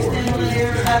where we stand on the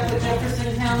area back with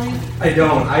Jefferson County? I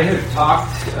don't. I have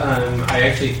talked. I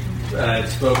actually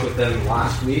spoke with them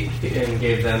last week and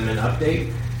gave them an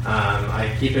update. I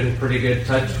keep in pretty good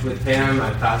touch with Pam.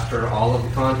 I've passed her all of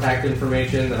the contact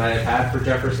information that I have had for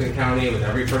Jefferson County with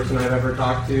every person I've ever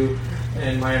talked to.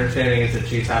 And my understanding is that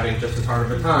she's having just as hard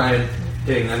of a time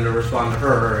getting them to respond to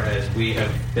her as we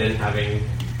have been having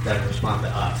them respond to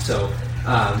us. So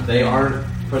they aren't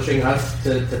pushing us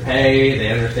to pay.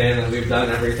 They understand that we've done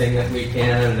everything that we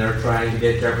can, and they're trying to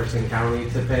get Jefferson County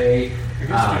to pay. I guess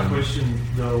my question,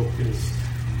 though, is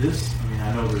this,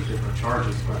 I know there's different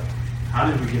charges, but how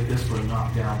did we get this one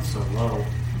knocked down so low?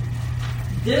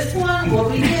 This one, what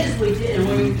we did is we're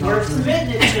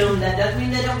submitting it to them. That doesn't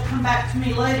mean they don't come back to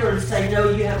me later and say,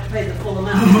 no, you have to pay the full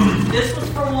amount. This was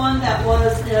for one that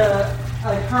was a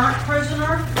current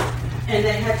prisoner, and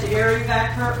they had to air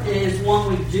evac her. It is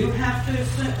one we do have to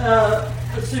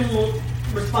assume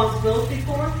responsibility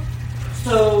for.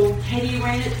 So Katie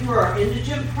ran it through our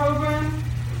indigent program,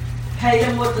 paid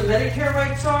them what the Medicare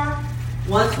rates are.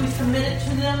 Once we submit it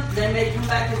to them, they may come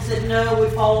back and say, no, we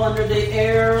fall under the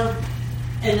air.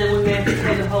 And then we may have to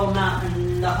pay the whole amount,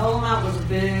 and the whole amount was a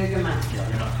big amount. Yeah,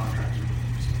 they're not contracted.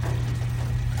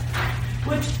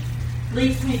 Which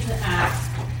leads me to ask,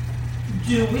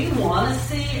 do we want to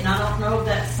see, and I don't know if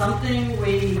that's something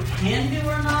we can do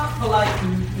or not, but like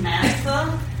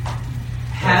NASA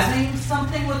having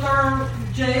something with our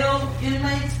jail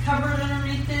inmates covered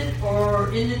underneath it,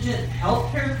 or indigent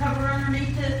health care covered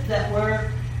underneath it, that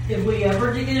where if we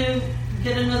ever get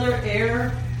another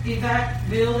air evac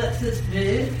bill that's this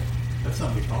big. That's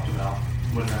something we talked about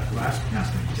when that last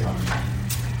council was talking about.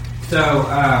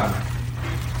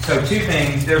 So two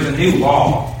things. There's a new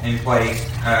law in place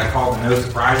called the No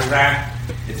Surprises Act.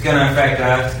 It's going to affect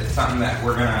us. It's something that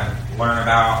we're going to learn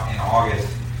about in August.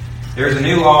 There's a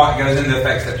new law that goes into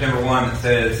effect September 1 that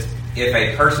says if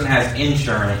a person has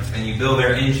insurance and you bill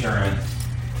their insurance,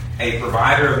 a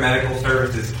provider of medical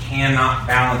services cannot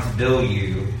balance bill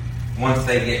you once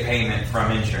they get payment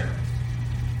from insurance.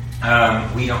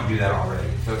 We don't do that already,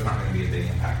 so it's not going to be a big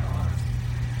impact on us.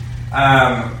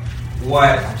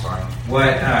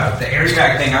 The air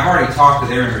evac thing, I've already talked to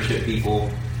their membership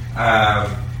people.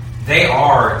 They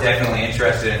are definitely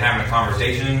interested in having a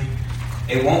conversation.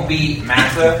 It won't be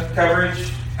MASA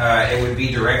coverage. It would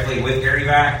be directly with air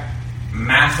evac.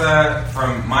 MASA,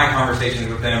 from my conversations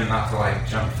with them, not to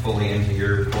jump fully into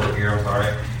your report here, I'm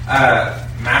sorry.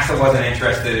 MASA wasn't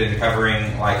interested in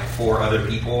covering 4 other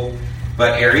people,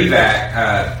 but air evac,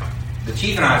 the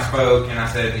chief and I spoke, and I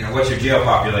said, what's your jail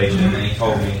population? And he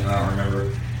told me, I don't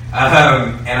remember.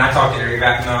 And I talked to air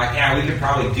evac, and they're like, yeah, we could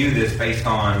probably do this based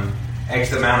on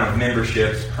X amount of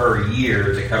memberships per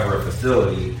year to cover a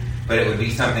facility, but it would be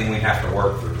something we'd have to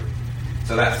work through.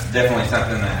 So that's definitely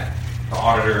something that the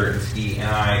auditor and Steve and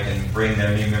I can bring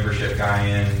their new membership guy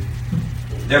in.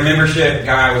 Their membership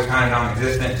guy was kind of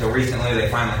non-existent until recently. They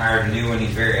finally hired a new one.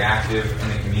 He's very active in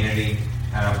the community.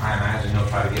 I imagine he'll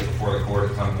try to get before the court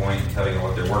at some point and tell you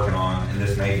what they're working on, and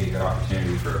this may be a good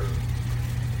opportunity for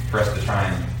us to try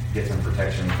and get some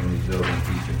protection from these bills in the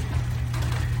future.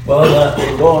 Well,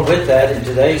 going with that, in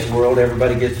today's world,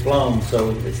 everybody gets flown,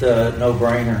 so it's a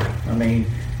no-brainer. I mean,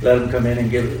 let them come in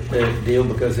and give the deal,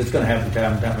 because it's going to happen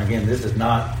time and time again. This is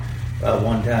not a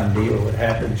one-time deal. It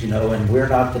happens, and we're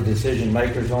not the decision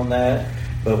makers on that.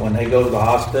 But when they go to the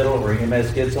hospital or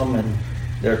EMS gets them and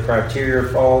their criteria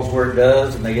falls where it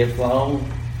does and they get flown,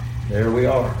 there we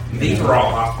are. These were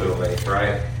all hospital-based,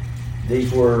 right?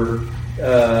 These were,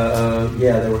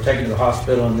 they were taken to the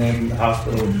hospital, and then the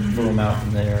hospital flew them out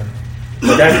from there.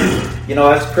 But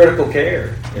that's critical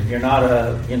care. If you're not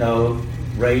a,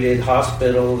 rated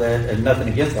hospital, and nothing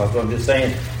against the hospital, I'm just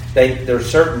saying, there's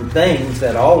certain things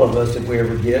that all of us, if we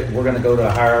ever get, we're going to go to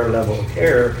a higher level of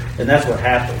care, and that's what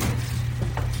happens.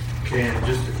 And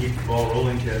just to keep the ball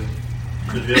rolling, can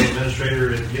the jail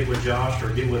administrator get with Josh or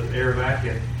get with AirVac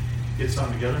and get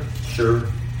something together? Sure.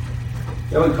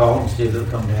 Yeah, we can call them and see if they'll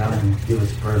come down and give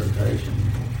us a presentation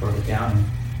for the county.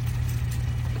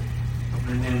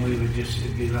 And then we would just,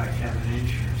 it'd be like having an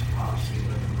insurance policy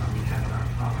with them. I mean, having our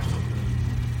policy.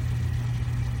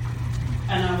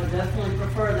 And I would definitely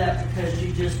prefer that, because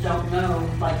you just don't know,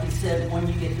 like you said, when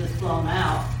you get this blown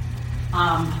out.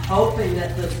 I'm hoping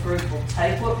that this group will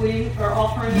take what we are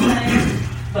offering today,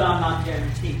 but I'm not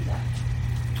guaranteed that.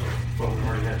 Well, we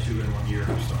already had 2 in 1 year,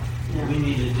 so. Yeah. We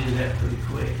need to do that pretty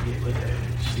quick, get with it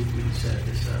and see if we can set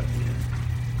this up.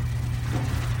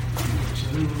 So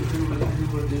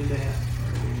who will do that?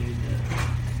 Or we need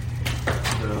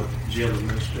the jail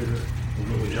administrator will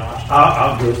go with Josh.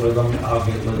 I'll get with them.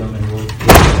 And we'll get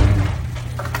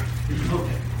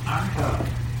Okay.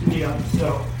 So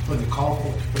for the call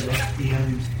for the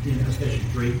EMS Station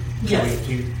 3, yes.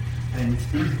 And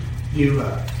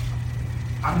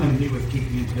I'm going to meet with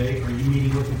KPN today. Are you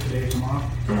meeting with them today or tomorrow?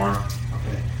 Tomorrow.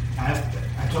 Okay.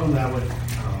 I told them that I would,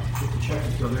 if the checks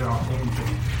are still there, I'll take them to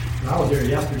them. But I was there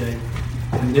yesterday,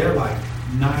 and they're like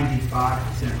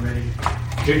 95% ready.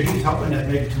 He's hoping that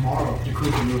maybe tomorrow the crew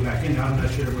can move back in. I'm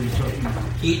not sure what he told you.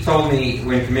 He told me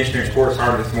when Commissioner's Court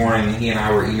started this morning, he and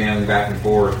I were emailing back and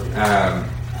forth,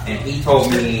 and he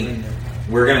told me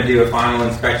we're going to do a final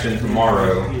inspection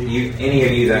tomorrow. Any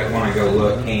of you that want to go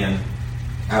look can.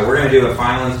 We're going to do a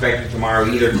final inspection tomorrow,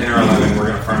 either 10 or 11. We're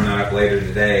going to firm that up later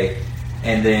today.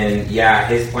 And then,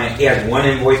 his plan, he has 1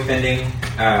 invoice pending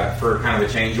for kind of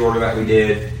a change order that we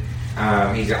did.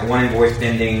 He's got 1 invoice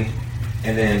pending,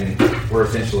 and then we're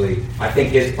essentially, I think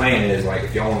his plan is, like,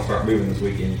 if y'all want to start moving this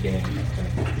weekend, you can.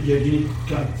 Yeah, you need to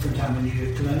come sometime when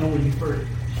you, because I know when you first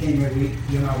came here, you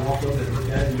and I walked over and looked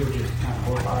at it, and you were just kind of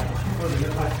horrified. What does it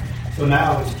look like? So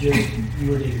now it's just, you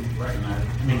wouldn't even recognize it.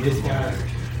 I mean, this guy,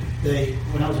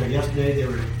 when I was there yesterday, they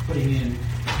were putting in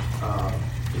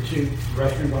the 2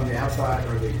 restrooms on the outside,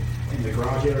 or in the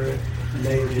garage area, and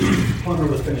they were just, plumber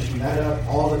was finishing that up,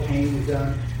 all the paint was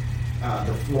done,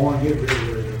 the flooring, it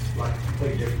really looks like a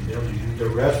completely different building, and the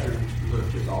restrooms look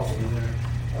just awesome in there.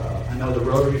 I know the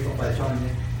Rotary from Fayette County,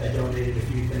 they donated a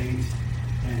few things,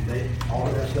 and all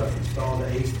of that stuff installed,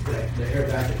 the air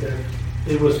back there,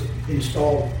 it was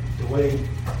installed the way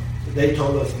they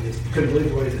told us, and couldn't believe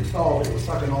the way it's installed. It was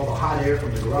sucking all the hot air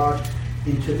from the garage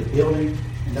into the building,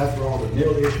 and that's where all the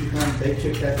middle issue comes. They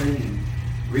took that thing and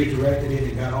redirected it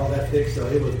and got all that fixed. So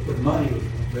it was, the money was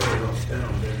very well spent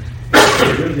over there.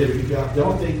 They really did a good job. The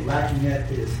only thing lacking yet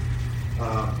is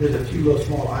there's a few little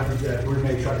small items that we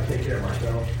may try to take care of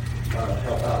ourselves,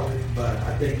 help out with. But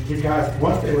I think you guys,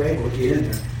 once they were able to get in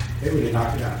there, they really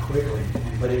knocked it out quickly.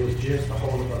 But it was just the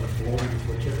whole of the flooring is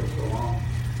what took us so long.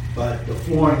 But the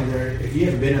flooring in there, if you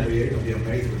haven't been in there, you're going to be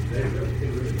amazed with it. It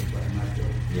really looks like a nice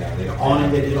building. Yeah, the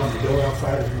awning they did on the door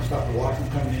outside is going to stop the water from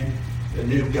coming in. The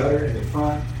new gutter in the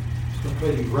front is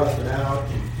completely rusted out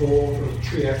and full. There was a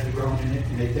tree actually growing in it,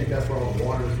 and they think that's where all the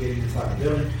water is getting inside the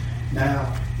building.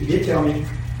 Now, he did tell me,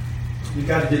 you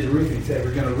guys did the roofing. He said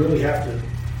we're going to really have to,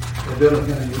 the building's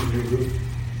going to need a new roof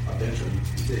eventually.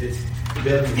 He said the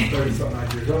building is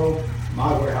 30-something years old.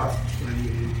 My warehouse is going to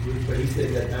need a new roof, but he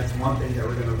said that's one thing that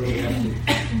we're going to really have to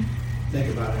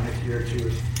think about in the next year or 2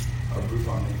 is a roof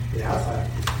on the outside.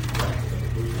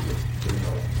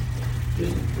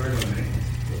 Just regular maintenance.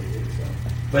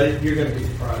 But you're going to be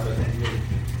surprised, I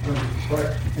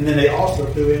think. And then they also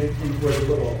threw in where the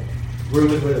little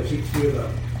room is where they keep the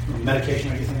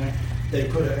medication, I guess, in there. They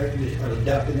put a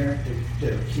duct in there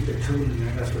to keep it cool in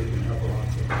there. That's really going to help a lot.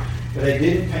 So. But they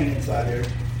didn't paint inside there.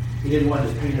 He didn't want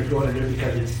his painters going in there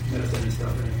because it's medicine and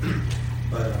stuff in it.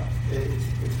 But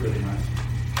it's really nice.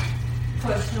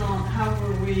 Question on how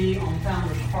were we on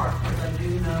Founders Park? Because I do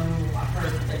know I've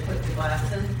heard that They put the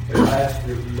glass in. The glass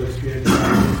looks good.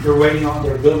 They're waiting on,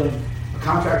 they're building, a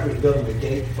contractor was building the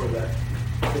gate for the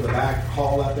back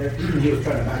hall out there. He was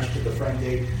trying to match to the front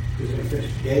gate. He was going to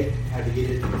finish the gate, had to get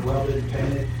it welded,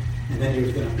 painted, and then he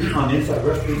was going to, on the inside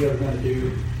restroom, they were going to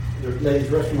do the ladies'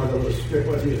 restroom where the little strip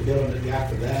was. He was building it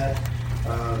after that.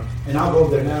 And I'll go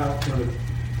over there now.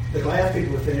 The glass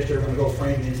people are finished. They're going to go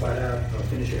frame the inside out,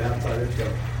 finish it outside. So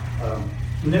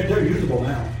and they're usable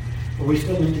now. But we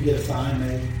still need to get a sign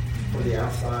made for the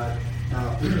outside.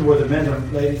 Now, where the men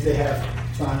and ladies, they have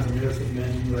signs on there that says men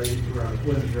and ladies around the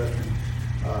women's restroom.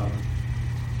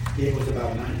 It was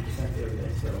about 90% the other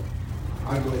day, so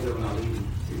I'll go over there when I leave and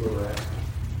see where we're at.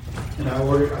 And I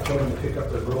told them to pick up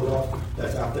the roll off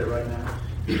that's out there right now.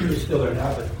 It's still there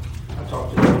now, but I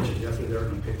talked to the coaches yesterday. They're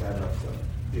going to pick that up, so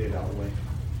get it out of the way.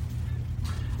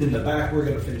 Then the back, we're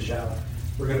going to finish out.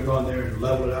 We're going to go in there and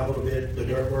level it out a little bit, the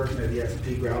dirt work, maybe add some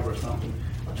pea gravel or something.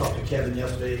 I talked to Kevin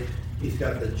yesterday. He's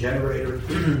got the generator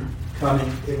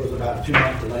coming. It was about 2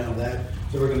 months delay on that.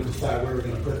 So we're going to decide where we're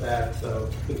going to put that. So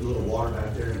put a little water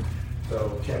back there.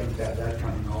 So Kevin's got that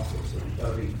coming also. So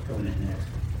that'll be coming in next.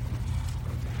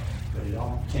 But it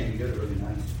all came together really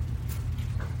nice.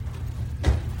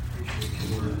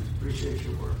 Appreciate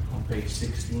your work. On page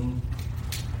 16,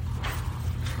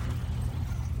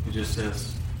 it just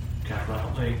says capital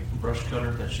outlay brush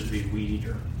cutter. That should be weed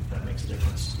eater. If that makes a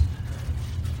difference.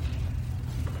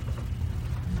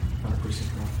 On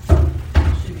precinct 1.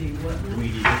 Should be what?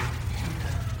 Weed eater.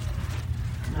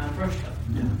 No, brush cutter.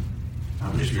 Yeah.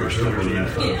 I'm just brush cutter.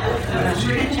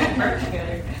 Brush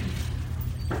cutter.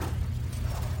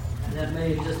 That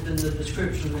may have just been the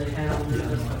description they had on there.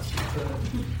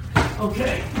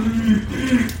 Okay.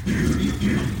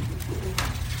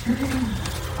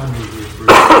 I'm going to approve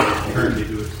currently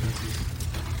do expenses.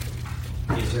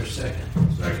 Is there a second?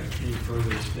 Second. Any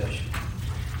further discussion?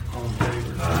 All in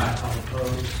favor? Aye. All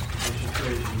opposed? Motion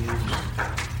carries unanimously.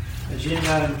 Agenda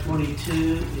item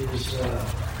 22 is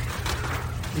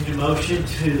need a motion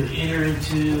to enter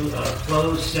into a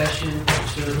closed session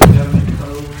pursuant to Government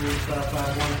Code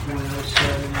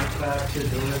 551.07 to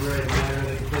deliberate a matter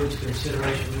that includes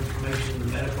consideration of information in the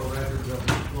medical records of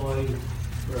an employee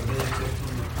for a benefit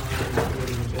from the plan,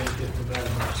 including a benefit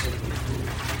provided by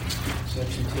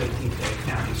Section 218 Fayette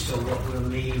County. So what we'll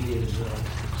need is a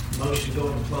motion to go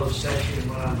into closed session.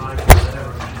 What I might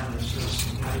have around is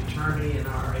this county attorney and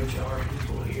our HR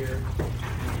people here,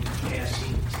 and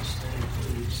Cassie to stay,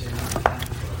 please, and our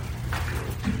county clerk.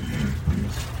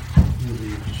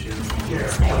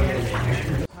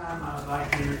 I'd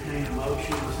like to entertain a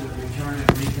motion to return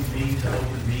and reconvene to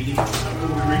open meeting. We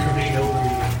reconvene over.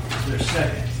 Is there a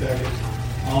second? Second.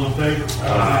 All in favor?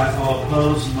 Aye. All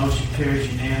opposed? The motion carries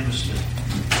unanimously.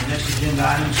 The next agenda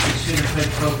item is consider to take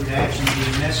appropriate action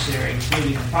being necessary,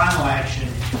 including a final action,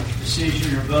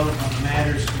 decision, or vote on the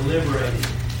matters deliberated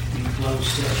in closed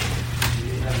session. Do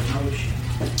you have a motion?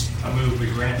 I move we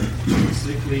grant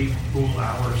sick leave pool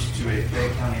hours to a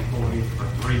Fayette County employee for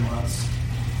 3 months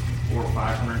or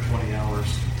 520 hours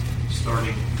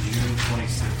starting June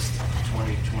 26th,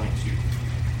 2022.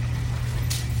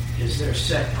 Is there a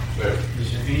second? Second. Is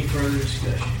there any further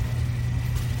discussion?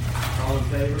 All in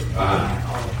favor? Aye.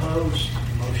 All opposed?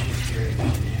 Motion carries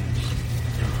unanimously.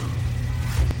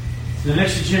 The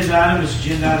next agenda item is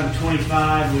agenda item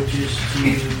 25, which is to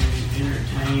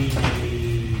entertain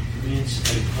commence a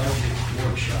budget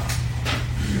workshop.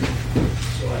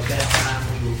 So at that time,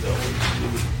 we will go into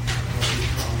what we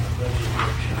call a budget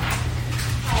workshop.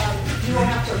 You will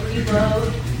have to reload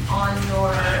on your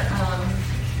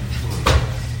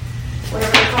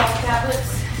whatever you call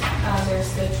tablets.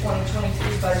 There's the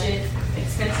 2023 budget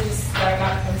expenses that I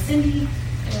got from Cindy, and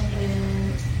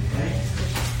then just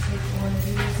take one of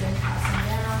these and pass them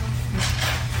down.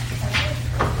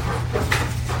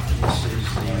 This is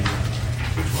the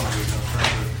Which one are we going to try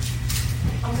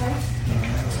with? Okay.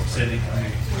 Cindy?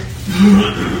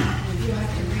 You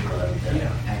have to reload the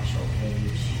actual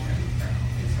page.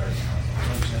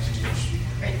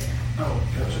 Right there. Oh,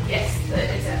 gotcha. Yes,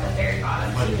 it's at the very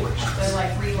bottom. So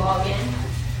like re-log in.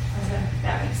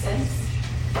 That makes sense.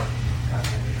 Oh.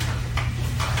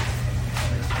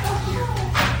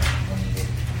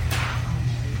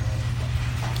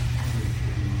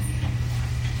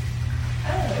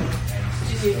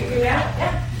 Did you figure it out?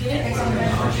 Yeah. You did it.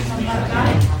 Got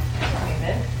it. Okay,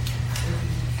 good.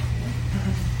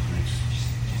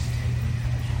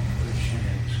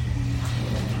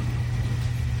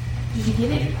 Did you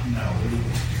get it? No.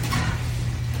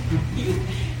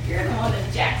 You're the one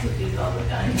that jacks with these all the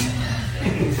time.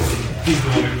 He's the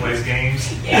one who plays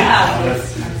games. Yeah.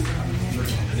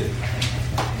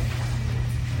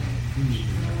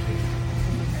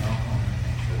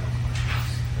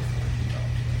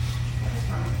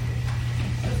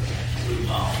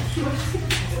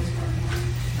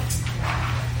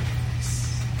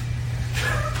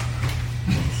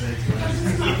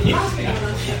 Everybody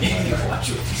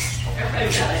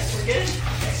got it? We're good?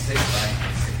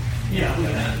 Yeah, we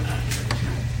got it.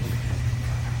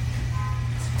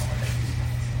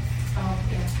 Oh,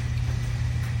 yeah.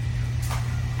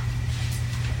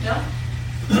 No?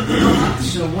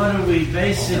 So what are we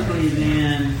basically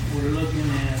then, we're looking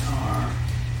at our,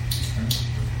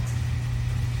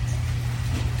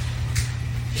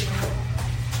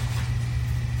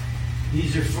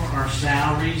 these are for our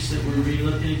salaries that we're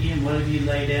relooking again. What have you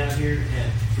laid out here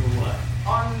for what?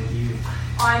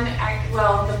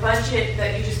 Well, the budget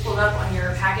that you just pulled up on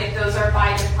your packet, those are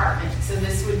by department. So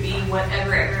this would be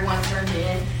whatever everyone turned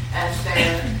in as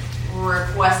their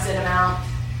requested amount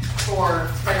for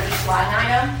each line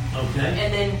item. Okay.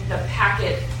 And then the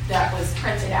packet that was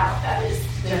printed out, that is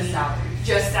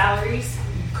just salaries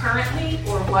currently,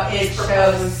 or what is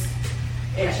proposed?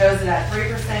 It shows it at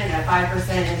 3% and at 5%,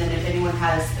 and then if anyone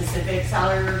has a specific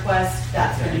salary request,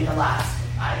 that's going to be the last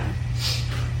item.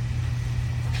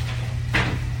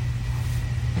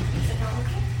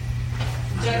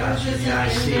 Yeah, I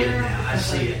see it now. I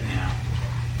see it now.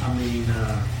 I mean,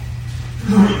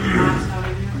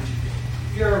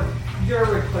 Your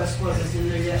request wasn't in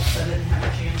there yet, so I didn't have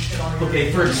a chance to get on.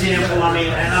 okay, for example, I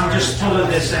mean, and I'm just pulling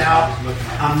this out.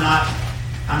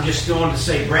 I'm just going to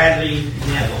say Bradley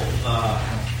Neville,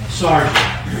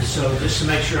 Sergeant. So just to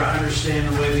make sure I understand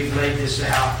the way we've laid this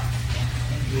out,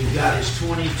 we've got his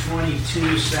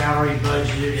 2022 salary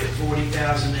budgeted at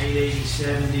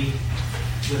 $40,880.70.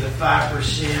 With a 5%,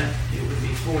 it would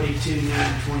be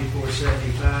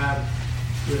 $42,924.75.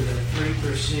 With a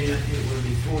 3%, it would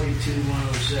be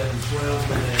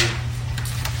 $42,107.12.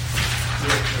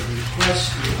 With the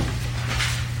requested,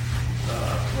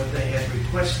 what they had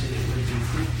requested, it would be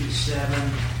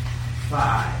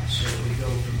 $57,500. So we go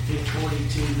from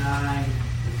 $42,900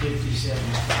 to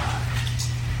 $57,500.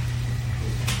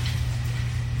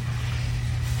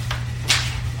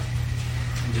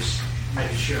 I'm just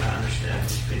making sure I understand.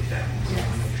 Just pick that one. I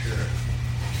want to make sure.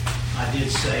 I did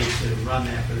say to run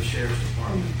that for the sheriff's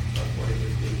department, but what it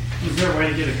would be. Is there a way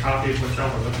to get a copy of what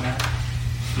y'all are looking at?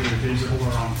 Either digital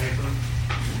or on paper?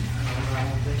 I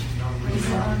don't think you know.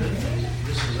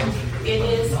 This is open for the It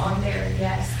is on there,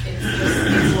 yes.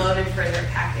 It's loaded for their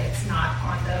packets, not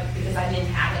on because I didn't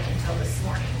have it until this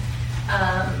morning.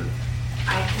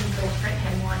 I can go print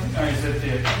him one. Is it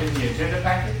in the agenda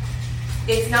packet?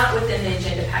 It's not within the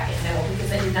agenda packet, no,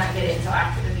 because I did not get it until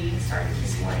after the meeting started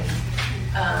this morning.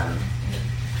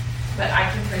 But I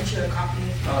can print you a copy.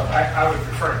 I would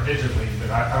prefer it digitally, but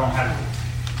I don't have it.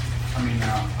 I mean, I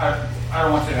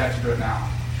don't want you to have to do it now.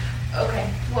 Okay,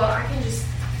 well, I can just.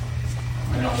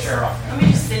 I'll share off. Let me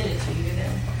just send it to you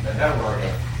then. That'll work.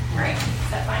 All right, is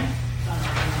that fine?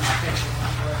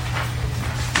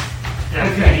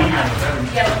 Okay.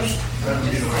 Yeah,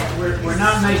 We're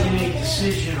not making any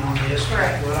decision on this.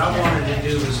 Correct. What I wanted to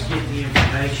do was get the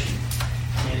information.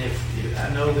 And if I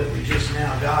know that we just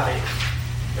now got it,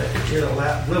 but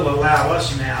it will allow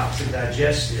us now to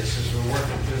digest this as we're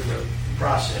working through the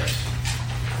process.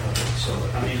 So,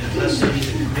 I mean, unless any of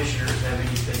the commissioners have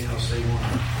anything else they want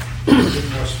to get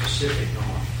more specific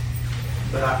on.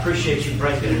 But I appreciate you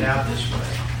breaking it out this way.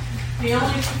 The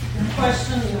only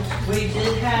question we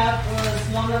did have was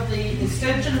one of the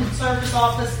extension service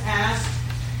office asked,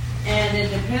 and it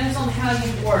depends on how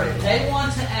you word it. They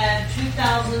want to add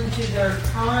 $2,000 to their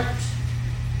current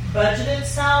budgeted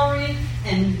salary,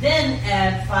 and then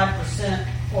add 5%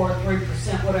 or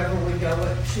 3%, whatever we go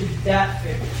with, to that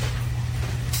figure.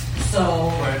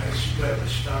 So,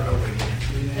 let's start over again.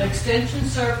 the extension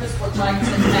service would like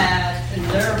to add in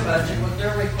their budget, what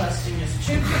they're requesting is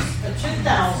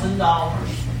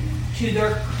 $2,000 to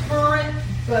their current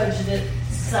budgeted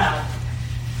salary.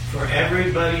 For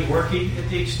everybody working at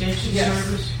the extension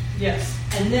service? Yes.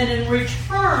 And then in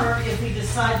return, if we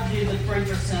decide to do the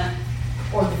 3%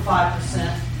 or the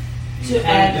 5%, to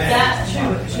add that to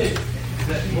it too.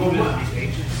 Well, what the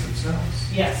agents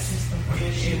themselves? Yes.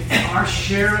 Our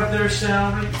share of their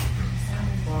salary?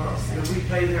 Or do we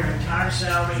pay their entire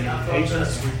salary?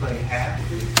 Agents, we pay half.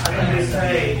 I think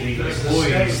they pay The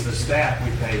employees, the staff, we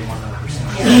pay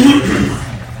 100%.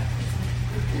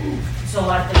 So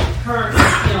like the current,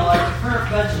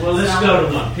 budget. Well, let's go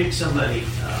to one. Pick somebody. We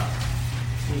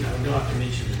don't have to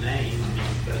mention the name. I mean,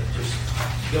 but just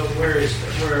go. Where are they?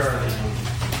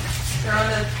 They're on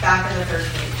the back of the third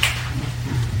page.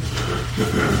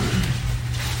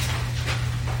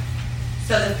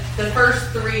 So the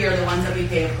first three are the ones that we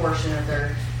pay a portion of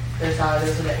their salary.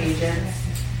 Those are the agents.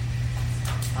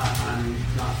 I'm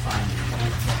not finding it.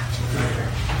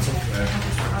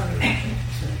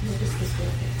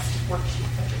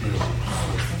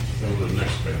 Go to the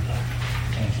next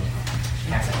page.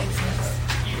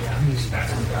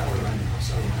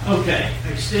 Okay,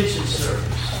 extension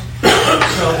service.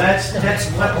 So that's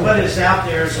what is out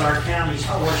there is our county's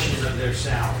portion of their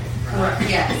salary, right?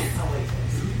 Yes.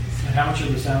 And how much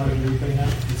of the salary do we pay now?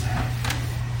 It's half.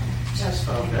 Just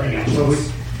So Of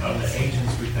the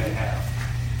agents, we pay half.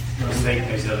 The state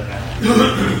pays the other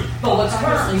half. But what's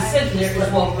currently sitting there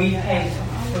is what we pay them.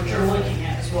 What you're looking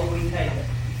at is what we pay them.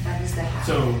 That is the half.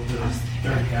 So the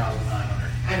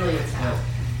 30,900. I believe it's half.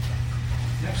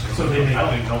 So they I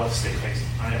don't even know what the state pays.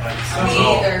 Me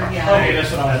either, yeah. Okay,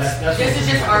 that's what I was. That's This is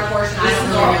just our portion. I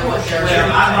don't really know what they're. Well,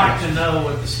 I'd like to know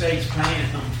what the state's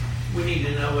paying them. We need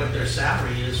to know what their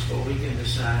salary is before we can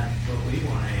decide what we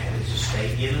want to add. Is the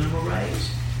state giving them a raise?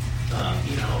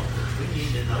 We need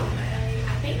to know that.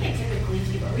 I think they typically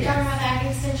do. Are we talking about the ag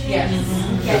extension? Yes.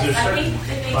 Yes, I think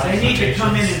that They need to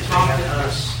come in and talk to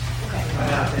us Okay.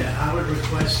 about that. I would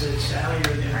request that Sally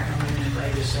or them come in and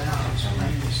lay this out and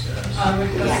explain this to us. I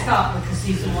request Scott because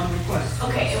he's the one requesting.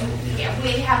 Okay, and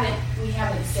we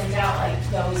haven't sent out like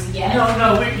those yet. No,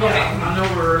 Okay. I know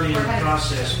we're early in the Okay.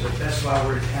 process, but that's why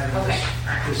we're having Okay.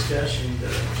 this discussion.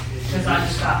 Because I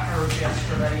just got hers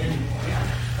yesterday anyway.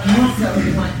 So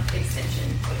we want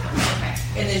extension to come. Okay.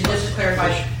 And then just to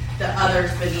clarify, the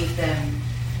others beneath them,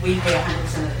 we pay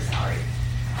 100% of the salary.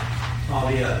 All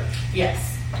the others.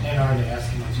 Yes, And are they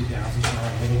asking like 2,000 for all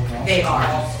of them? they are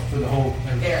also. For the whole.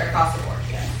 They're across the board,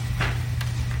 yes.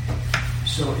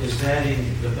 So is that in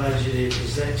the budget?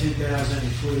 Is that 2,000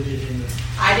 included in the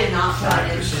I did not plug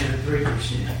in. 5% or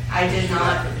 3%? I did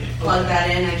not plug that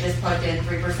in. I just plugged in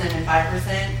 3% and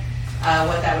 5%,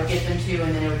 what that would get them to,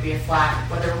 and then it would be a flat,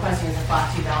 what they're requesting is a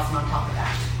flat 2,000 on top of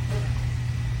that.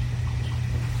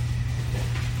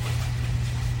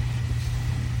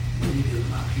 What do you do with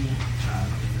my pen?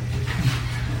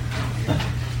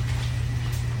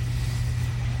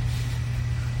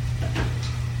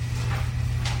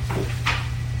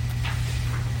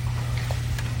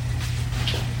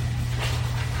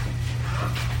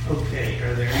 Okay,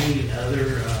 are there any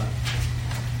other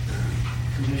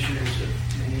commissioners,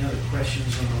 any other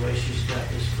questions on the way she's got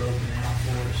this broken out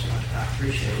for us? I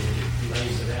appreciate it. It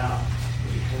lays it out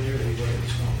pretty clearly what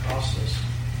it's going to cost us.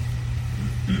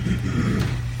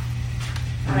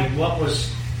 I mean, what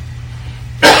was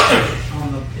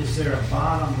on the, is there a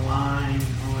bottom line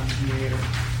on here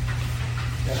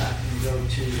that I can go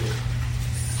to that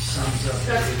sums up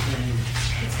everything?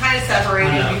 It's kind of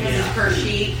separated I know, because yeah. it's per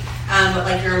sheet, but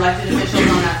like your elected officials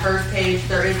on that first page,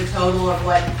 there is a total of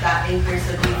what that increase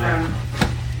would be from,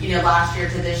 last year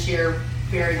to this year,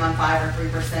 varying on 5 or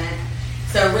 3%.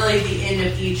 So really, the end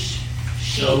of each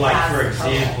sheet So like, has for the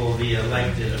total. example, the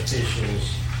elected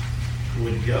officials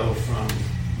would go from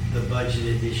the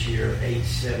budgeted this year,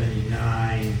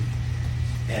 879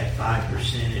 at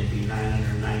 5%, it'd be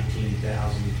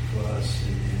 919,000 plus,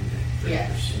 and then at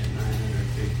 3%,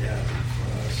 903,000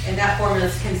 plus. And that formula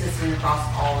is consistent across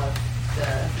all of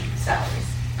the salaries.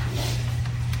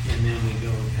 And then we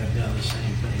have done the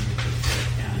same thing with the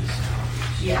Fayette County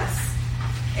salaries. Yes.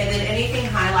 And then anything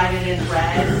highlighted in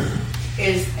red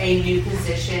is a new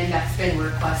position that's been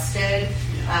requested.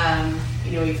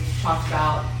 We've talked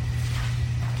about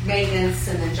maintenance,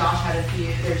 and then Josh had a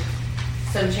few. There's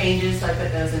some changes, so I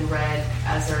put those in red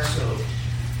as they're.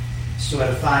 So at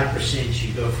a 5%,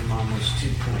 you go from almost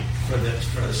for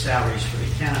the salaries for the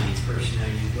county personnel,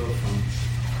 you go from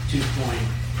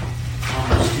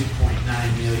almost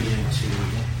 2.9 million to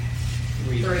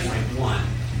 3.1 million.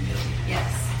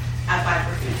 Yes, at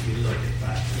 5%. If you look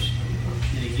at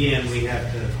 5%. And again, we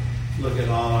have to look at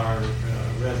all our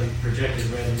projected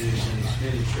revenues and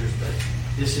expenditures, but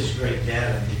this is great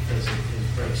data because it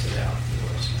breaks it out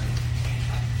for us.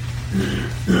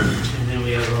 And then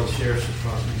we have the Sheriff's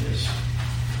Department is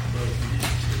broken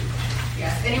into.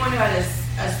 Yes, anyone who had a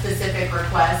specific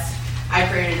request, I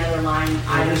created another line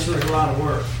item. This was a lot of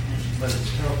work, but it's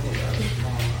helpful to have a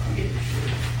small line.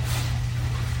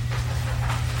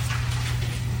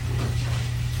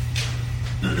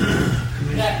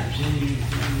 Commissioners,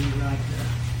 anything like that?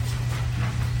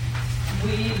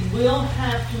 We will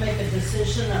have to make a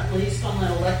decision, at least on the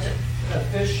elected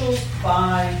officials,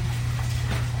 by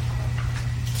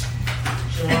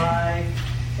July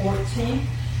 14th.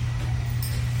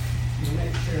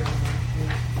 Make sure I'm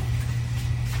not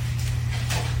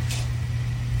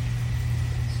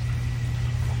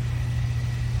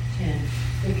here.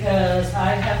 Because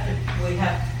we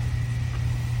have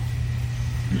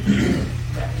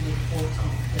that would be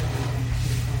 14th.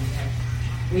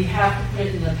 We have to put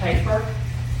it in the paper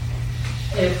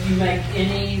If you make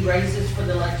any raises for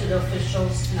the elected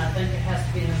officials, and I think it has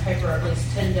to be in the paper at least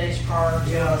 10 days prior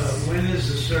to Yeah, us. when is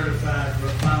the certified, or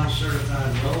final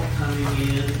certified roll coming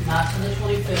in? Not to the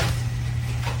 25th.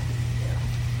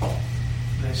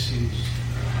 That seems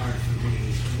hard for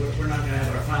me. We're not going to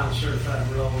have our final certified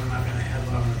roll. We're not going to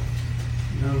have our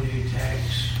no new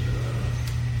tax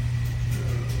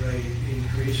rate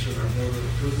increase or our voter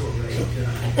approval rate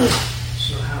done.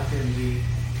 So how can we,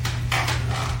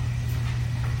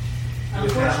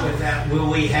 with that,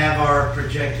 will we have our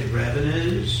projected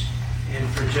revenues and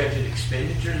projected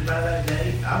expenditures by that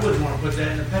date? I wouldn't want to put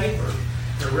that in the paper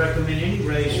or recommend any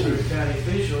raise for the county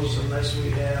officials unless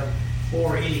we have,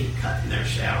 or any cut in their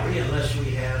salary unless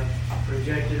we have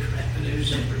projected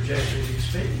revenues and projected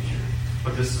expenditure.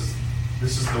 But this is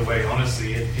the way,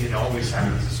 honestly, it always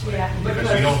happens this way. Yeah, because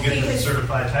you don't get the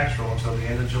certified tax roll until the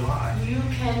end of July. You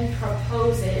can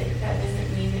propose it, that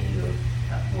doesn't mean that you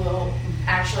will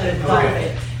actually approve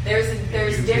it.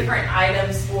 There's different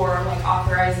items for like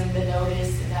authorizing the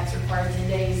notice, and that's required 10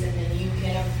 days, and then you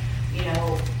can,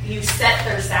 you set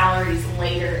their salaries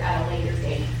later at a later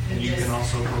date. And you can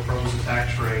also propose a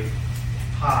tax rate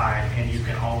high, and you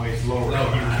can always lower it.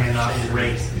 You cannot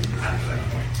raise it after that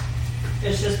point.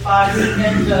 It's just by the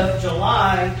end of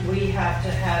July, we have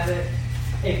to have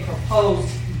a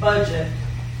proposed budget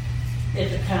at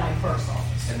the county clerk's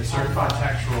office. And the certified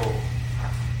tax roll,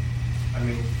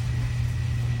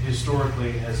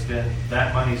 historically has been,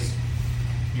 that money's,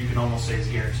 you can almost say is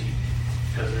guaranteed,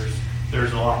 because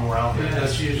there's a lot more out there. Yeah,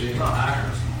 that's usually a lot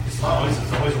higher. It's always a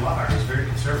lot higher. It's very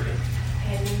conservative.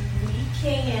 And we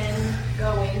can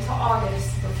go into August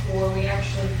before we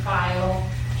actually file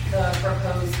the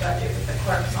proposed budget with the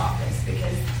clerk's office,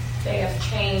 because they have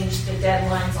changed the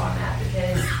deadlines on that,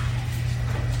 because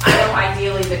I know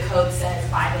ideally the code says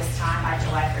by this time, by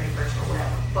July 31st or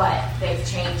whatever, but they've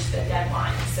changed the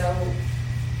deadline. So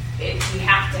we would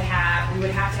have to have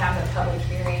the public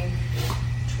hearing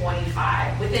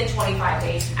within 25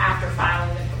 days after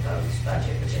filing the proposed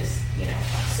budget, which is,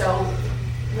 so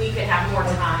we could have more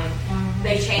time.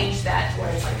 They changed that to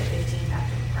where it's like the 15th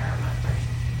after the prior month.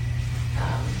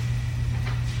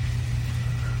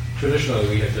 Traditionally,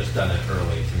 we have just done it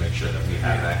early to make sure that we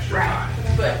have extra time.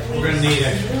 But we're going to need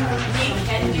extra time. We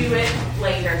can do it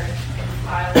later and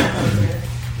file it later.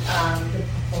 The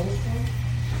proposal?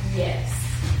 Yes.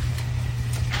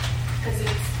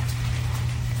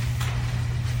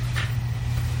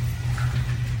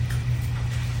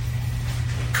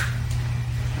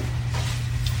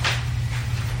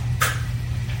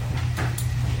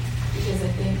 Because I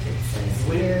think it says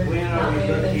here. When are we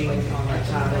looking on our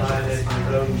timeline at the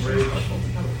road and bridge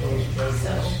proposed budget?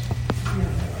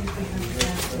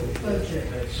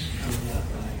 That's coming up,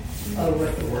 right? Oh,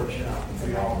 with the workshop.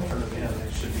 We all turn it in.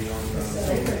 It should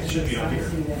be on here.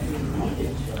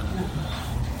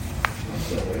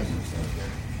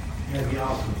 Have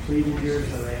y'all completed yours?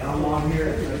 Are they all on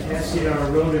here? I see our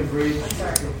road and bridge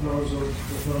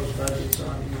proposed budgets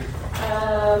on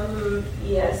here.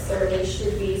 Yes, sir, they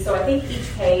should be. So I think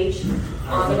each page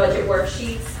on the budget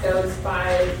worksheets goes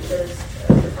by there's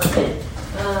a department.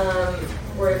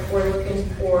 We're looking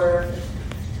for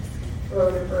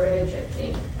road and bridge, I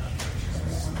think.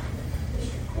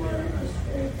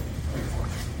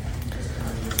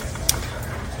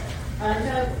 I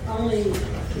have only 2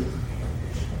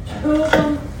 of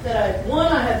them that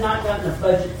one I have not gotten a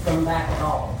budget from back at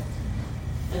all.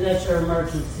 And that's your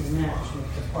emergency management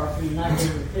department, and I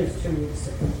did this 2 weeks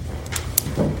ago.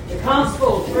 The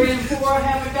constable 3 and 4 I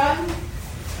haven't gotten.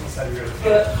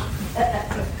 But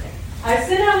I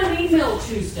sent out an email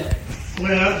Tuesday.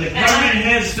 Well, the department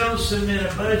heads don't submit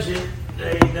a budget.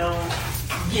 They don't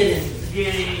get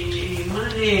any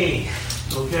money.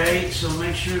 Okay, so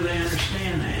make sure they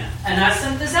understand that. And I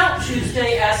sent this out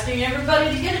Tuesday asking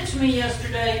everybody to get it to me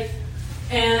yesterday.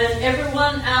 And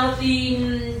everyone out of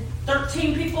the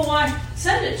 13 people I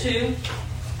sent it to,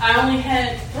 I only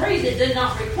had 3 that did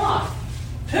not reply.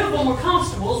 2 of them were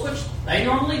constables, which they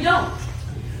normally don't.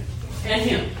 And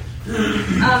him.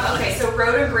 Okay, so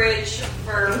road and bridge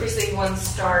for precinct 1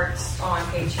 starts on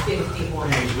page 51.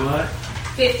 Page what?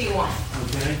 51.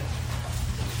 Okay.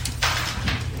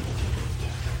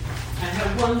 I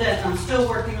have one that I'm still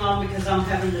working on because I'm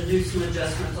having to do some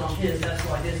adjustments on his. That's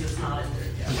why his is not in there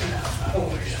yet.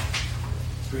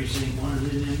 Precinct 1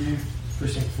 is in there?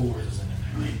 Precinct 4 is in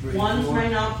there. One's may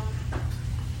not.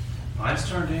 Mine's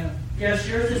turned in. Yes,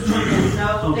 yours is turned in.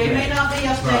 No, they may not be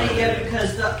updated yet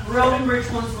because the road and bridge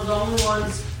ones were the only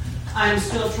ones I'm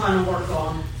still trying to work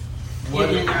on. What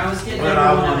I was getting I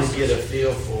everyone want else. to get a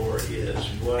feel for is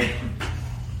what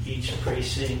each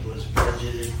precinct was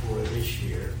budgeted for this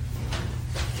year.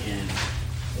 and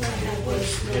wonder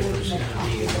what's the difference going to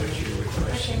be in what you're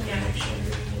requesting next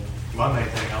year. My main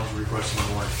thing, I was requesting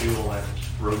more fuel and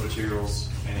road materials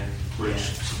and bridge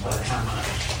supply. But how much?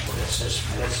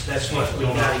 That's what we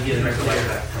got to get recollect clear.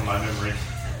 that from my memory.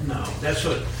 No, that's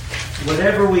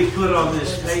whatever we put on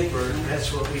this paper,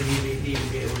 that's what we need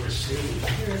to be able to see.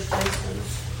 Here's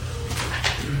Jason's.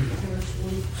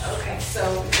 Okay, so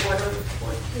what are,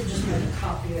 We just made a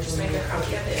copy of it. just make a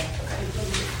copy of it, okay.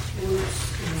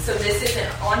 So this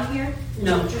isn't on here?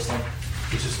 No. What you're saying?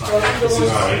 It's just not. Well, No,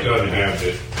 it doesn't have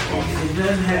it. It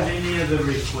doesn't have any of the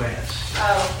requests.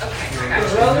 Oh, okay, I got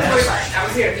you. That's- Sorry, I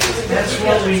was here. That's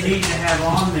what we need to have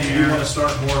on Do you want there. to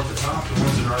start more at the top, the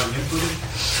ones that are already inputted?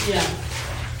 Yeah.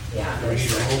 Yeah. Do we need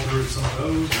to roll through some of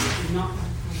those? or- Not.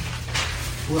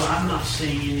 Well, I'm not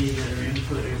seeing any that are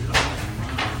inputted on mine.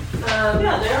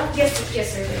 Yeah, there.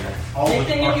 Yes, sir, they are. All the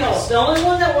Anything in departments, yellow. The only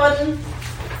one that wasn't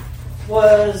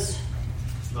was,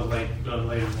 the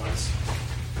later ones.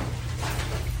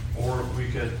 Or we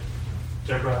could,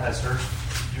 Deborah has hers,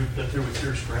 you put through with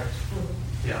yours, correct?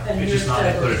 Yeah, And it's just here's not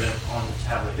Deborah's. included on the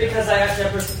tablet. yet. because I got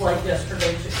Deborah's like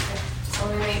yesterday too.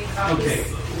 So we make copies. Okay,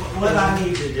 what I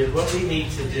need to do, what we need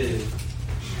to do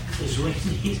is we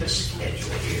need a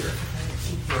schedule here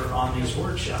for on these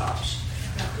workshops.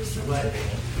 What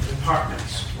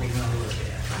departments we're going to look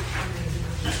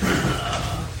at.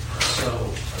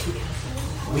 So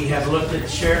we have looked at the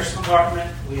Sheriff's Department,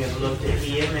 we have looked at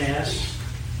EMS,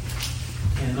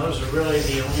 and those are really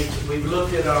the only, we've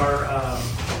looked at our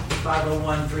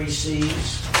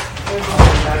 501(c)(3)s. All the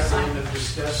guys that have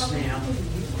discussed now,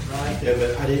 right? Yeah,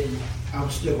 but I'm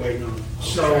still waiting on.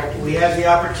 So we have the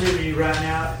opportunity right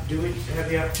now, do we have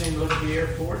the opportunity to look at the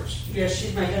airports? Yes,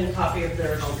 she's making a copy of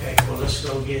theirs. Okay, well, let's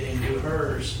go get and do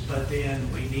hers, but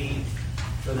then we need,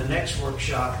 for the next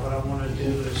workshop, what I want to do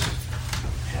is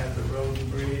have the road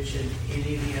and bridge and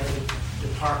any of the other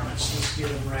departments, let's get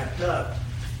them wrapped up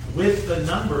with the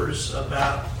numbers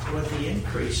about what the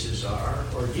increases are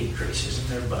or decreases in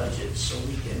their budgets, so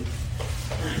we can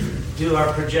do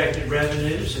our projected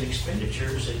revenues and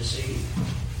expenditures and see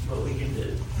what we can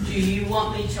do. Do you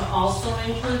want me to also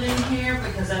include in here,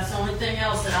 because that's the only thing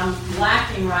else that I'm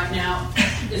lacking right now,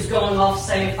 is going off,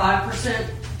 say, a 5%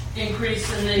 increase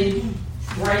in the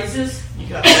raises? You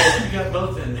got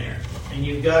both in there, and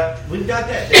we've got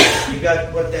that data. You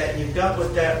got what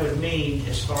that would mean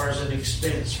as far as an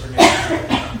expense for next year.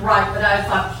 Right, but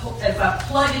if I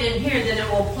plug it in here, then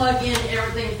it will plug in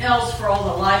everything else for all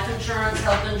the life insurance,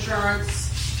 health insurance,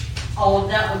 all of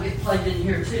that will get plugged in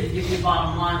here too, to give you a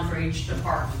bottom line for each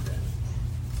department.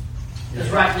 Because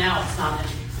right now it's not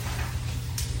in.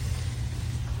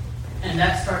 And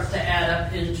that starts to add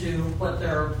up into what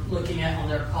they're looking at on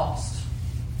their cost.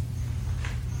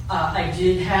 I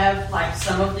did have like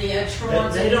some of the extra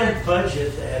ones They in don't there.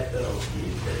 budget that though.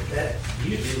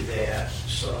 You do that,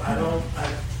 so I don't.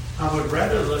 I would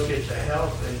rather look at the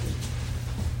health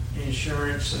and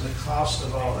insurance and the cost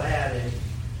of all that and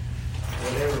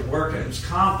whatever workers'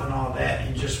 comp and all that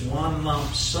in just one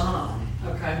lump sum.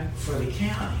 Okay. For the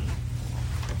county.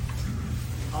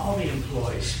 All the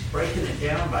employees, breaking it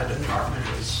down by department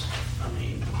is,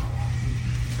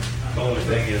 The only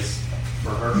thing is, for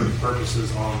her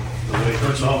purposes on the way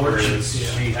her software is,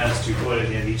 she has to put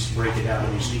it in each, break it down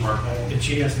in each department. And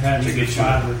she has to have either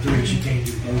 5 or 3, she can't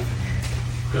do both.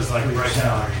 Because like right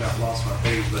now, I've lost my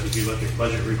page, but if you look at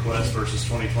budget request versus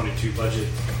 2022 budget,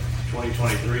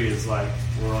 2023 is like,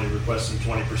 we're only requesting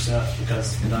 20%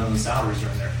 because none of the salaries are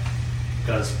in there.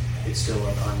 Because it's still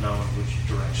an unknown which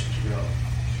direction to go.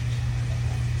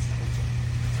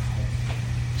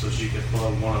 So she could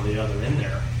plug one or the other in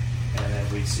there, and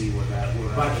then we'd see where that would.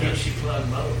 Why can't she plug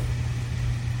both?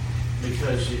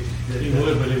 Because it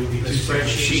would, but it would be the two separate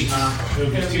sheets. It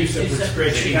would be two separate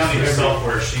spreadsheets. County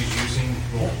software she's using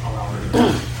won't allow her to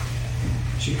do it.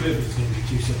 She could, but it's going to be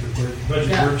 2 separate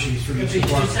budget worksheets for It'd each be 2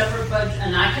 department. separate budget,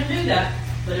 and I can do that,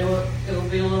 but it will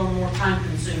be a little more time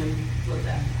consuming with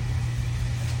that.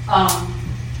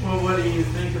 Well, what do you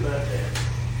think about that?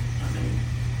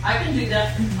 I can do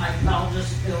that. I'll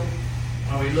just go.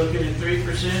 Are we looking at 3% or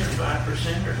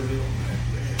 5%, or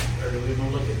do we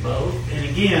want to look at both? And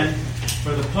again,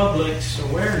 for the public's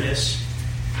awareness,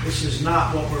 this is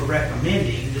not what we're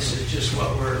recommending. This is just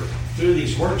what we're through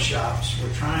these workshops.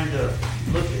 We're trying to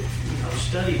look at,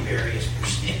 study various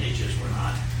percentages. We're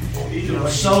not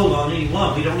sold on any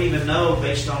one. We don't even know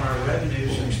based on our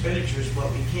revenues and expenditures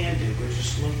what we can do. We're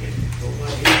just looking for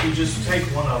what. If you just take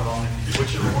one of them and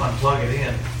whichever one, plug it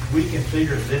in, we can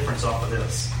figure the difference off of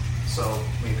this. So,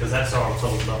 because that's all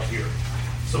totaled up here.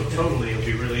 So totally, it'll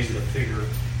be really easy to figure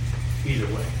either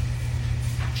way.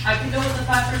 I can go with the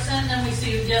 5%, then we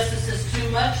see, yes, this is too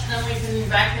much, then we can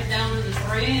back it down to the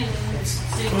 3 and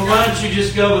see. Well, why don't you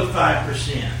just go with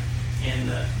 5%?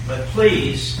 But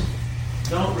please,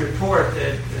 don't report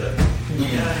that the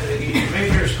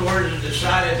Commissioners Court has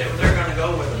decided that they're going to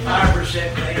go with a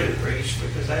 5% pay increase,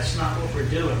 because that's not what we're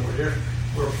doing.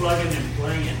 We're plugging and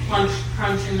playing.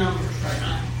 Crunching numbers right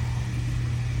now.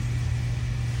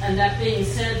 And that being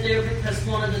said there, because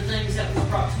one of the things that was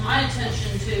brought to my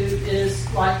attention too is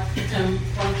like,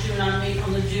 once you and I meet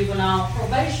on the juvenile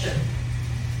probation,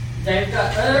 they've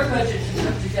got other budgets to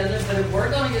put together, but if we're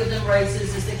going to give them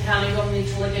raises, is the county going to need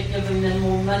to look at giving them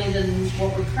more money than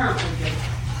what we currently give?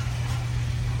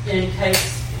 In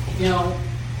case,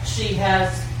 she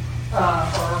has,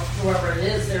 or whoever it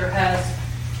is there has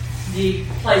the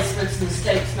placements and the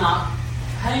state's not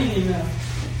paying enough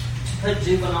put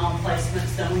juvenile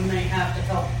placements, then we may have to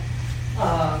help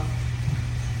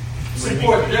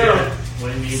support their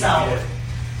salary.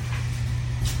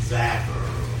 Zach or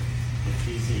if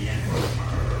he's the interim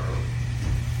or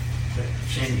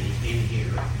Cindy in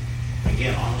here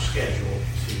again on the schedule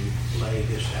to lay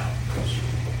this out.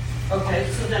 Okay,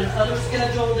 so then other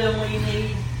schedule then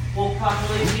we'll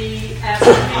probably be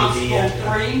asking Constable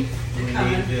 3 to come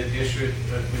in. The district,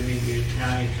 we need the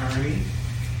county attorney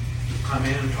come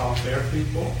in and talk to their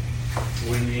people.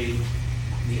 We need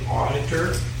the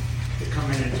auditor to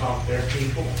come in and talk to their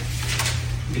people,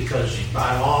 because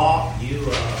by law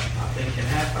you I think can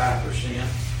have 5%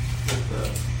 with the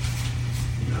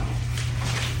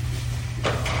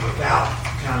without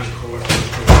county court.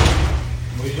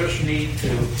 We just need to,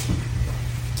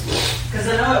 because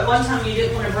I know at one time you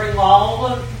didn't want to bring all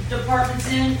the departments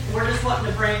in. We're just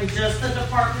wanting to bring just the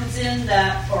departments in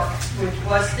that are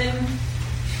requesting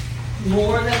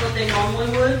more than what they normally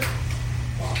would.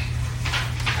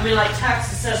 I mean, like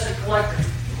tax assessor collector.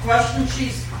 The question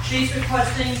she's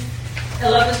requesting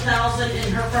 $11,000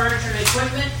 in her furniture and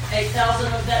equipment.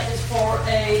 $8,000 of that is for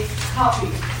a copy.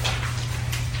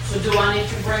 So do I need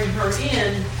to bring her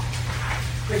in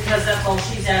because that's all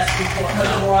she's asking for?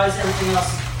 Otherwise, everything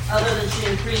else, other than she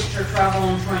increased her travel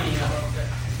and training a little bit.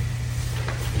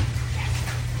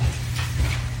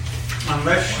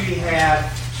 Unless she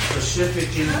had specific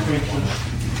increases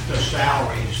to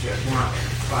salaries that weren't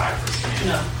 5%.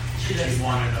 No, she doesn't. She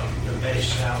wanted the base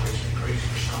salaries increase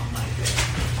or something like that.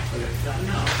 But if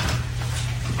no.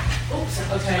 Oops.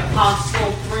 Okay.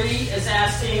 Constable 3 is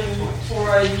asking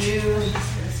for a new.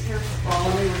 Well,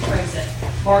 let me rephrase it.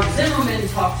 Mark Zimmerman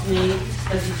talked to me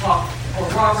because he talked, or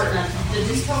Robert. Did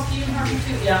he talk to you, Harvey,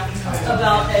 too? Yeah.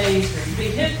 About a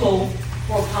vehicle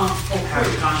for Constable 3. Has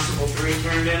Constable 3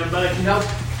 turned in a budget? Nope.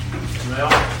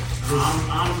 Well,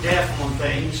 I'm deaf on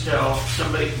things till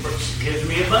somebody gives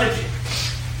me a budget.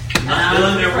 Not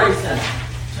doing their work.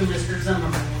 To Mr.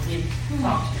 Zimmerman when he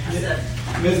talked to me. I said,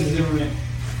 Mrs. Zimmerman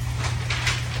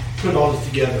put all this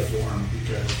together for him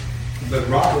but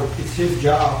Robert, it's his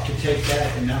job to take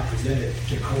that and now present it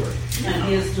to court. And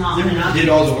he is not. Zimmerman did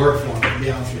all the work for him, to be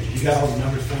honest with you. He got all the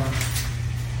numbers for him.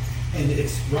 And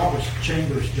it's Robert's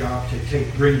Chambers' job to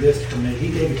bring this to me. He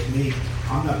gave it to me.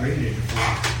 I'm not bringing it to him.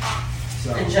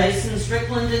 So. And Jason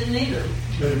Strickland didn't either.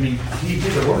 But I mean, he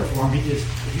did the work for him. He needs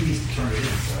to turn it in.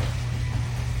 So.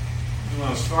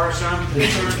 Well, as far as I'm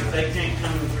concerned, if they can't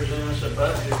come and present us a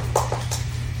budget,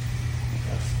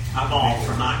 I'm all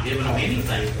for not giving them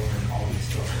anything.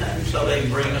 So they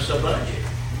can bring us a budget.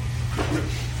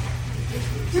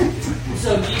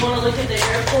 So do you want to look at the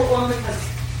airport one? Because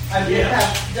I did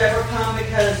have Deborah come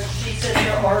because she said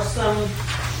there are some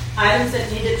items that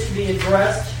needed to be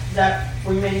addressed that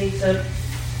we may need to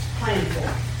plan for.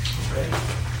 Okay.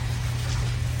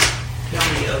 Tell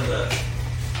me of the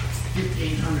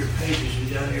 1,500 pages we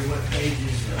got here, what pages?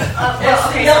 It's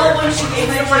the yellow one she gave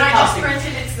me. The one I just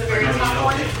printed, it's the very top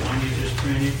one. The one you just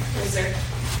printed? Yes, sir.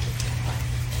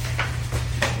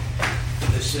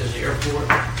 This says airport?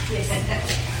 Yes.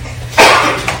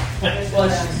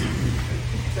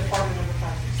 Department number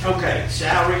 5. Okay,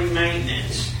 salary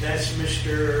maintenance. That's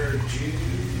Mr.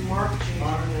 Mark,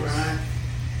 right?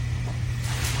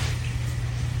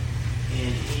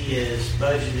 And he is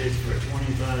budgeted for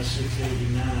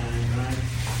 $25,689, right?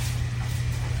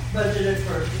 Budgeted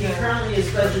for, he currently is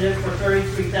budgeted for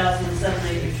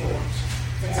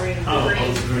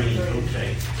 $33,784. Green,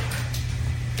 okay.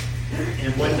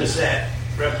 And what does that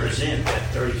represent,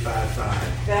 that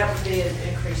 35.5? That would be an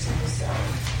increase in the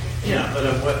salary. Yeah, but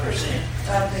of what percent?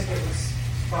 I think it was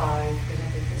 5. And I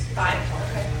think this was 5,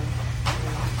 okay.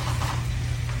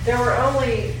 There were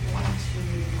only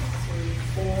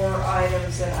 4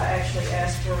 items that I actually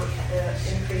asked for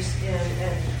increase in,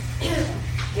 and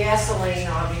gasoline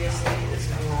obviously is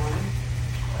one.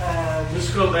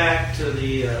 Let's go back to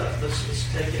the,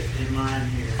 let's take it in line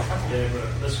here,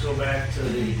 Deborah. Let's go back to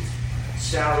the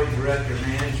salary director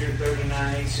manager,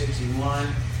 39,861.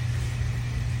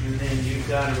 And then you've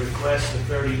got a request of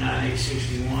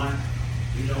 39,861.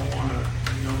 You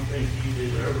don't think you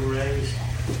deserve a raise?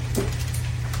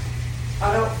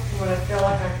 I don't want to feel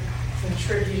like I'm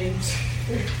contributing to.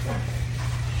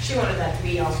 She wanted that to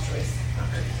be y'all's choice.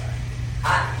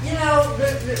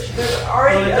 There's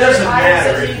already Well, it doesn't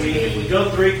matter if we go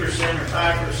 3% or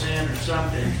 5% or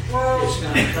something. It's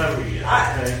going to cover you.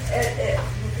 Okay?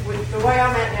 With the way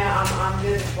I'm at now, I'm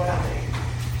good with what I make.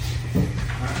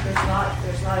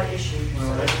 There's not an issue.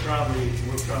 Well, we're probably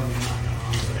not going to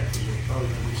honor that because there's probably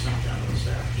going to be some kind of a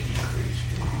salary increase.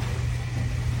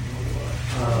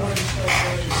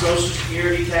 Social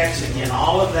Security tax again,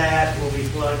 all of that will be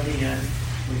plugged in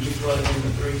when you plug in the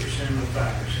 3% or 5%,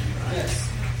 right? Yes.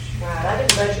 Right. I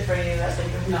didn't budget for any of that, so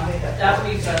you're No, going to that would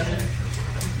be budget.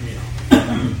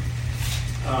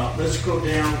 Let's go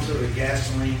down to the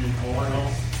gasoline and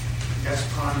oil. That's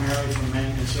primarily for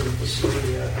maintenance of the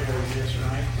facility out there, I guess,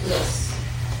 right? Yes.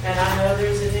 And I know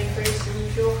there's an increase in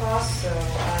fuel costs, so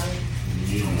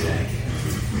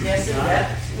yes, and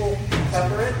that will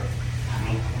cover it.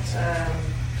 I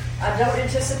don't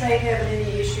anticipate having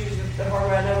any issues with the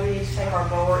hardware. I know we need to take our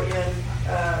mower in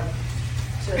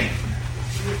to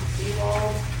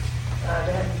evolve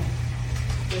to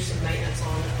do some maintenance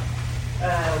on it.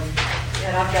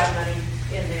 And I've got money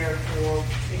in there for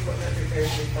equipment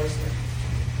repairs and replacement,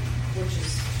 which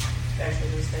is actually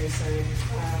going to stay the same.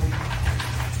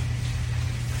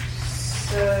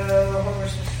 So,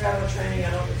 homework, travel training, I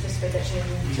don't anticipate that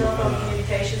changing. Telephone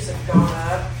communications have gone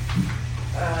up.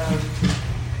 I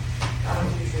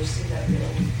don't usually see that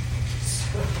bill.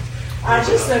 So, I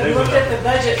just looked at the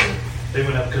budget. They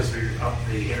went up because of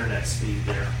the internet speed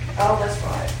there. Oh, that's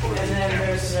right. And then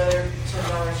there's another $10 a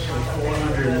month.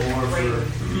 400 more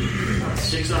for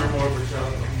 600 more for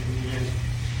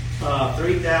telephone.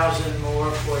 3,000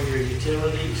 more for your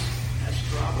utilities. That's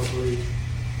probably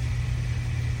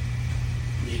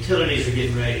the utilities are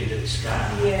getting ready to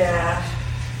sky. Yeah.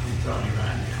 I'm telling you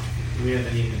right now. We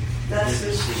haven't even. That's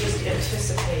just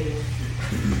anticipating.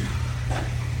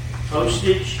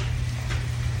 Postage.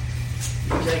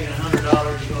 You're taking $100.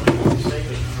 You're going to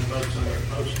save us $100 on your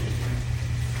postage.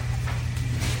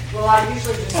 Well, I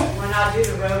usually just when I do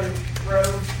the road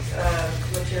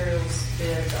materials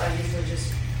bids, I usually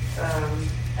just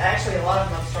actually a lot of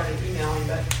them I've started emailing,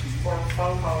 but or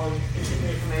phone call and get the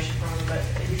information from them. But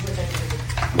I usually take it to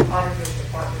the auditor's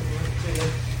department and to the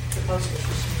postage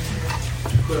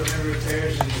machine. Equipment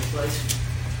repairs and replacement.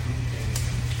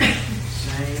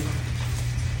 Same.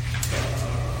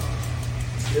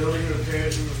 Building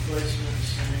repairs and replacement,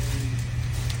 same.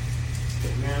 The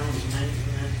grounds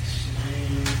maintenance,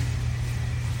 same.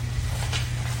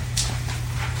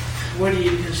 What do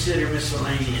you consider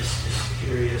miscellaneous? Just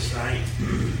curious, right?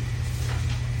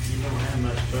 You don't have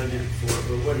much budget for it,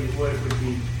 but what would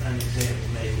be an example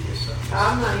maybe of something?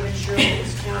 I'm not even sure what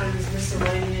was counted as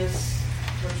miscellaneous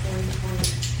for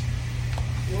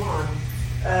 2021.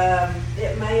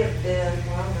 It may have been,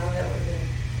 well, I don't know, that would have been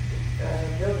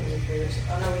building repairs.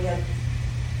 I know we had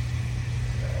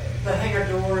the hangar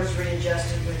doors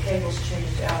readjusted, the cables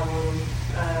changed out on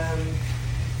them.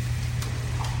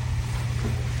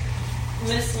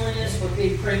 Miscellaneous would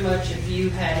be pretty much if you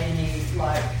had any,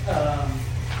 like,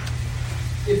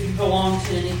 if you belong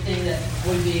to anything that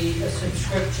would be a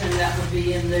subscription, that would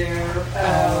be in there.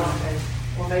 Okay.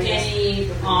 Well, maybe any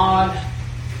odd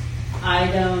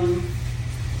item,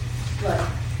 like,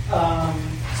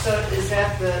 so is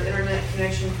that the internet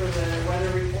connection for the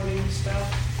weather reporting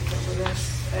stuff? Is that where that's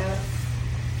at?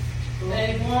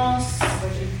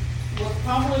 would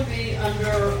probably be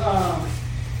under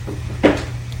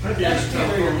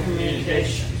exterior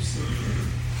communications.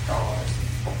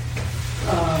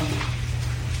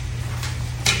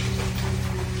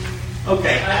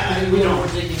 Okay, we don't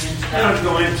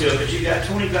go into it, but you got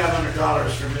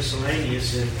 $2,500 for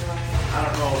miscellaneous, and I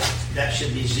don't know if that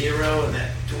should be zero and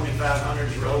that $2,500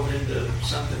 is rolled into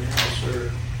something else,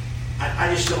 or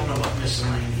I just don't know what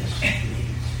miscellaneous means.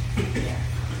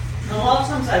 And a lot of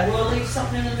times I will leave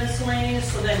something in the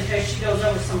miscellaneous so that in case she goes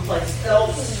over someplace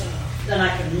else, then I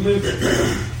can move it.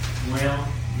 Well,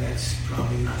 that's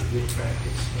probably not a good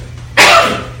practice,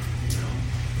 but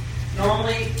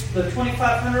normally the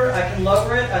 $2,500 I can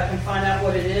lower it. I can find out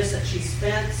what it is that she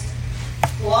spent.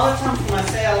 A lot of times when I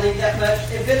say I'll leave that much,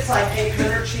 if it's like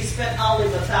 $800 she spent, I'll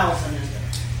leave $1,000 in there.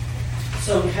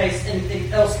 So in case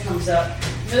anything else comes up,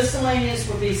 miscellaneous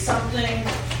would be something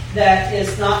that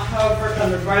is not covered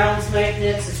under grounds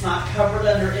maintenance, it's not covered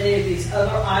under any of these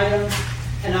other items,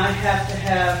 and I have to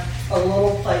have a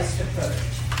little place to put it.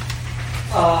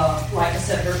 Like I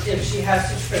said, if she has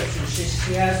subscriptions,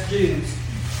 she has dues,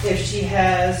 if she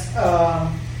has,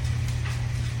 I'm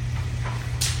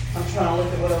trying to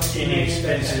look at what else. Any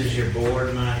expenses your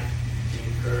board might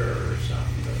incur or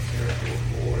something, the airport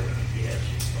board,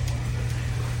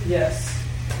 Yes.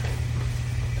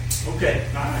 Okay,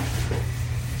 all right.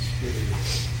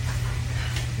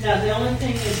 Now, the only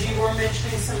thing is you were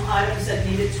mentioning some items that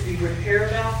needed to be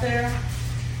repaired out there.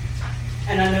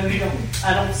 And I know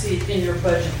I don't see it in your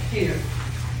budget here.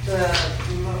 The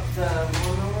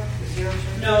lawnmower, the zero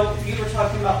turn? No, you were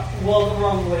talking about, the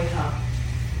runway hump.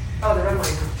 Oh, the runway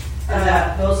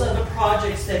hump. Those are the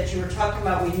projects that you were talking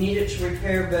about we needed to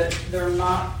repair, but they're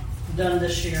not done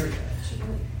this year yet.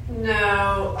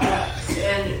 No,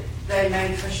 and they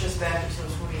may push us back until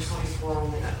 2024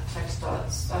 on that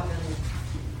TxDOT stuff.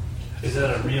 Is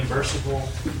that a reimbursable,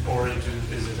 or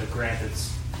is it a grant that's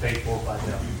paid for by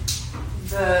them?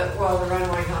 The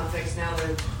runway hump fix now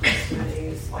they're estimating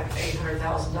is like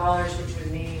 $800,000, which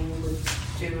would mean we would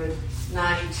do a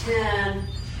 90-10,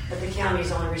 but the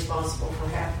county's only responsible for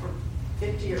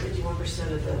 50 or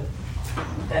 51% of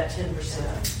that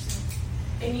 10%.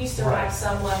 And you still have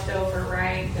some left over,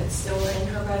 right? That's still in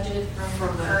her budget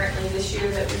from currently this year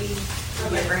that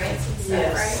from the grants and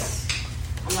stuff, right?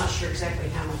 I'm not sure exactly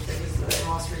how much because the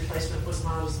loss replacement was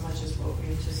not as much as what we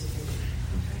anticipated.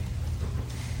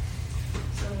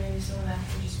 So maybe some of that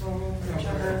can just roll over each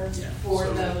other for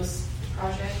those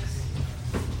projects.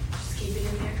 Just keep it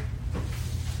in there.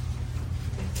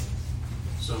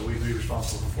 So we'd be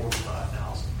responsible for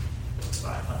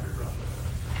 $45,500 roughly,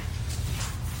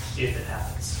 if it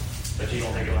happens. But you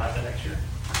don't think it'll happen next year?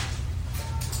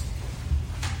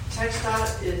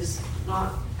 TxDOT is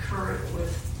not current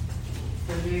with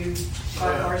the new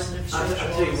bipartisan infrastructure.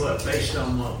 I'll tell you what, based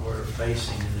on what we're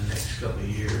facing in the next couple of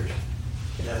years,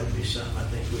 that would be something I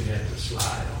think we'd have to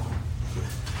slide on.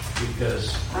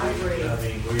 Because I agree.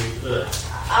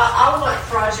 I want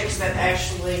projects that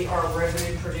actually are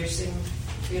revenue producing,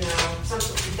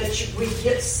 something that we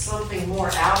get something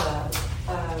more out of.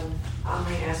 I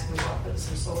may ask them about putting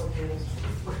some solar panels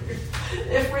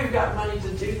if we've got money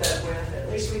to do that with. At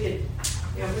least we could,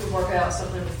 we could work out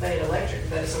something with Fayette Electric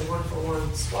that is a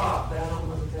 1-for-1 swap, but I don't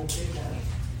know that they'll do that.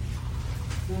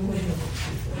 All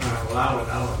right, well, I would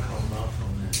hold off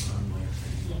on that runway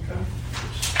thing. Okay.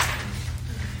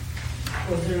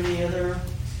 Was there any other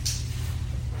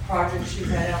projects you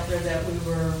had out there that we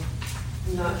were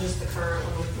not just the current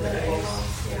one with the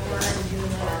we're already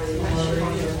doing that.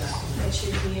 That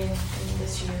should be in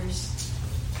this year's.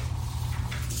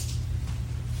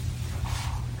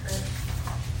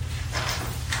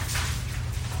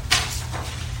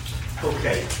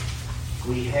 Okay,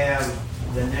 we have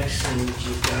the next thing that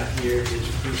you've got here is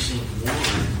precinct 1.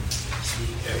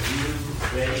 Are you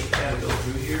ready to go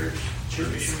through yours? Sure.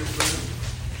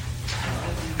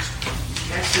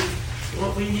 Actually,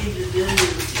 what we need to do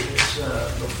is,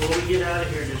 before we get out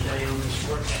of here today on this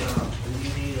workshop, we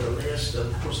need a list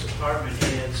of those department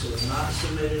heads who have not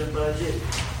submitted a budget,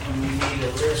 and we need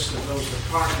a list of those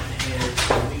department heads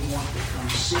that we want to come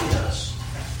see us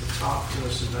to talk to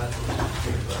us about those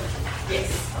budget.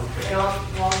 Yes. Okay. And I'll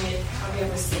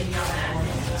get with Cindy on that, and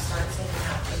then we'll start sending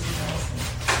out those emails and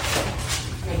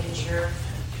making sure,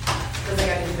 because they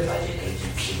got to do the budget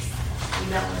agencies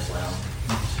email as well.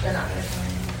 They're not going to come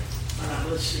in. All right,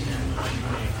 let's see how much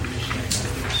money commissioner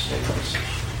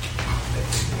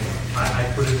I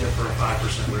put it in for a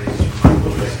 5% raise in my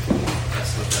budget.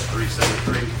 That's what that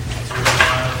 373.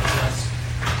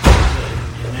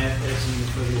 And that's even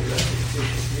for the elected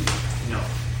official people? No.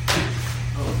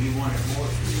 Oh, you want it more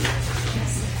for you?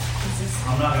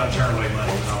 I'm not going to turn away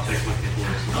money, but I'll take what the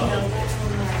employees.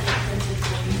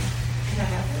 Can I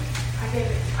have it? I gave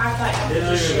it. I thought I would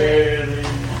just share.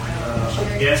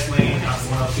 Gasoline, I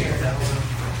went up 10,000.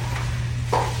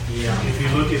 Yeah. If you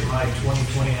look at my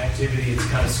 2020 activity, it's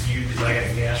kind of skewed because I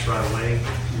got gas right away.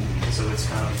 So it's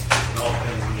kind of, it all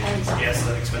depends on gas is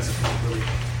that expensive. Really,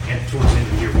 and towards the end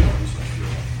of the year, we don't use much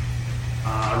fuel.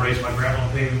 I raised my gravel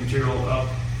and paving material up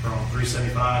from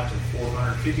 375 to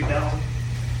 450,000.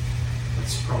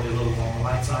 That's probably a little on the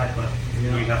light side, but we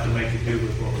have to make it do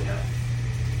with what we have.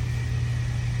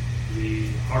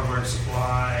 The hardware and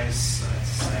supplies,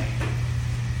 that's the same.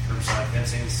 Curbside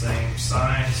fencing, same.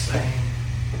 Signs, same.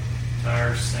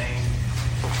 Tires, same.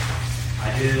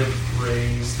 I did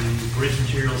raise the bridge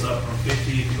materials up from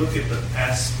 50. If you look at the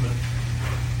past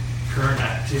current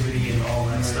activity and all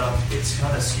that stuff, it's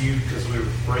kind of skewed because we were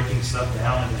breaking stuff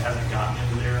down and it hasn't gotten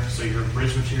into there. So your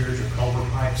bridge materials, your culvert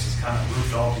pipes is kind of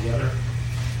grouped all together.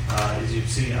 As you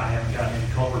see, I haven't gotten any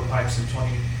culvert pipes in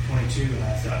 2022, and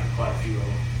I've gotten quite a few of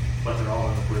them, but they're all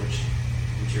in the bridge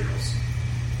materials.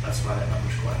 That's why that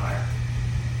number's quite higher.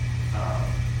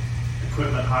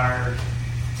 Equipment hired,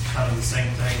 kind of the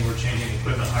same thing. We're changing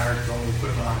equipment hired. The only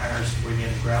equipment I hire is bringing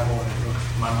in gravel, and in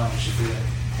my mind, it should be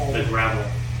the gravel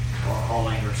or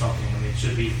hauling or something. I mean, it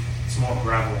should be small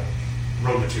gravel,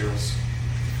 road materials.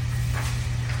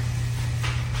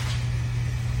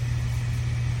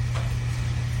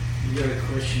 You got a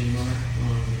question, Mark, on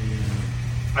the...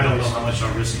 I don't know how much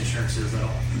our risk insurance is, though.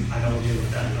 I don't deal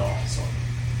with that at all. So.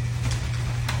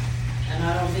 And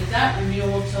I don't get that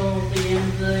renewal till the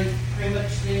end of pretty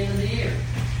much the end of the year.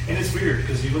 And it's weird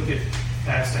because you look at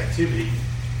past activity.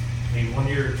 I mean, one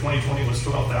year 2020 was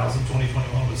 12,000,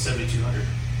 2021 was 7,200.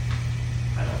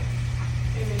 I don't.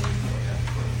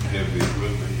 Heavy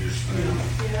equipment, you're saying?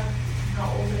 Yeah, how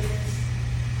old it is.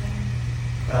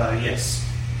 Yes,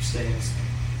 stains.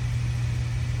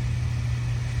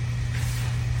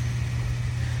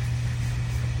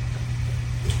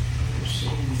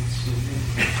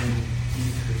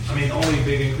 I mean, the only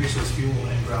big increase was fuel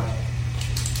and gravel.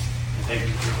 And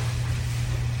paving fuel.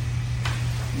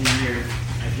 In your,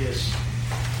 I guess,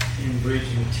 in bridge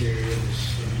materials,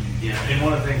 Yeah, and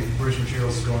one of the things, bridge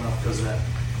materials is going up because of that.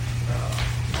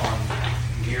 On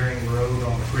Gearing Road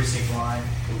on the precinct line,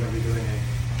 we're going to be doing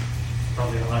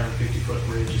probably a 150-foot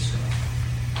bridge.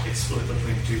 It's split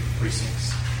between two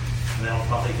precincts, and that'll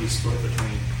probably be split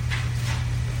between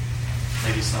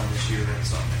maybe some this year and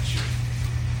some next year.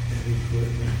 heavy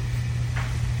equipment.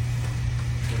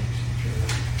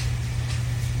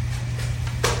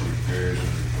 Repairs and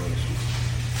replacements.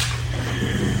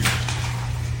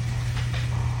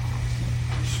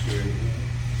 You scared of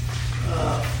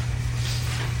that?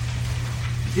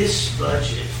 This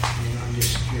budget, and I'm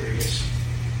just curious,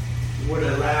 would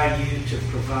allow you to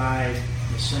provide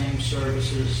the same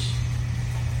services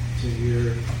to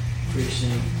your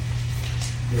precinct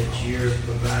that you're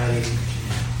providing?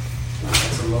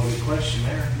 That's a loaded question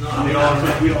there. No, we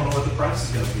don't know what the price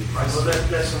is going to be. That's what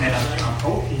I'm saying.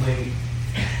 Hopefully,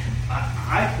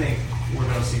 I think we're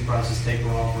going to see prices taper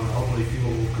off, or hopefully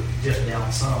fuel will dip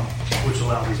down some, which will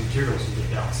allow these materials to dip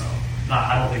down some.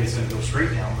 I don't think it's going to go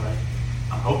straight down, but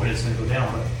I'm hoping it's going to go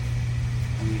down. But I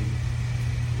mean,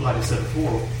 like I said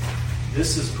before,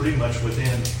 this is pretty much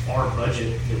within our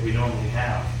budget that we normally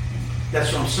have.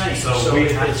 That's what I'm saying. So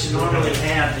if it's normally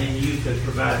have, then you could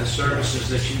provide the services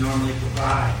that you normally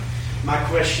provide. My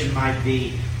question might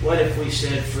be, what if we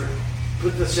said,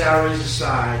 put the salaries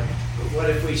aside, but what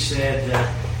if we said that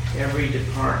every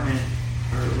department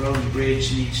or road and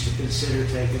bridge needs to consider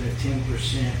taking a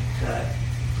 10% cut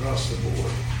across the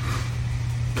board?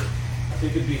 I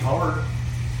think it'd be hard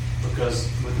because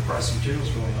with the price of materials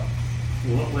going up.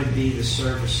 What would be the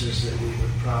services that we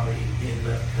would probably end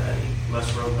up cutting?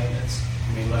 Less road maintenance.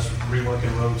 I mean, less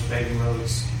reworking roads, paving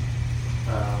roads.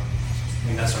 I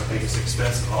mean, that's our biggest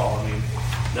expense of all. I mean,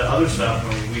 the other stuff, I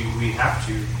mean, we have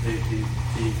to. The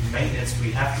maintenance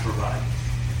we have to provide.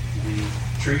 The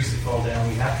trees that fall down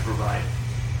we have to provide.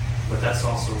 But that's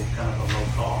also kind of a low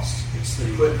cost. It's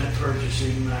the equipment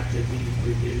purchasing might could be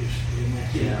reduced in that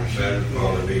 10%. That would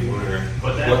probably be winter.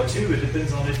 But that too, it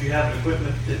depends on if you have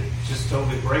equipment that just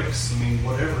totally breaks. I mean,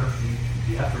 whatever,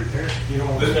 you have to repair it. You don't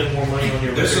want to spend more money on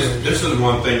your This is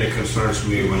one thing that concerns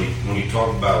me when you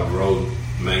talk about road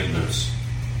maintenance,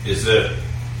 is that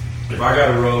if I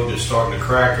got a road that's starting to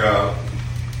crack up,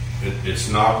 it's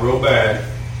not real bad.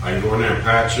 I can go in there and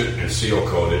patch it and seal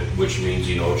coat it, which means,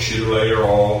 shoot a layer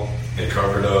all and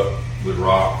cover it up with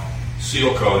rock,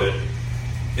 seal coat it.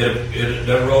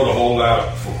 That road will hold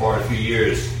out for quite a few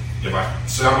years. If I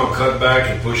say I'm going to cut back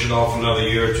and push it off another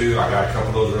year or two, I got a couple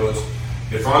of those roads.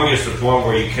 It finally gets to the point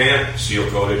where you can't seal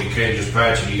coat it, you can't just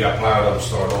patch it, you got to plow it up and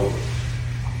start over.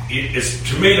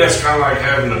 To me, that's kind of like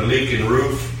having a leaking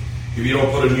roof. If you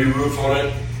don't put a new roof on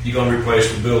it, you're going to replace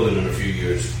the building in a few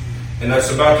years. And that's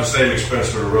about the same expense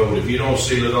for the road. If you don't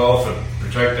seal it off and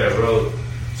protect that road.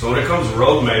 So when it comes to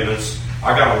road maintenance,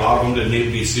 I got a lot of them that need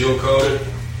to be seal coated.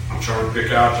 I'm trying to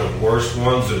pick out the worst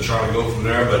ones and try to go from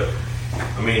there. But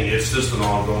I mean, it's just an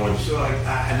ongoing. So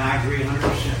I agree 100%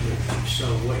 with you. So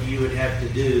what you would have to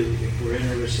do if we're in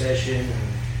a recession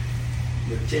and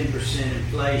with 10%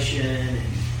 inflation and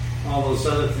all those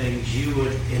other things, you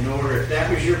would, in order, if that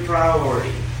was your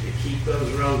priority, to keep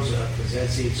those roads up, because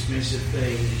that's the expensive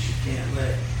thing that you can't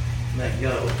let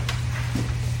go.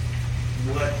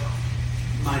 What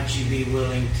might you be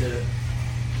willing to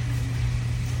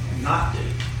not do?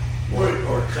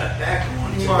 or cut back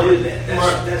on to do that.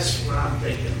 That's what I'm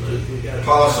thinking, Luke. We got to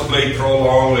Possibly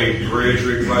prolong a bridge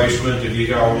replacement if you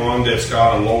got one that's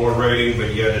got a lower rating,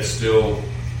 but yet it's still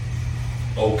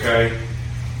okay.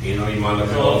 You know, you might look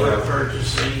at over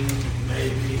purchasing,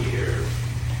 maybe, or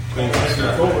your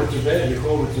culverts are bad. Your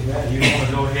culverts are bad. You want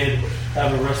to go ahead and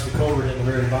have a rusty culvert in the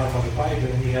very bottom of the pipe, and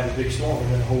then you have a big storm,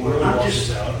 and then the whole road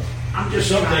washes out. I'm just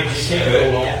some things you can't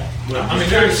go on. Yeah. But I'm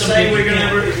trying to say if we're in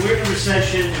a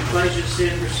recession, inflation's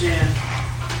 10%,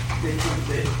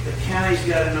 the county's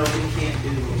got to know we can't do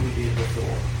what we did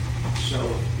before. So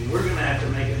we're going to have to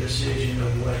make a decision of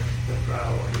what the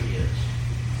priority is.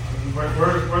 Where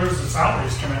does the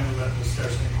salaries come into that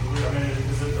discussion? I mean,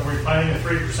 are we planning a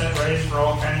 3% raise for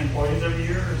all county employees every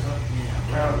year? Or is that,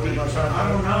 I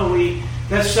don't know.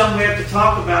 That's something we have to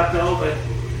talk about, though. But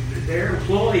their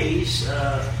employees,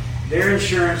 their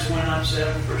insurance went up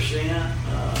 7%.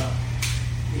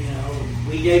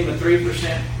 We gave them a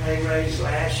 3% pay raise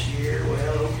last year.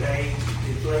 Well, okay,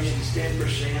 inflation's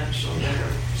 10%, so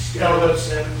they're still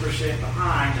 7%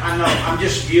 behind. I know. I'm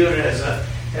just viewing it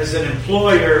as an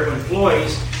employer of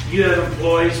employees. You have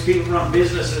employees, people run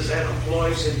businesses have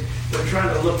employees, and they're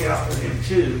trying to look out for them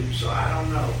too. So I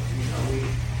don't know.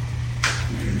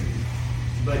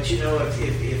 But if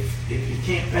you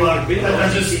can't pay your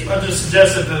bills, I just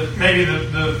suggested that maybe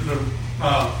the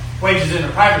wages in the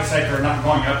private sector are not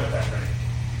going up at that rate.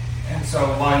 And so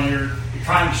while you're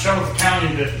trying to show the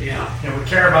county that we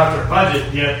care about their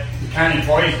budget, yet the county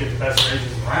employees get the best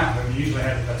raises around, and we usually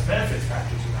have the best benefits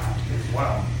package around as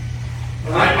well.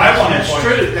 I want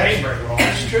employees to pay very well.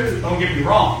 That's true. Don't get me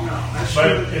wrong. No, that's but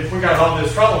true. But if we got all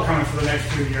this trouble coming for the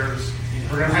next 2 years,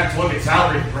 we're going to have to look at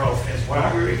salary growth as well. I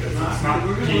agree.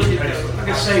 We're going to look at, like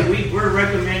I say, we're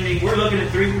recommending, we're looking at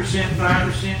 3%,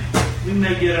 5%. We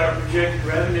may get our projected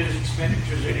revenues,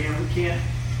 expenditures in here.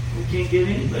 We can't get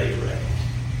anybody a raise.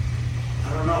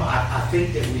 I don't know. I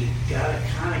think that we got to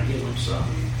kind of give them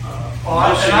something.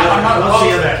 I'm not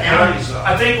opposed to that.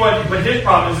 I think what his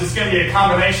problem is, it's going to be a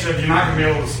combination of you're not going to be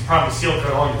able to probably seal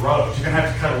cut all your roads. You're going to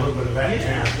have to cut a little bit of that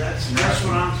too. That's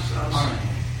what I'm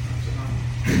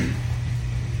saying.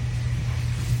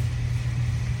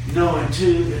 Knowing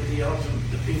too that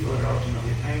the people that are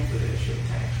ultimately paying for this are the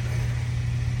taxpayers.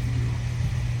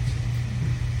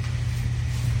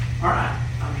 All right.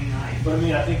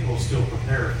 I think we'll still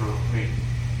prepare for.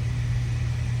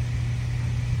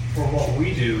 For what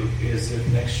we do is if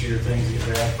next year things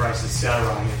get bad, prices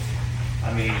skyrocket.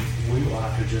 We will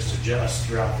have to just adjust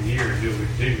throughout the year and do what we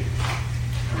do.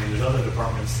 There's other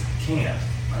departments that can't.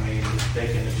 They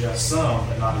can adjust some,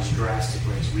 but not as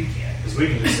drastically as we can. Because we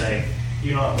can just say,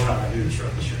 we're not going to do this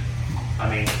road this year.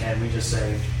 And we just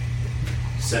say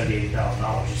 $70,000,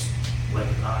 $80,000, just let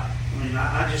it not.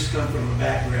 I just come from a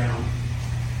background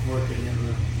working in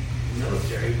the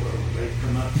military where they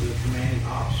come up to the commanding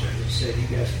officer and said, you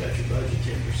guys cut your budget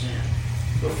 10%.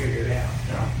 Go figure it out.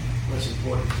 Yeah. What's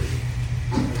important to you?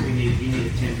 You need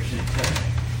a 10% cut.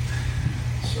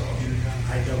 So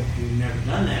we've never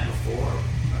done that before.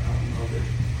 I don't know that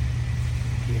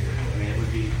here. It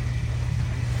would be,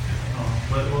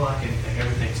 like anything,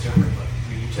 everything's different. But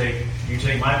you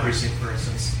take my precinct, for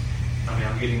instance.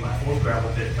 I'm getting my 4th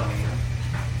gravel pit coming in.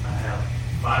 I have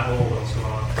 5 oil wells going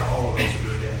on. All of those are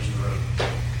doing damage to the road.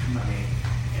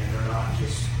 And they're not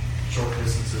just short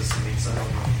distances. Some of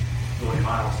them are going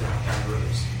miles down county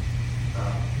roads.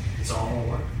 It's all more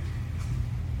work.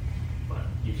 But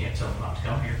you can't tell them not to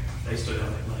come here. They still got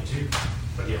to make money too.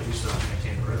 But yeah, we still have to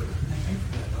maintain the road.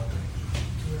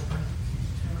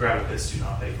 Gravel pits do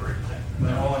not pay for anything.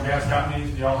 The oil and gas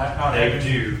companies, y'all have They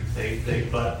do.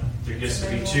 But there gets to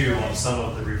be 2 on some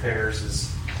of the repairs. Is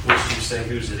which you say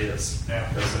whose it is. Yeah.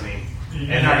 Because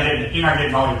you're not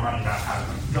getting all your money back out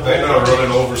of them. They're not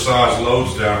running oversized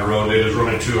loads down the road. They're just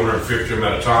running 250 of them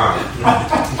at a time.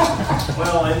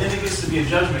 Well, and then it gets to be a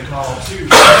judgment call too.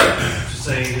 To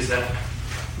say is that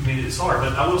it's hard.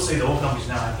 But I will say the oil companies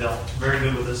now have dealt very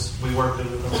good with us. We work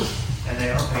good with them, and they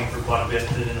are paying for quite a bit.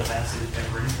 That in the past they didn't pay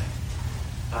for anything.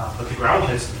 But the gravel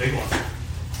pit's the big one.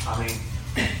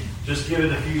 Just give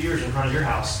it a few years in front of your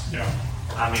house. Yeah.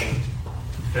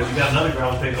 Because you got another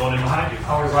gravel pit going in behind you. I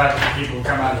always like when people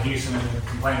come out of Houston and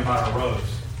complain about our roads.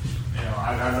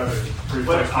 I'd rather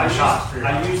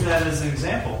I use that as an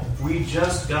example. We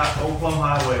just got Old Plum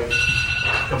Highway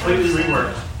completely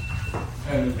reworked,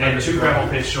 and 2 gravel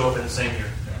pits show up in the same year.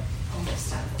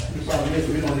 The problem is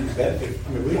we don't even benefit.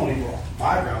 We don't even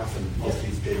buy ground from most of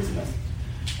these bids.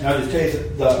 And I'll just tell you,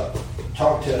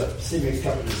 talked to CMX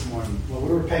company this morning. When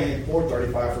we were paying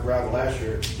 $4.35 for gravel last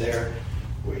year,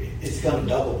 it's going to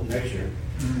double next year.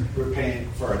 We're paying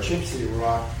for our chip seal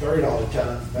rock $30 a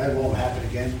ton. That won't happen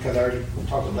again because I already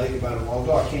talked to Blake about it a while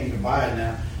ago. I can't even buy it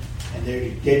now, and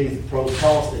they gave me the pro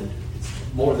cost, and it's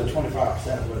more than 25%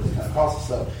 of what it's going to cost us.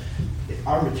 So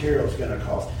our material is going to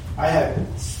cost. I have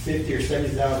 $50,000 or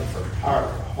 $70,000 for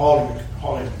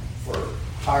hauling for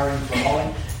hiring for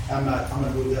hauling. I'm going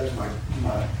to move that to my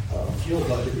fuel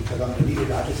budget because I'm going to need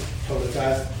it. I just told the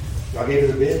guys, I gave it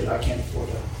a bid, but I can't afford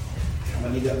it. I'm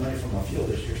going to need that money for my fuel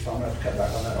this year, so I'm going to have to cut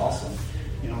back on that also.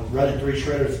 Running 3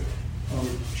 shredders,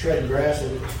 shredding grass,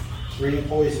 3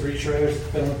 employees, 3 shredders,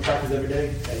 filling the tractors every day,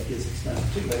 that gets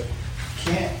expensive too. But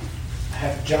you can't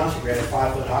have Johnson grade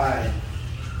 5 foot high.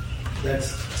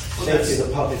 That's safety of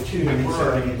the public too.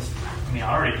 I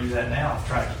already do that now. I've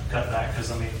tried to cut back because,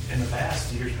 in the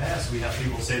past, years past, we have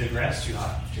people say the grass is too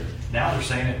high. Sure. Now they're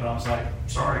saying it, but I was like,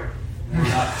 sorry, we're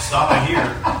not stopping here.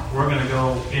 We're going to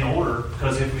go in order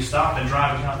because if we stop and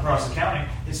drive across the county,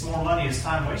 it's more money, it's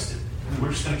time wasted. We're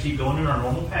just going to keep going in our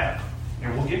normal path,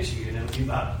 and we'll get you, and it'll be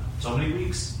about so many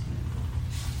weeks.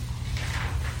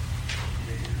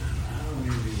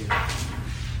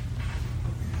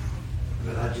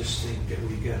 But I just think that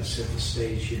we've got to set the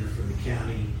stage here for the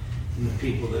county and the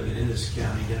people living in this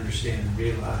county to understand and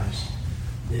realize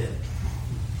that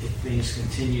if things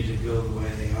continue to go the way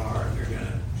they are,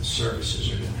 the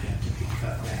services are going to have to be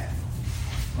cut back.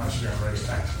 Unless you're going to raise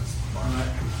taxes.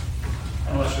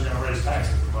 Unless you're going to raise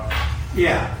taxes.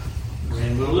 Yeah.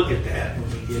 And we'll look at that when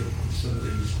we get some of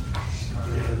these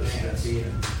stuff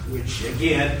in, which,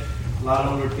 again, a lot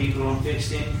of older people on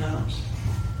fixed incomes.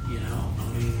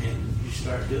 And you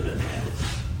start doing that.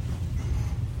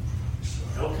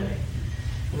 Okay.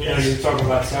 You're talking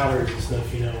about salaries and stuff,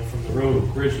 from the road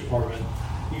and bridge department.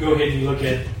 You go ahead and you look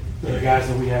at the guys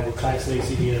that we have with Class A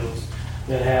CDLs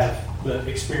that have the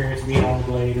experience being on the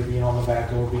blade or being on the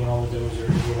backhoe or being on the dozer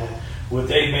or whatever. What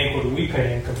they make, what do we pay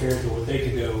them compared to what they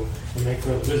could go and make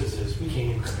for other businesses? We can't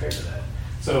even compare to that.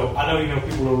 So I know,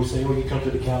 people always say, you come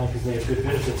to the county because they have good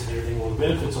benefits and everything. Well, the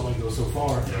benefits only go so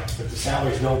far, but the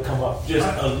salaries don't come up just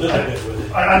a little bit with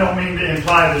it. I don't mean to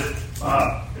imply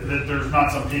that there's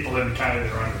not some people in the county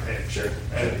that are underpaid. Sure.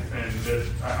 And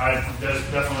I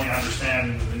definitely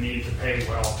understand the need to pay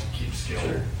well to keep skilled.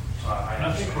 Sure.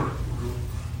 I think we're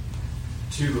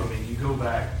too. You go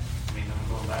back. I'm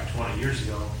going back 20 years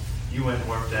ago. You went and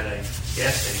worked at a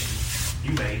gas station.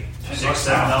 You made $6-7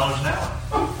 an hour.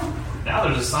 Now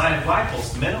there's a sign at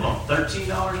Vitals, minimum $13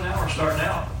 an hour starting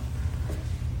out.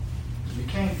 You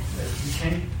can't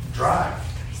drive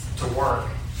to work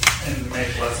and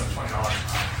make less than $20 an hour.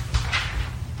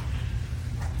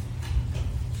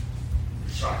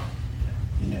 Sorry.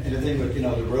 And the thing with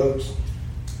the roads,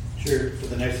 sure, for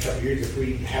the next couple of years, if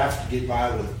we have to get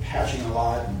by with patching a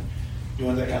lot and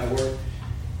doing that kind of work,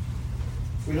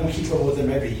 if we don't keep up with them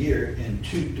every year, in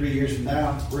 2-3 years from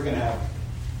now, we're going to have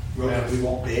roads that we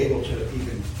won't be able to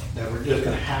even, that we're just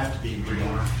going to have to be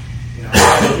redone.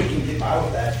 We can get by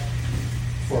with that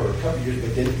for a couple of years,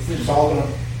 but then it's all going to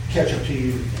catch up to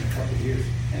you in a couple of years.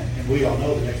 And we all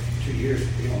know the next 2 years,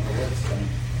 we don't know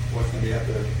what's going to be out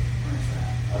there.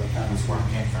 Other times where it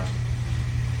came from.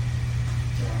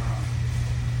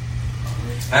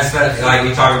 That's like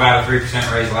we talked about a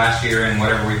 3% raise last year and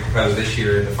whatever we proposed this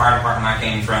year. The fire department I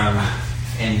came from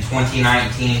in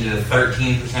 2019 did a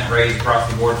 13% raise across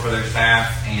the board for their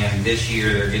staff, and this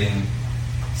year they're getting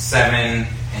 7,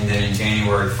 and then in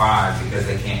January 5 because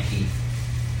they can't keep.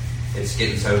 It's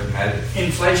getting so competitive.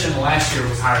 Inflation last year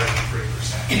was higher than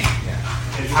 3%. Yeah.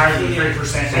 It's higher than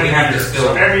 3% So we have to still.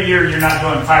 So every year you're not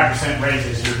doing 5%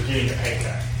 raises, you're getting a pay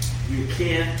cut. You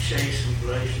can't chase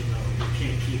inflation, though. You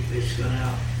can't keep this going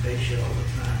out base all the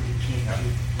time. You can't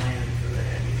keep planning for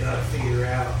that. You got to figure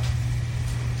out.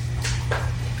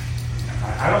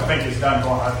 I don't think it's done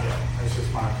going up yet. That's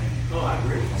just my opinion. Oh, I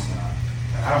agree.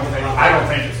 I don't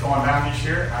think it's going down this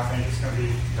year. I think it's going to be.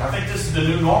 I think this is the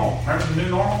new normal. Remember the new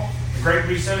normal? The Great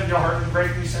Reset. Y'all heard of the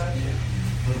Great Reset? Yeah.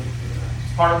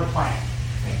 It's part of the plan.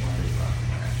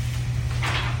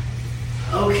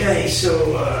 Okay, so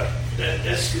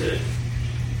that's good,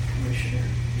 Commissioner.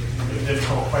 A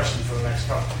difficult question for the next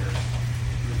couple of years.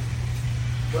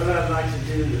 What I'd like to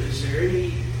do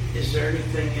is there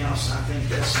anything else? I think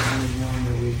that's the only one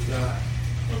that we've got.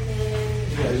 And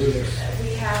then we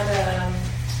had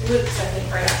Luke's, I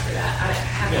think, right after that. I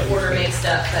have the order mixed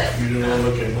up, but You don't want to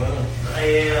look at mine.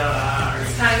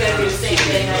 it's kind of going to do the same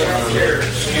thing. I guess.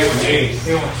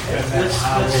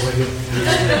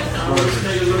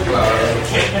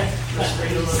 Let's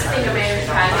take a look at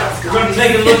We're going to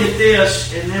take a look at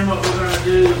this, and then what we're going to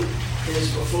do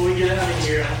is, before we get out of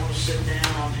here, I want to sit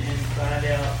down and find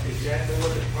out if exactly what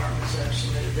the departments have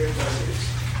submitted their budgets.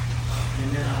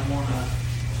 And then I want to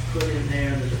put in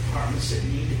there the departments that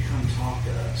need to come talk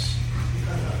to us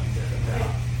about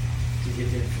to get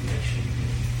the information we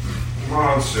need.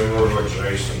 Well, similar to what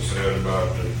Jason said about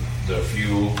the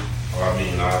fuel. I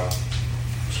mean,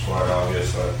 it's quite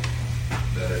obvious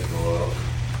that it go up.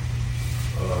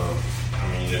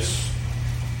 I mean, that's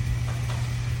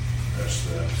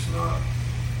not.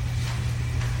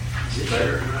 Is it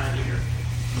better than right here?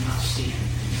 I'm not seeing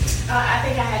anything. I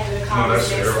think I had the No, comments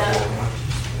that's the mixed airport up. one.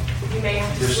 You may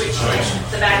have to This switch is Jason.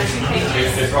 the back two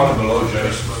pages. It's probably below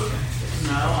Jason.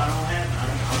 No, I don't have it.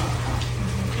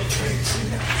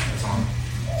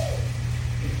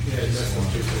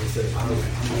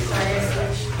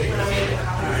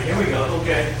 All right, here we go.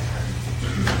 Okay.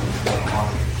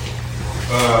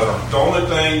 The only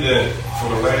thing that for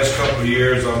the last couple of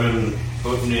years I've been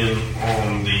putting in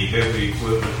on the heavy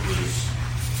equipment was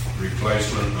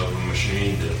replacement of a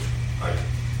machine that I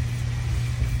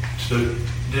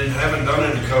haven't done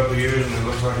it in a couple of years, and it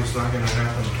looks like it's not going to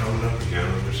happen coming up again.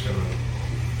 I'm just going to.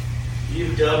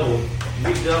 You've doubled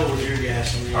your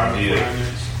gasoline I did.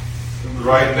 requirements.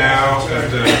 Right now,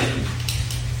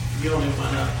 You only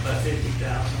went up by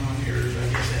 50,000 on yours. I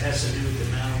guess it has to do with the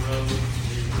amount of road.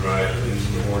 right in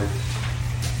more.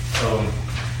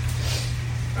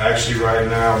 Actually, right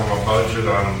now, my budget,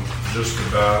 I'm just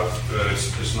about.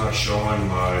 It's not showing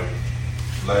my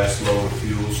last load of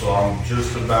fuel, so I'm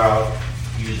just about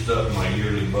used up my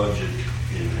yearly budget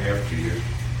in half the year.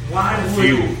 Why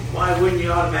wouldn't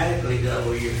you automatically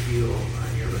double your fuel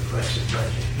on your requested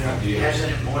budget? I did.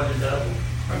 Hasn't it more than doubled?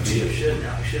 I did. You shouldn't.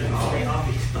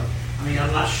 I mean,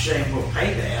 I'm not saying we'll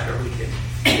pay that or we can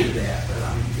do that, but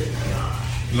I mean, to be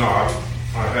honest. No,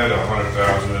 I had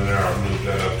 100,000 in there. I moved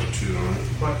that up to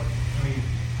 200. But, I mean,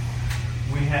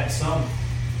 we had some,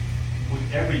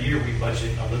 every year we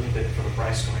budget a little bit for the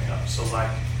price going up. So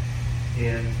like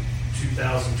in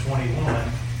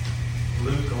 2021,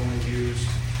 Luke only used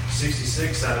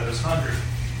 66 out of his 100.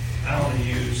 I only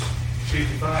used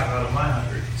 55 out of my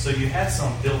 100. So you had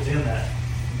some built in that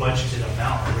budgeted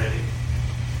amount already.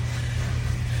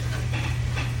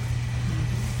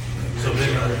 So then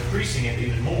you're increasing it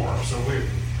even more. So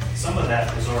some of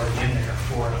that was already in there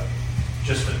for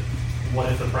just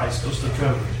what if the price goes to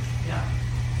cover it. Yeah.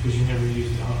 Because you never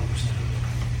used 100% of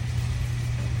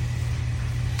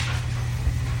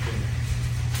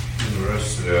it. And the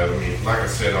rest of that, I mean, like I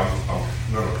said, I'm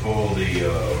going to pull the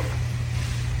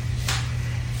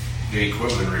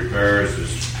equipment repairs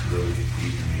is really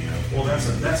keeping me up. Well, that's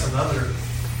another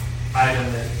item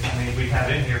that, I mean, we have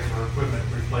in here for equipment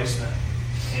replacement.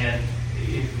 And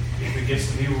if it gets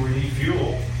to be where we need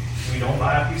fuel, we don't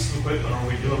buy a piece of equipment or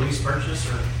we do a lease purchase,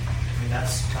 or, I mean,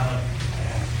 that's kind of,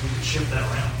 we could shift that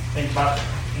around. Think about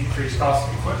the increased cost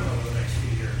of equipment over the next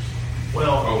few years.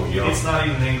 Well, It's not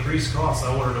even the increased cost.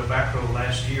 I ordered a backhoe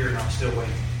last year and I'm still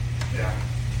waiting. Yeah.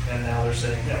 And now they're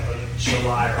saying, yeah, but in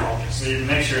July or August. So you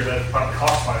make sure that it probably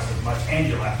costs twice as much and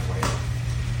you'll have to wait.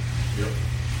 Yep.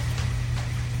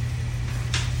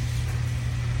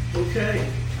 Okay.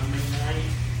 I mean, now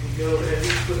you go to heavy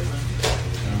equipment.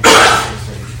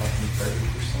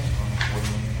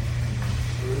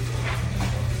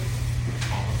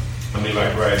 I mean,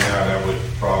 like right now, that would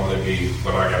probably be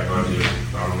what I got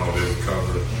budgeted. I don't know if it would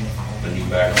cover the new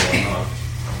backhoe or not.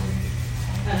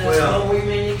 And well, we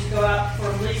may need to go out for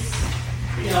a lease,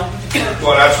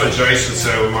 Well, that's what Jason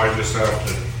said. We might just have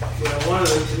to. Well,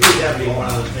 to me, that'd be one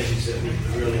of the things that we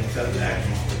really cut back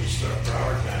on when you start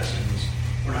prioritizing is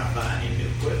we're not buying any new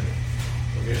equipment.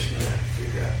 We're just going to have to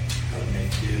figure out how to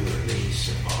make do or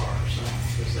lease a bar or something,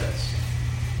 because that's,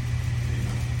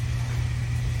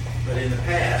 But in the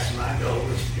past, my goal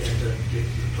was to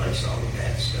replace all the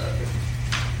bad stuff and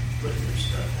put new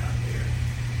stuff out there.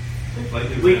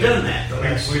 We've done that, though.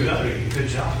 We've done a good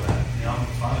job of that. I'm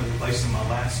finally replacing my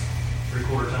last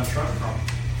 3/4 ton truck from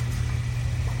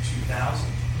 2000.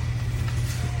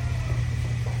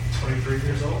 23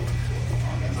 years old.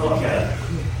 Okay.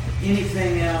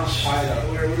 Anything else?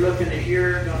 We're looking at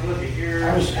going to look at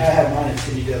yours. I had mine in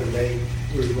city the other day.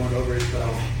 We were going over it, but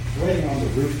I'm waiting on the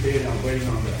roof bid. I'm waiting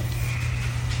on the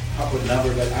upward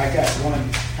number, but I got one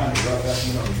kind of rough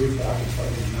estimate on the roof, but I can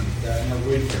probably get a number for that. And I'm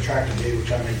waiting for tractor bid,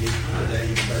 which I may get today.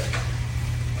 But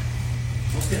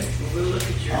okay, well, we'll look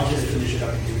at yours. I'll just finish it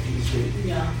up and give it to you this week.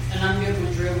 Yeah, and I'm good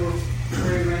with Drew.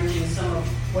 We're rearranging some of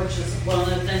which is one of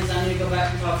the things I need to go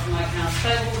back and talk to my accounts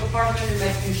payable department and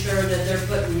making sure that they're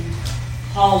putting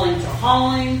hauling to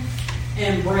hauling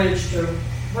and bridge to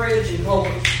bridge and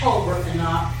culvert to culvert and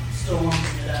not still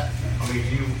lumping it up. I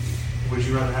mean, would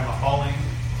you rather have a hauling?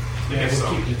 Yeah,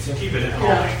 we'll keep it in Yeah.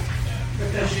 hauling.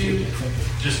 Because you,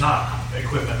 Just not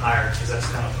equipment hired, because that's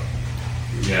kind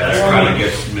of Yeah, that's kind of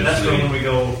gets that's misleading. when we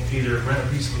go either rent a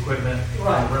piece of equipment,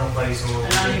 Right. rental place, or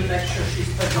and I need to make sure she's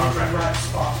putting it in Contract. the right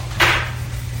spot.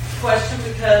 Question,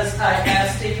 because I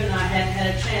asked Stephen and I hadn't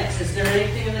had a chance, is there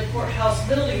anything in the courthouse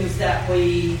buildings that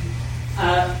we,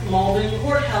 Malden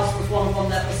Courthouse was one of them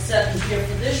that was set in here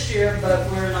for this year, but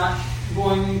we're not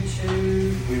going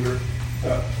to, We were,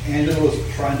 Angela was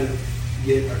trying to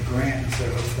get a grant instead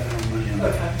of spending money on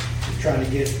that. Okay. She's trying to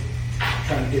get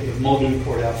the Malden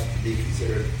Courthouse to be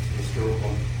considered a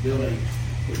historical building,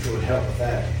 which would help with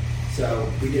that. So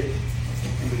we did,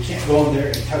 and we can't go in there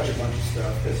and touch a bunch of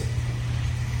stuff, because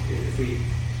if we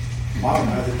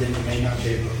modernize it, then we may not be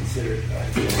able to consider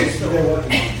it. So they're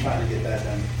working on trying to get that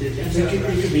done.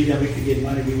 It could be done, we could get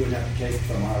money, we wouldn't have to take it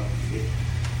from our,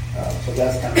 so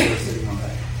that's kind of where we're sitting on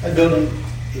that. That building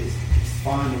is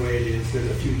fine the way it is. There's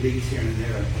a few leaks here and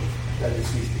there that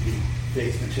just needs to be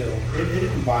fixed until, it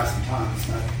can buy some time. It's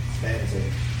not as bad as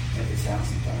it sounds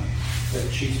sometimes.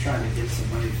 But she's trying to get some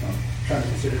money from, trying to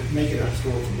consider, make it a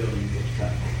historical building, which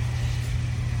kind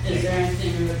of. is there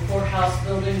anything in the courthouse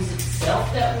buildings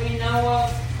itself that we know of?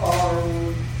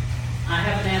 Or, I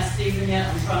haven't asked Stephen yet,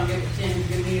 I'm trying to get with him to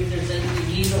give me if there's anything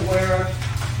he's aware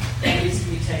of that needs to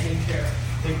be taken care of.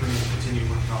 I think we're going to continue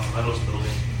working on the Meadows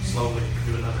building, slowly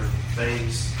do another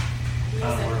phase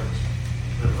where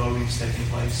the voting's taking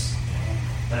place.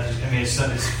 That is, I mean, it's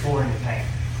flooring and paint.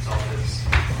 That's all it is.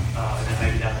 And then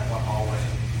maybe down that one hallway.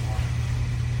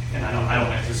 And I don't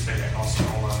anticipate that costing a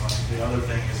whole lot of money. The other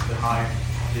thing is behind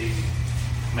the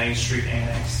Main Street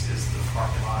annex is the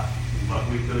parking lot, but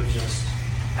we could just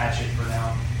patch it for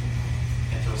now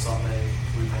until someday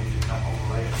we may need to come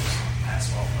overlay it with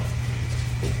asphalt.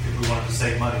 But if we wanted to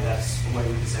save money, that's the way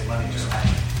we can save money, just patch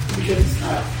it. Because it's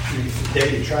not, I mean, it's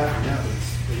daily traffic now, but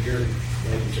it's you're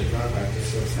able to drive back there,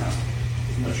 so it's not,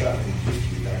 there's no traffic that used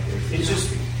to be back there. It's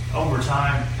just over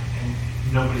time, and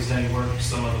nobody's done any work,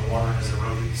 some of the water has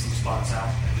eroded some spots out.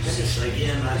 And Just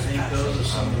again, I think those are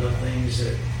some of the things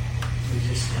that we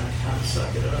just kind of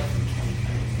suck it up and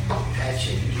patch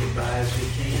it and get by as we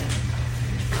can.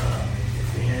 If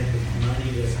we had the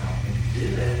money to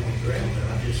do that, it'd be great, but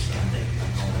I think it's going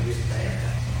to get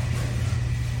bad.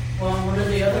 Well, one of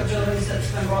the other buildings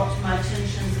that's been brought to my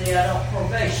attention is the adult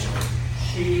probation.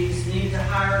 She's need to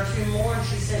hire 2 more, and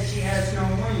she said she has no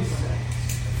room for that.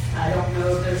 I don't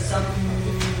know if there's something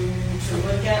to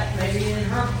look at, maybe in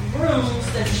her rooms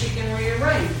that she can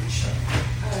rearrange.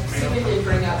 Stephen did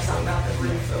bring up something about the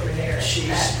roof over there.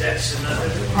 That's another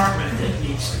department that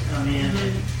needs to come in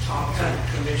and talk to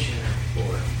the commissioner for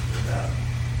it about.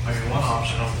 I mean, one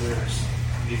option over there is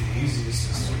the easiest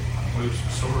is to move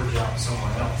some storage out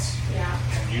somewhere else. Yeah.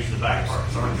 And use the back part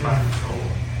as our traffic control.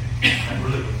 That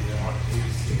really would be the hard to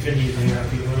use. You couldn't use the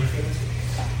ERP money for this?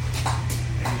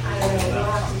 I don't know,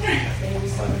 we'll have to, maybe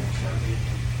some.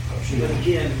 But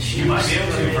again, You might be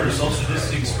able to for a social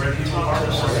distancing spread people apart.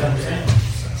 Okay.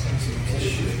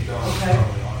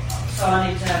 So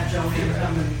I need to have Joanne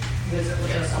come and visit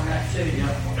with us on that too.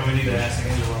 And we need to ask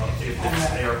Angela if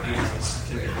it's ARP is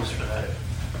typical for that.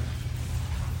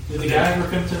 Did the guy ever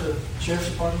come to the sheriff's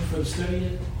department for the study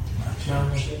yet?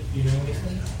 John, you know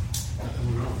anything? I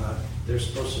don't know, but they're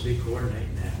supposed to be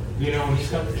coordinating that. You know when he's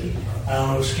coming? I don't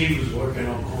know, Steve was working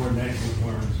on coordinating with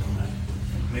Burns on that.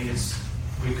 I mean,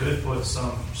 we could put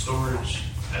some storage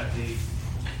at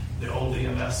the old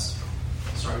EMS.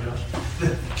 Sorry, Josh.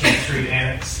 The King Street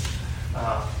Annex.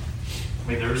 I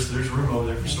mean, there's room over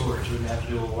there for storage. We have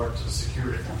to do a little work to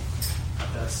secure it.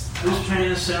 Who's paying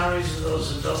the salaries of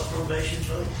those adult probation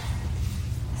folks?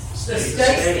 The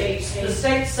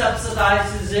state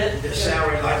subsidizes it. The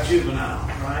salary like juvenile,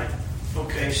 right?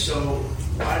 Okay, so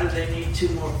why do they need 2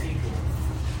 more people?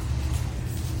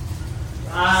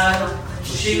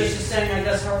 She was just saying, I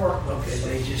guess her work. Okay,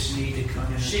 they just need to come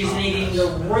in. And She's talk needing to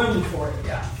us. the room for it,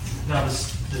 yeah. Now,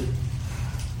 the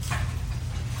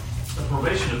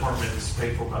probation department is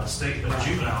paid for by the state, but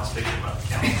juvenile is paid for by the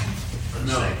county. Or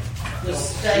the state. The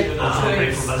state, Juvenile is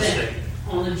paid for by the state.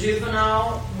 on the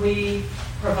juvenile, we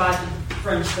provide the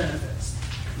fringe benefits.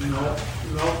 No,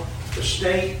 the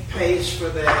state pays for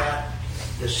that.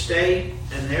 The state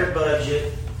and their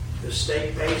budget, the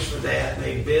state pays for that.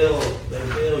 They bill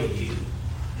you,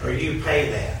 or you pay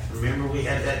that. Remember we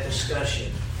had that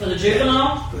discussion. For the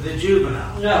juvenile? For the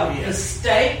juvenile. No, Yeah. the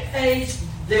state pays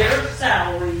their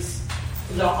salaries.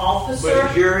 The officer,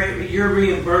 But you're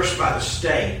reimbursed by the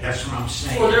state. That's what I'm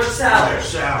saying. for their salary. Their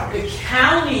salary. The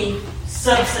county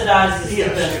subsidizes the Yes,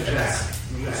 benefits.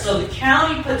 exactly. So the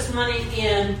county puts money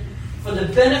in for the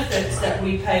benefits that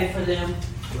we pay for them,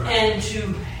 Right. and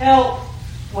to help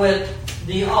with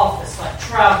the office, like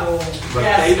travel, But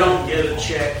gas they don't money. get a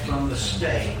check from the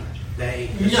state. The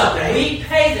No, state, we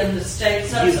pay them, the state you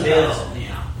subsidizes bill it. them,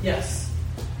 yeah. Yes.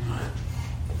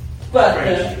 But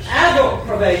the adult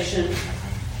probation,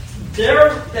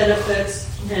 their benefits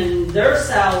and their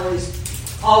salaries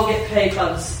all get paid by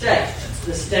the state.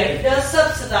 The state does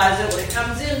subsidize it. What it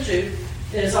comes into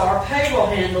is our payroll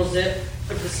handles it,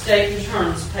 but the state in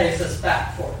turn pays us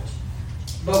back for it.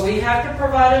 But we have to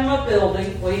provide them a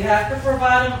building. We have to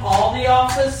provide them all the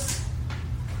office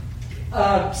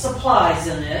supplies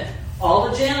in it, all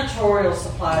the janitorial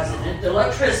supplies in it, the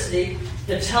electricity,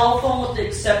 the telephone with the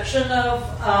exception of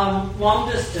long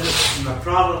distance. And the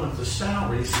problem with the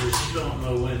salaries is you don't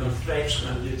know when the state's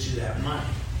going to get you that money.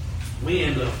 We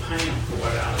end up paying for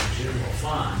it out of the general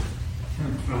fund.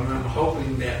 And I'm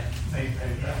hoping that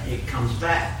it comes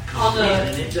back,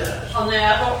 and it does. On the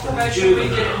adult probation, we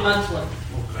get it monthly.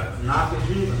 Okay, not the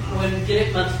juvenile. We get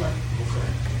it monthly. Okay.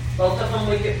 Both of them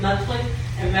we get monthly.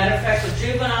 And matter of fact, the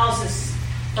juveniles is,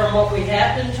 from what we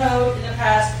have been told in the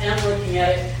past and looking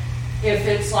at it, if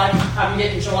it's like I'm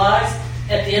getting July's,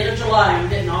 at the end of July I'm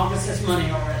getting August's money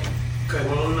already. Okay,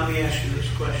 well let me ask you this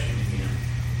question again.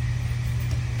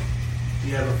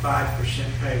 You have a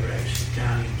 5% pay raise for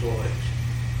county employees.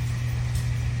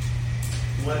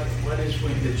 What is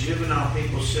when the juvenile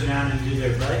people sit down and do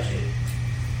their budget?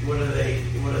 What do they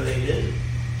do?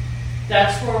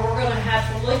 That's where we're going to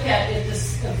have to look at it.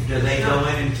 Do they go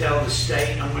in and tell the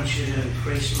state, I want you to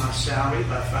increase my salary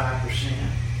by 5%?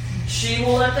 She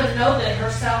will let them know that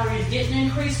her salary is getting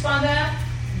increased by that,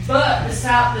 but the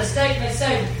state may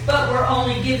say, but we're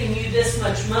only giving you this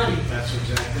much money. That's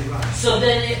exactly right. So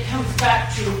then it comes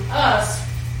back to us,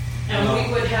 and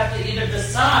we would have to either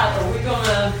decide, are we going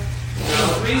to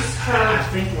increase her? I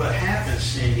think what happens,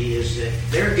 Cindy, is that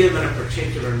they're given a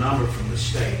particular number from the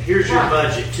state. Here's your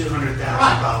budget,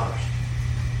 $200,000.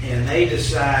 And they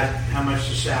decide how much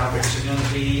the salaries are going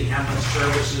to be, and how much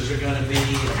services are going to be,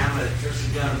 and how much this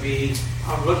is going to be.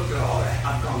 I've looked at all that.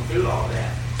 I've gone through all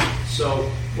that. So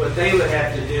what they would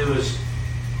have to do is,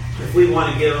 if we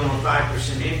want to give them a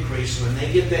 5% increase, when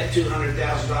they get that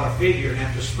 $200,000 figure and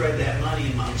have to spread that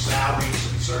money among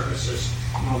salaries and services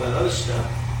and all that other stuff,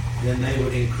 then they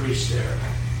would increase their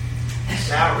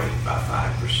salary by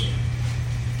 5%.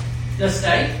 The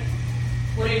state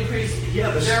would increase.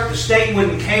 Yeah, the state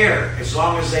wouldn't care as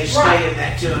long as they stay in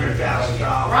that $200,000.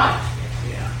 Right.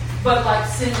 Yeah. But like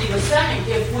Cindy was saying,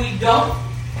 if we don't,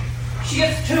 she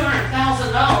gets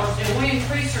 $200,000 and we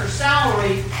increase her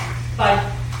salary by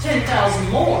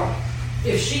 $10,000 more.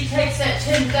 If she takes that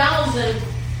 $10,000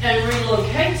 and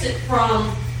relocates it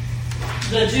from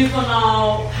the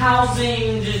juvenile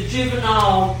housing, the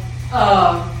juvenile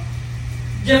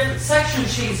different section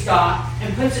she's got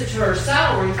and puts it to her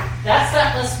salary, that's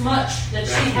that less much that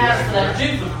she has for that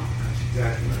juvenile. That's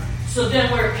exactly right. So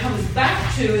then where it comes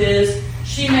back to is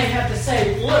she may have to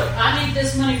say, look, I need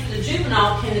this money for the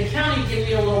juvenile. Can the county give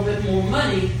me a little bit more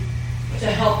money to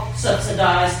help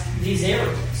subsidize these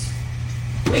areas?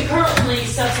 We currently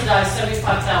subsidize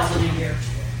 $75,000 a year.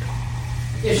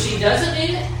 If she doesn't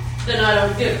need it, then I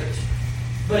don't give it.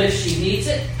 But if she needs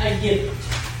it, I give it.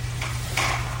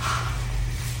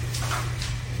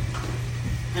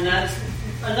 And that's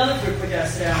another group we got to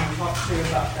sit down and talk to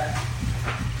about that.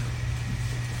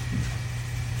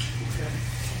 Okay.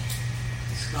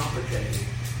 It's complicated.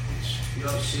 You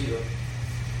ought to see the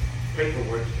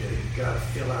paperwork that you've got to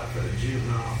fill out for the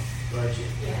juvenile budget.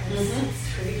 Yeah,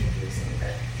 it's pretty confusing,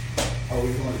 but Are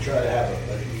we going to try to have a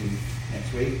budget meeting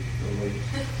next week? Or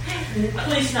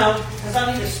Please no, because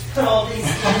I need to put all these in,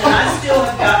 and I still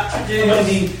have got to do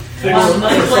monthly I'm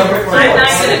not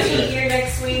reports. going to be here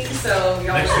next week, so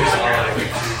y'all Next week's holiday.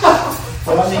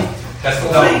 Well, I mean, That's the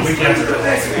week after.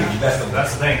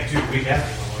 That's the thing, too. Week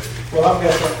after. well,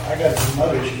 I got some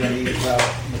other issues I need about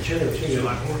material too.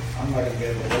 I'm not going to be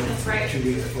able to wait That's right. 2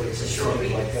 weeks for It's a short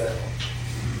week. like that.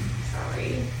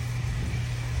 Sorry.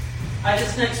 I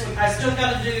just next week, I still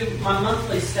got to do my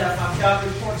monthly stuff. I've got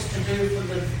reports to do for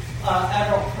the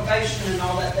adult probation and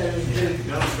all that that is due.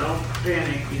 Don't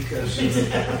panic, because in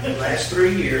the last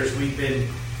 3 years we've been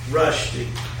rushed to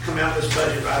come out with this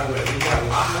budget right away. We've got a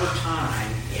lot more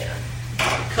time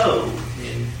by code,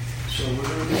 and so we're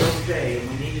going to be okay. And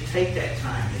we need to take that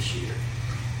time this year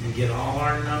and get all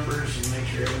our numbers and make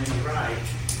sure everything's right.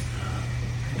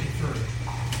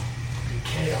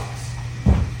 Chaos.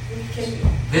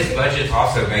 This budget's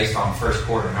also based on first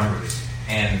quarter numbers,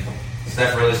 and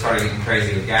stuff really started getting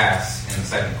crazy with gas in the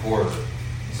second quarter.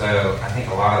 So I think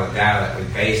a lot of the data that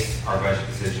we based our budget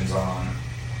decisions on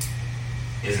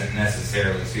isn't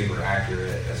necessarily super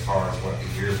accurate as far as what the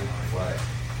year's going to reflect.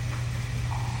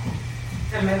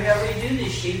 And maybe I'll redo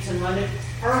these sheets and run it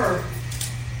per,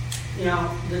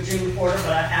 the June quarter,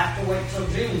 but I have to wait till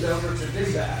June's over to do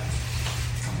that.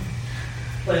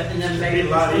 But, and then It'd maybe. be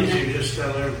a lot easier to just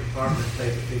tell every department to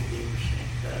take a 15%.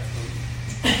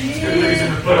 Good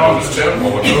reason to put on the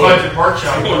budget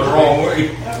workshop the wrong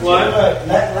way. Well,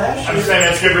 last I'm just saying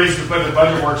that's a good reason to put the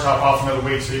budget workshop off another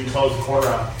week so you can close the quarter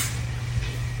out.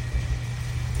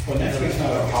 Well, next week's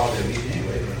not a holiday week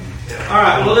anyway. All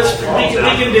right, well, we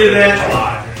can do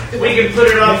that. We can put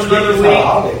it off another week.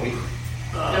 Holiday week.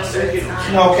 No, sir, it's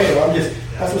not. No, okay, well,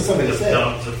 that's what somebody said.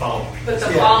 The following week. But the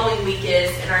following week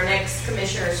is, and our next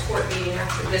commissioners court meeting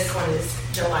after this one is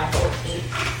July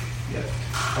 14th.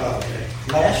 Okay.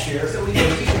 Last year. So we can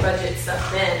do the budget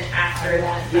stuff then after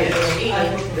that meeting.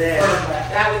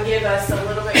 That would give us a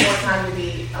little bit more time to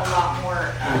be a lot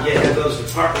more. Yeah, those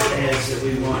department heads that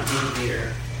we want in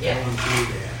here. Yeah.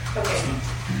 Okay.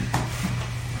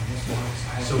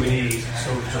 So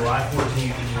July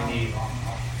 14th, we need,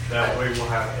 that way we'll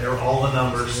have all the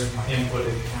numbers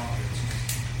inputted.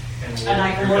 And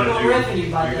I can work on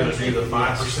revenue by You're going to then. do the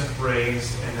 5%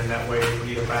 raise, and then that way if we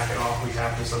need to back it off, we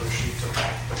have this other sheet to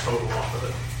back the total off of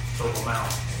the total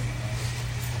amount.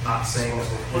 Not saying that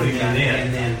we're putting it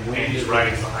in, and just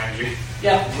writing behind you.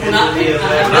 Yeah, we're not putting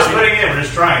We're not putting it in, we're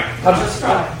just trying.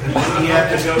 You have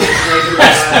to go to the regular.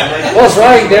 Well, I was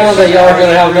writing down that y'all are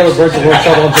going to have another budget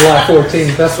workshop on July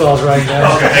 14th. That's what I was writing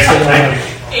down.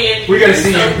 Okay, we got to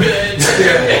see you.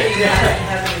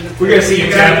 We got to see you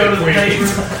guys go to the paper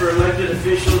for elected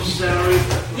officials' salary.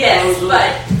 Yes,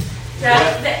 but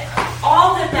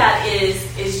all that is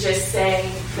just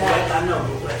saying that. I know,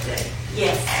 but what day?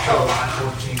 Yes.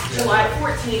 July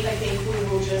 14th, I think we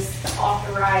will just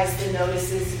authorize the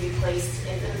notices to be placed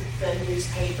in the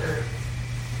newspaper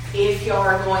if you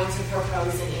are going to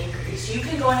propose an increase. You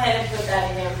can go ahead and put that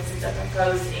in there because it's a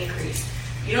proposed increase.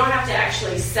 You don't have to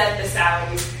actually set the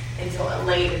salaries until a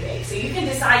later date. So you can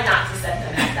decide not to set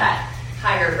them at that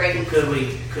higher rate. Could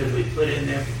we put in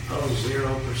there proposed 0%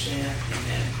 and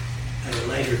then at a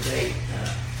later date? No.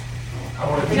 Go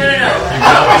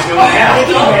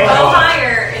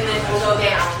higher and then we'll go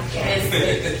down.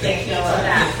 Thank you for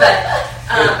that.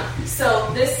 But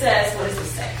so this says, what does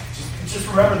this say? Just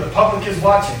remember, the public is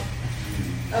watching.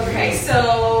 Okay,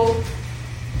 so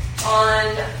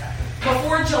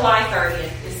before July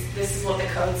 30th, this is what the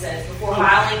code says. Before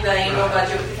filing the annual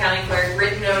budget with the county clerk,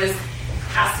 written notice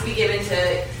has to be given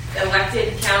to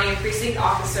elected county and precinct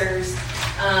officers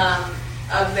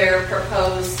of their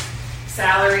proposed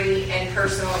salary and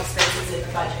personal expenses in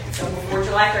the budget. So before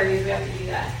July 30th, we have to do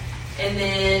that. And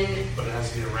then... But it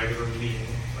has to be a regular meeting,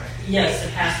 right? Yes,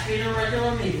 it has to be a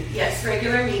regular meeting. Yes,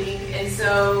 regular meeting. And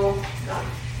so...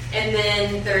 And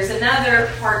then there's another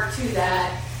part to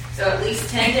that. So at least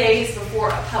 10 days before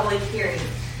a public hearing.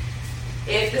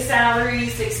 If the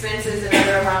salaries, expenses, and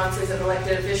other allowances of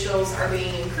elected officials are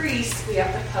being increased, we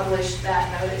have to publish that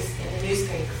notice in the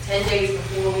newspaper 10 days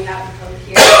before we have the public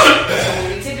hearing. So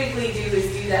what we typically do is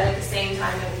do that at the same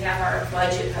time that we have our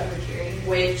budget public hearing,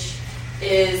 which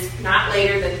is not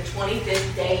later than the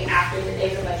 25th day after the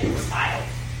day the budget was filed.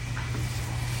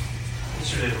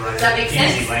 Does that make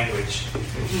sense? Easy language.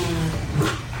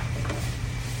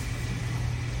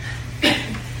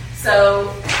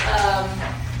 So,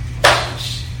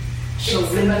 So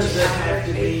when does that have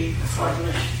to be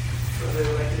published for the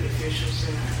elected officials?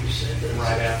 And you said that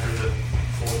Right after the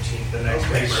 14th, the next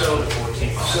okay, paper so, after the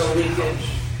 14th. So we can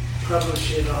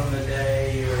publish it on the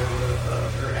day or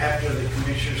after the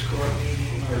commissioners' court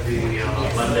meeting or the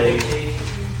Monday.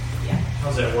 Yeah.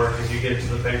 How's that work? If you get it to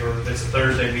the paper, if it's a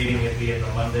Thursday meeting, it'd be in the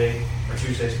Monday or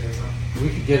Tuesday's paper. We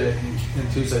could get it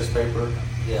in Tuesday's paper.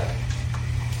 Yeah.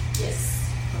 Yes.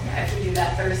 I can do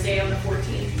that Thursday on the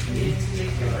 14th. You can get it to the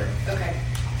paper. Okay.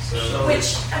 So,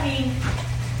 which, I mean,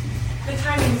 the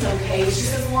timing's okay. It's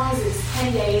just as long as it's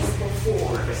 10 days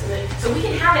before. So we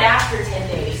can have it after 10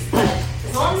 days. But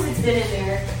as long as it's been in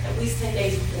there at least 10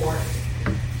 days before.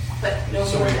 But no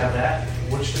so more. we have that.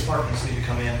 Which departments need to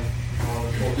come in on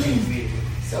the 14th meeting?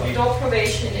 So adult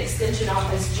probation, extension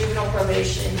office, juvenile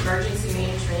probation, emergency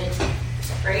management,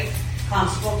 right?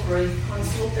 Constable 3.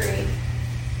 Constable 3.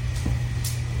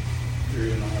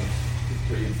 3 and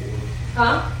 4.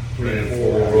 Huh? 3 and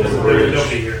 4. They'll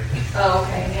be here. Oh,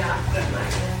 okay, yeah.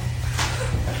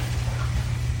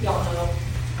 Y'all know.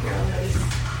 You're on notice.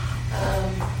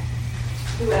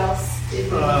 Who else? Did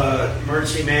we?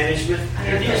 Emergency management. I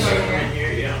have this on here.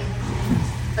 Here,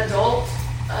 yeah. Adult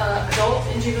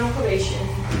and juvenile probation,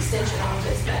 extension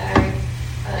office bag,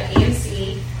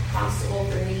 EMC, constable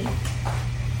 3.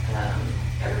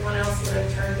 Everyone else would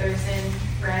have turned theirs in,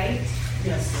 right?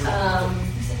 Yes.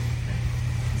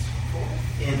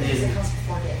 And then,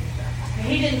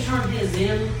 He didn't turn his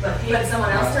in, but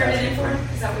someone else turned it in for him?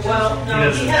 Is that what Well, you're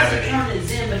no, saying? he has to turn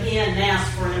his in, but he hadn't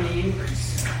asked for any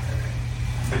increase.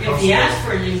 If he asks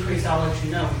for an increase, I'll let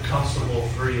you know. Constable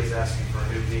 3 is asking for a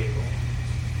new vehicle.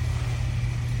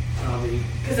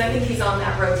 Because I think he's on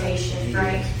that rotation,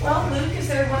 right? Well, Luke, is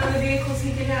there one of the vehicles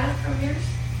he could have from yours?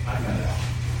 I got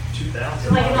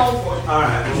 2,000. Like an old one? all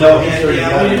right. No, we he's can already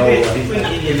got an old one. we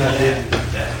can get into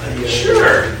that.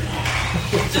 Sure.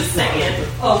 Just saying.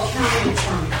 Oh, county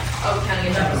attorney. Oh, county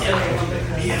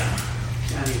attorney. Yeah,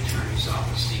 county attorney's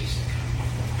office needs to come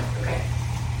Okay.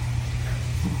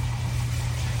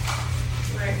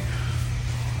 Right.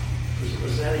 in.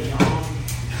 Was that a yawn?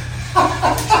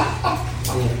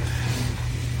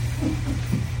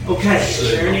 Okay,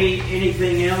 is there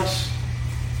anything else?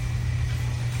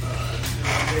 I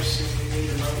guess we need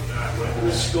a vote. All right, well,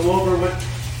 let's go over what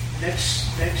next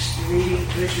meeting,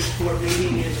 Commissioners Court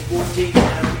meeting is the 14th,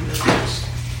 that'll be the next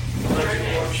budget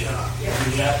workshop. Yeah.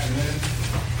 In the afternoon.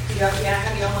 Yeah, how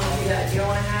do y'all want to do that? Do you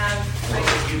want to have, What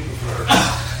would you prefer? I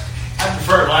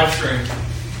prefer live stream.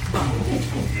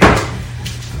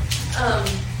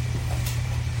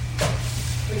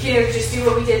 we can either just do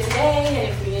what we did today, and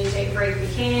if we need to take a break, we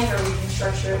can, or we can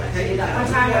structure it like we did that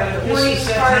one time, or the morning This is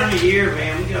that part. time of year,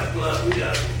 man, we got to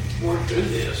work through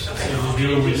this. Okay. So we'll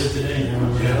do what we did today. And then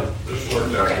we're gonna- This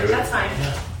worked out Okay, good. that's fine.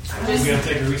 I'm We just, gotta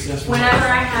take a recess. whenever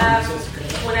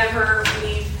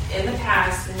we, in the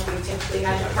past, and we typically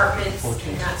had departments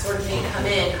and that sort of thing come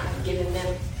in, I've given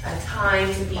them a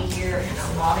time to be here and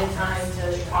a lot of time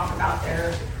to talk about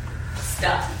their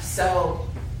stuff. So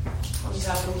I'll just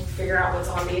have to figure out what's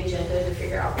on the agenda to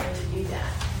figure out when to do that.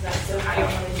 Is that still how you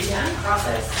want to do that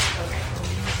process? Okay.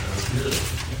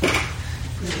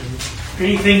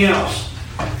 Anything else?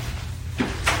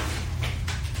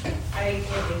 I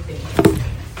can't think of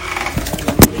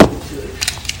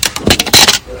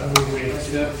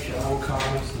All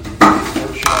comments and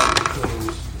workshop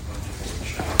closed.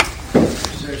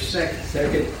 Is there a second?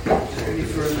 Second. Is there any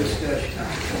further discussion?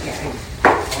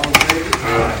 All in favor?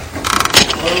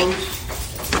 Opposed?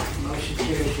 Motion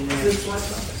carries unanimously.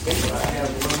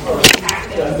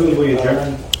 Who we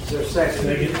adjourn? Is there a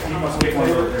second? He must be one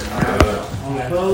over there. Opposed?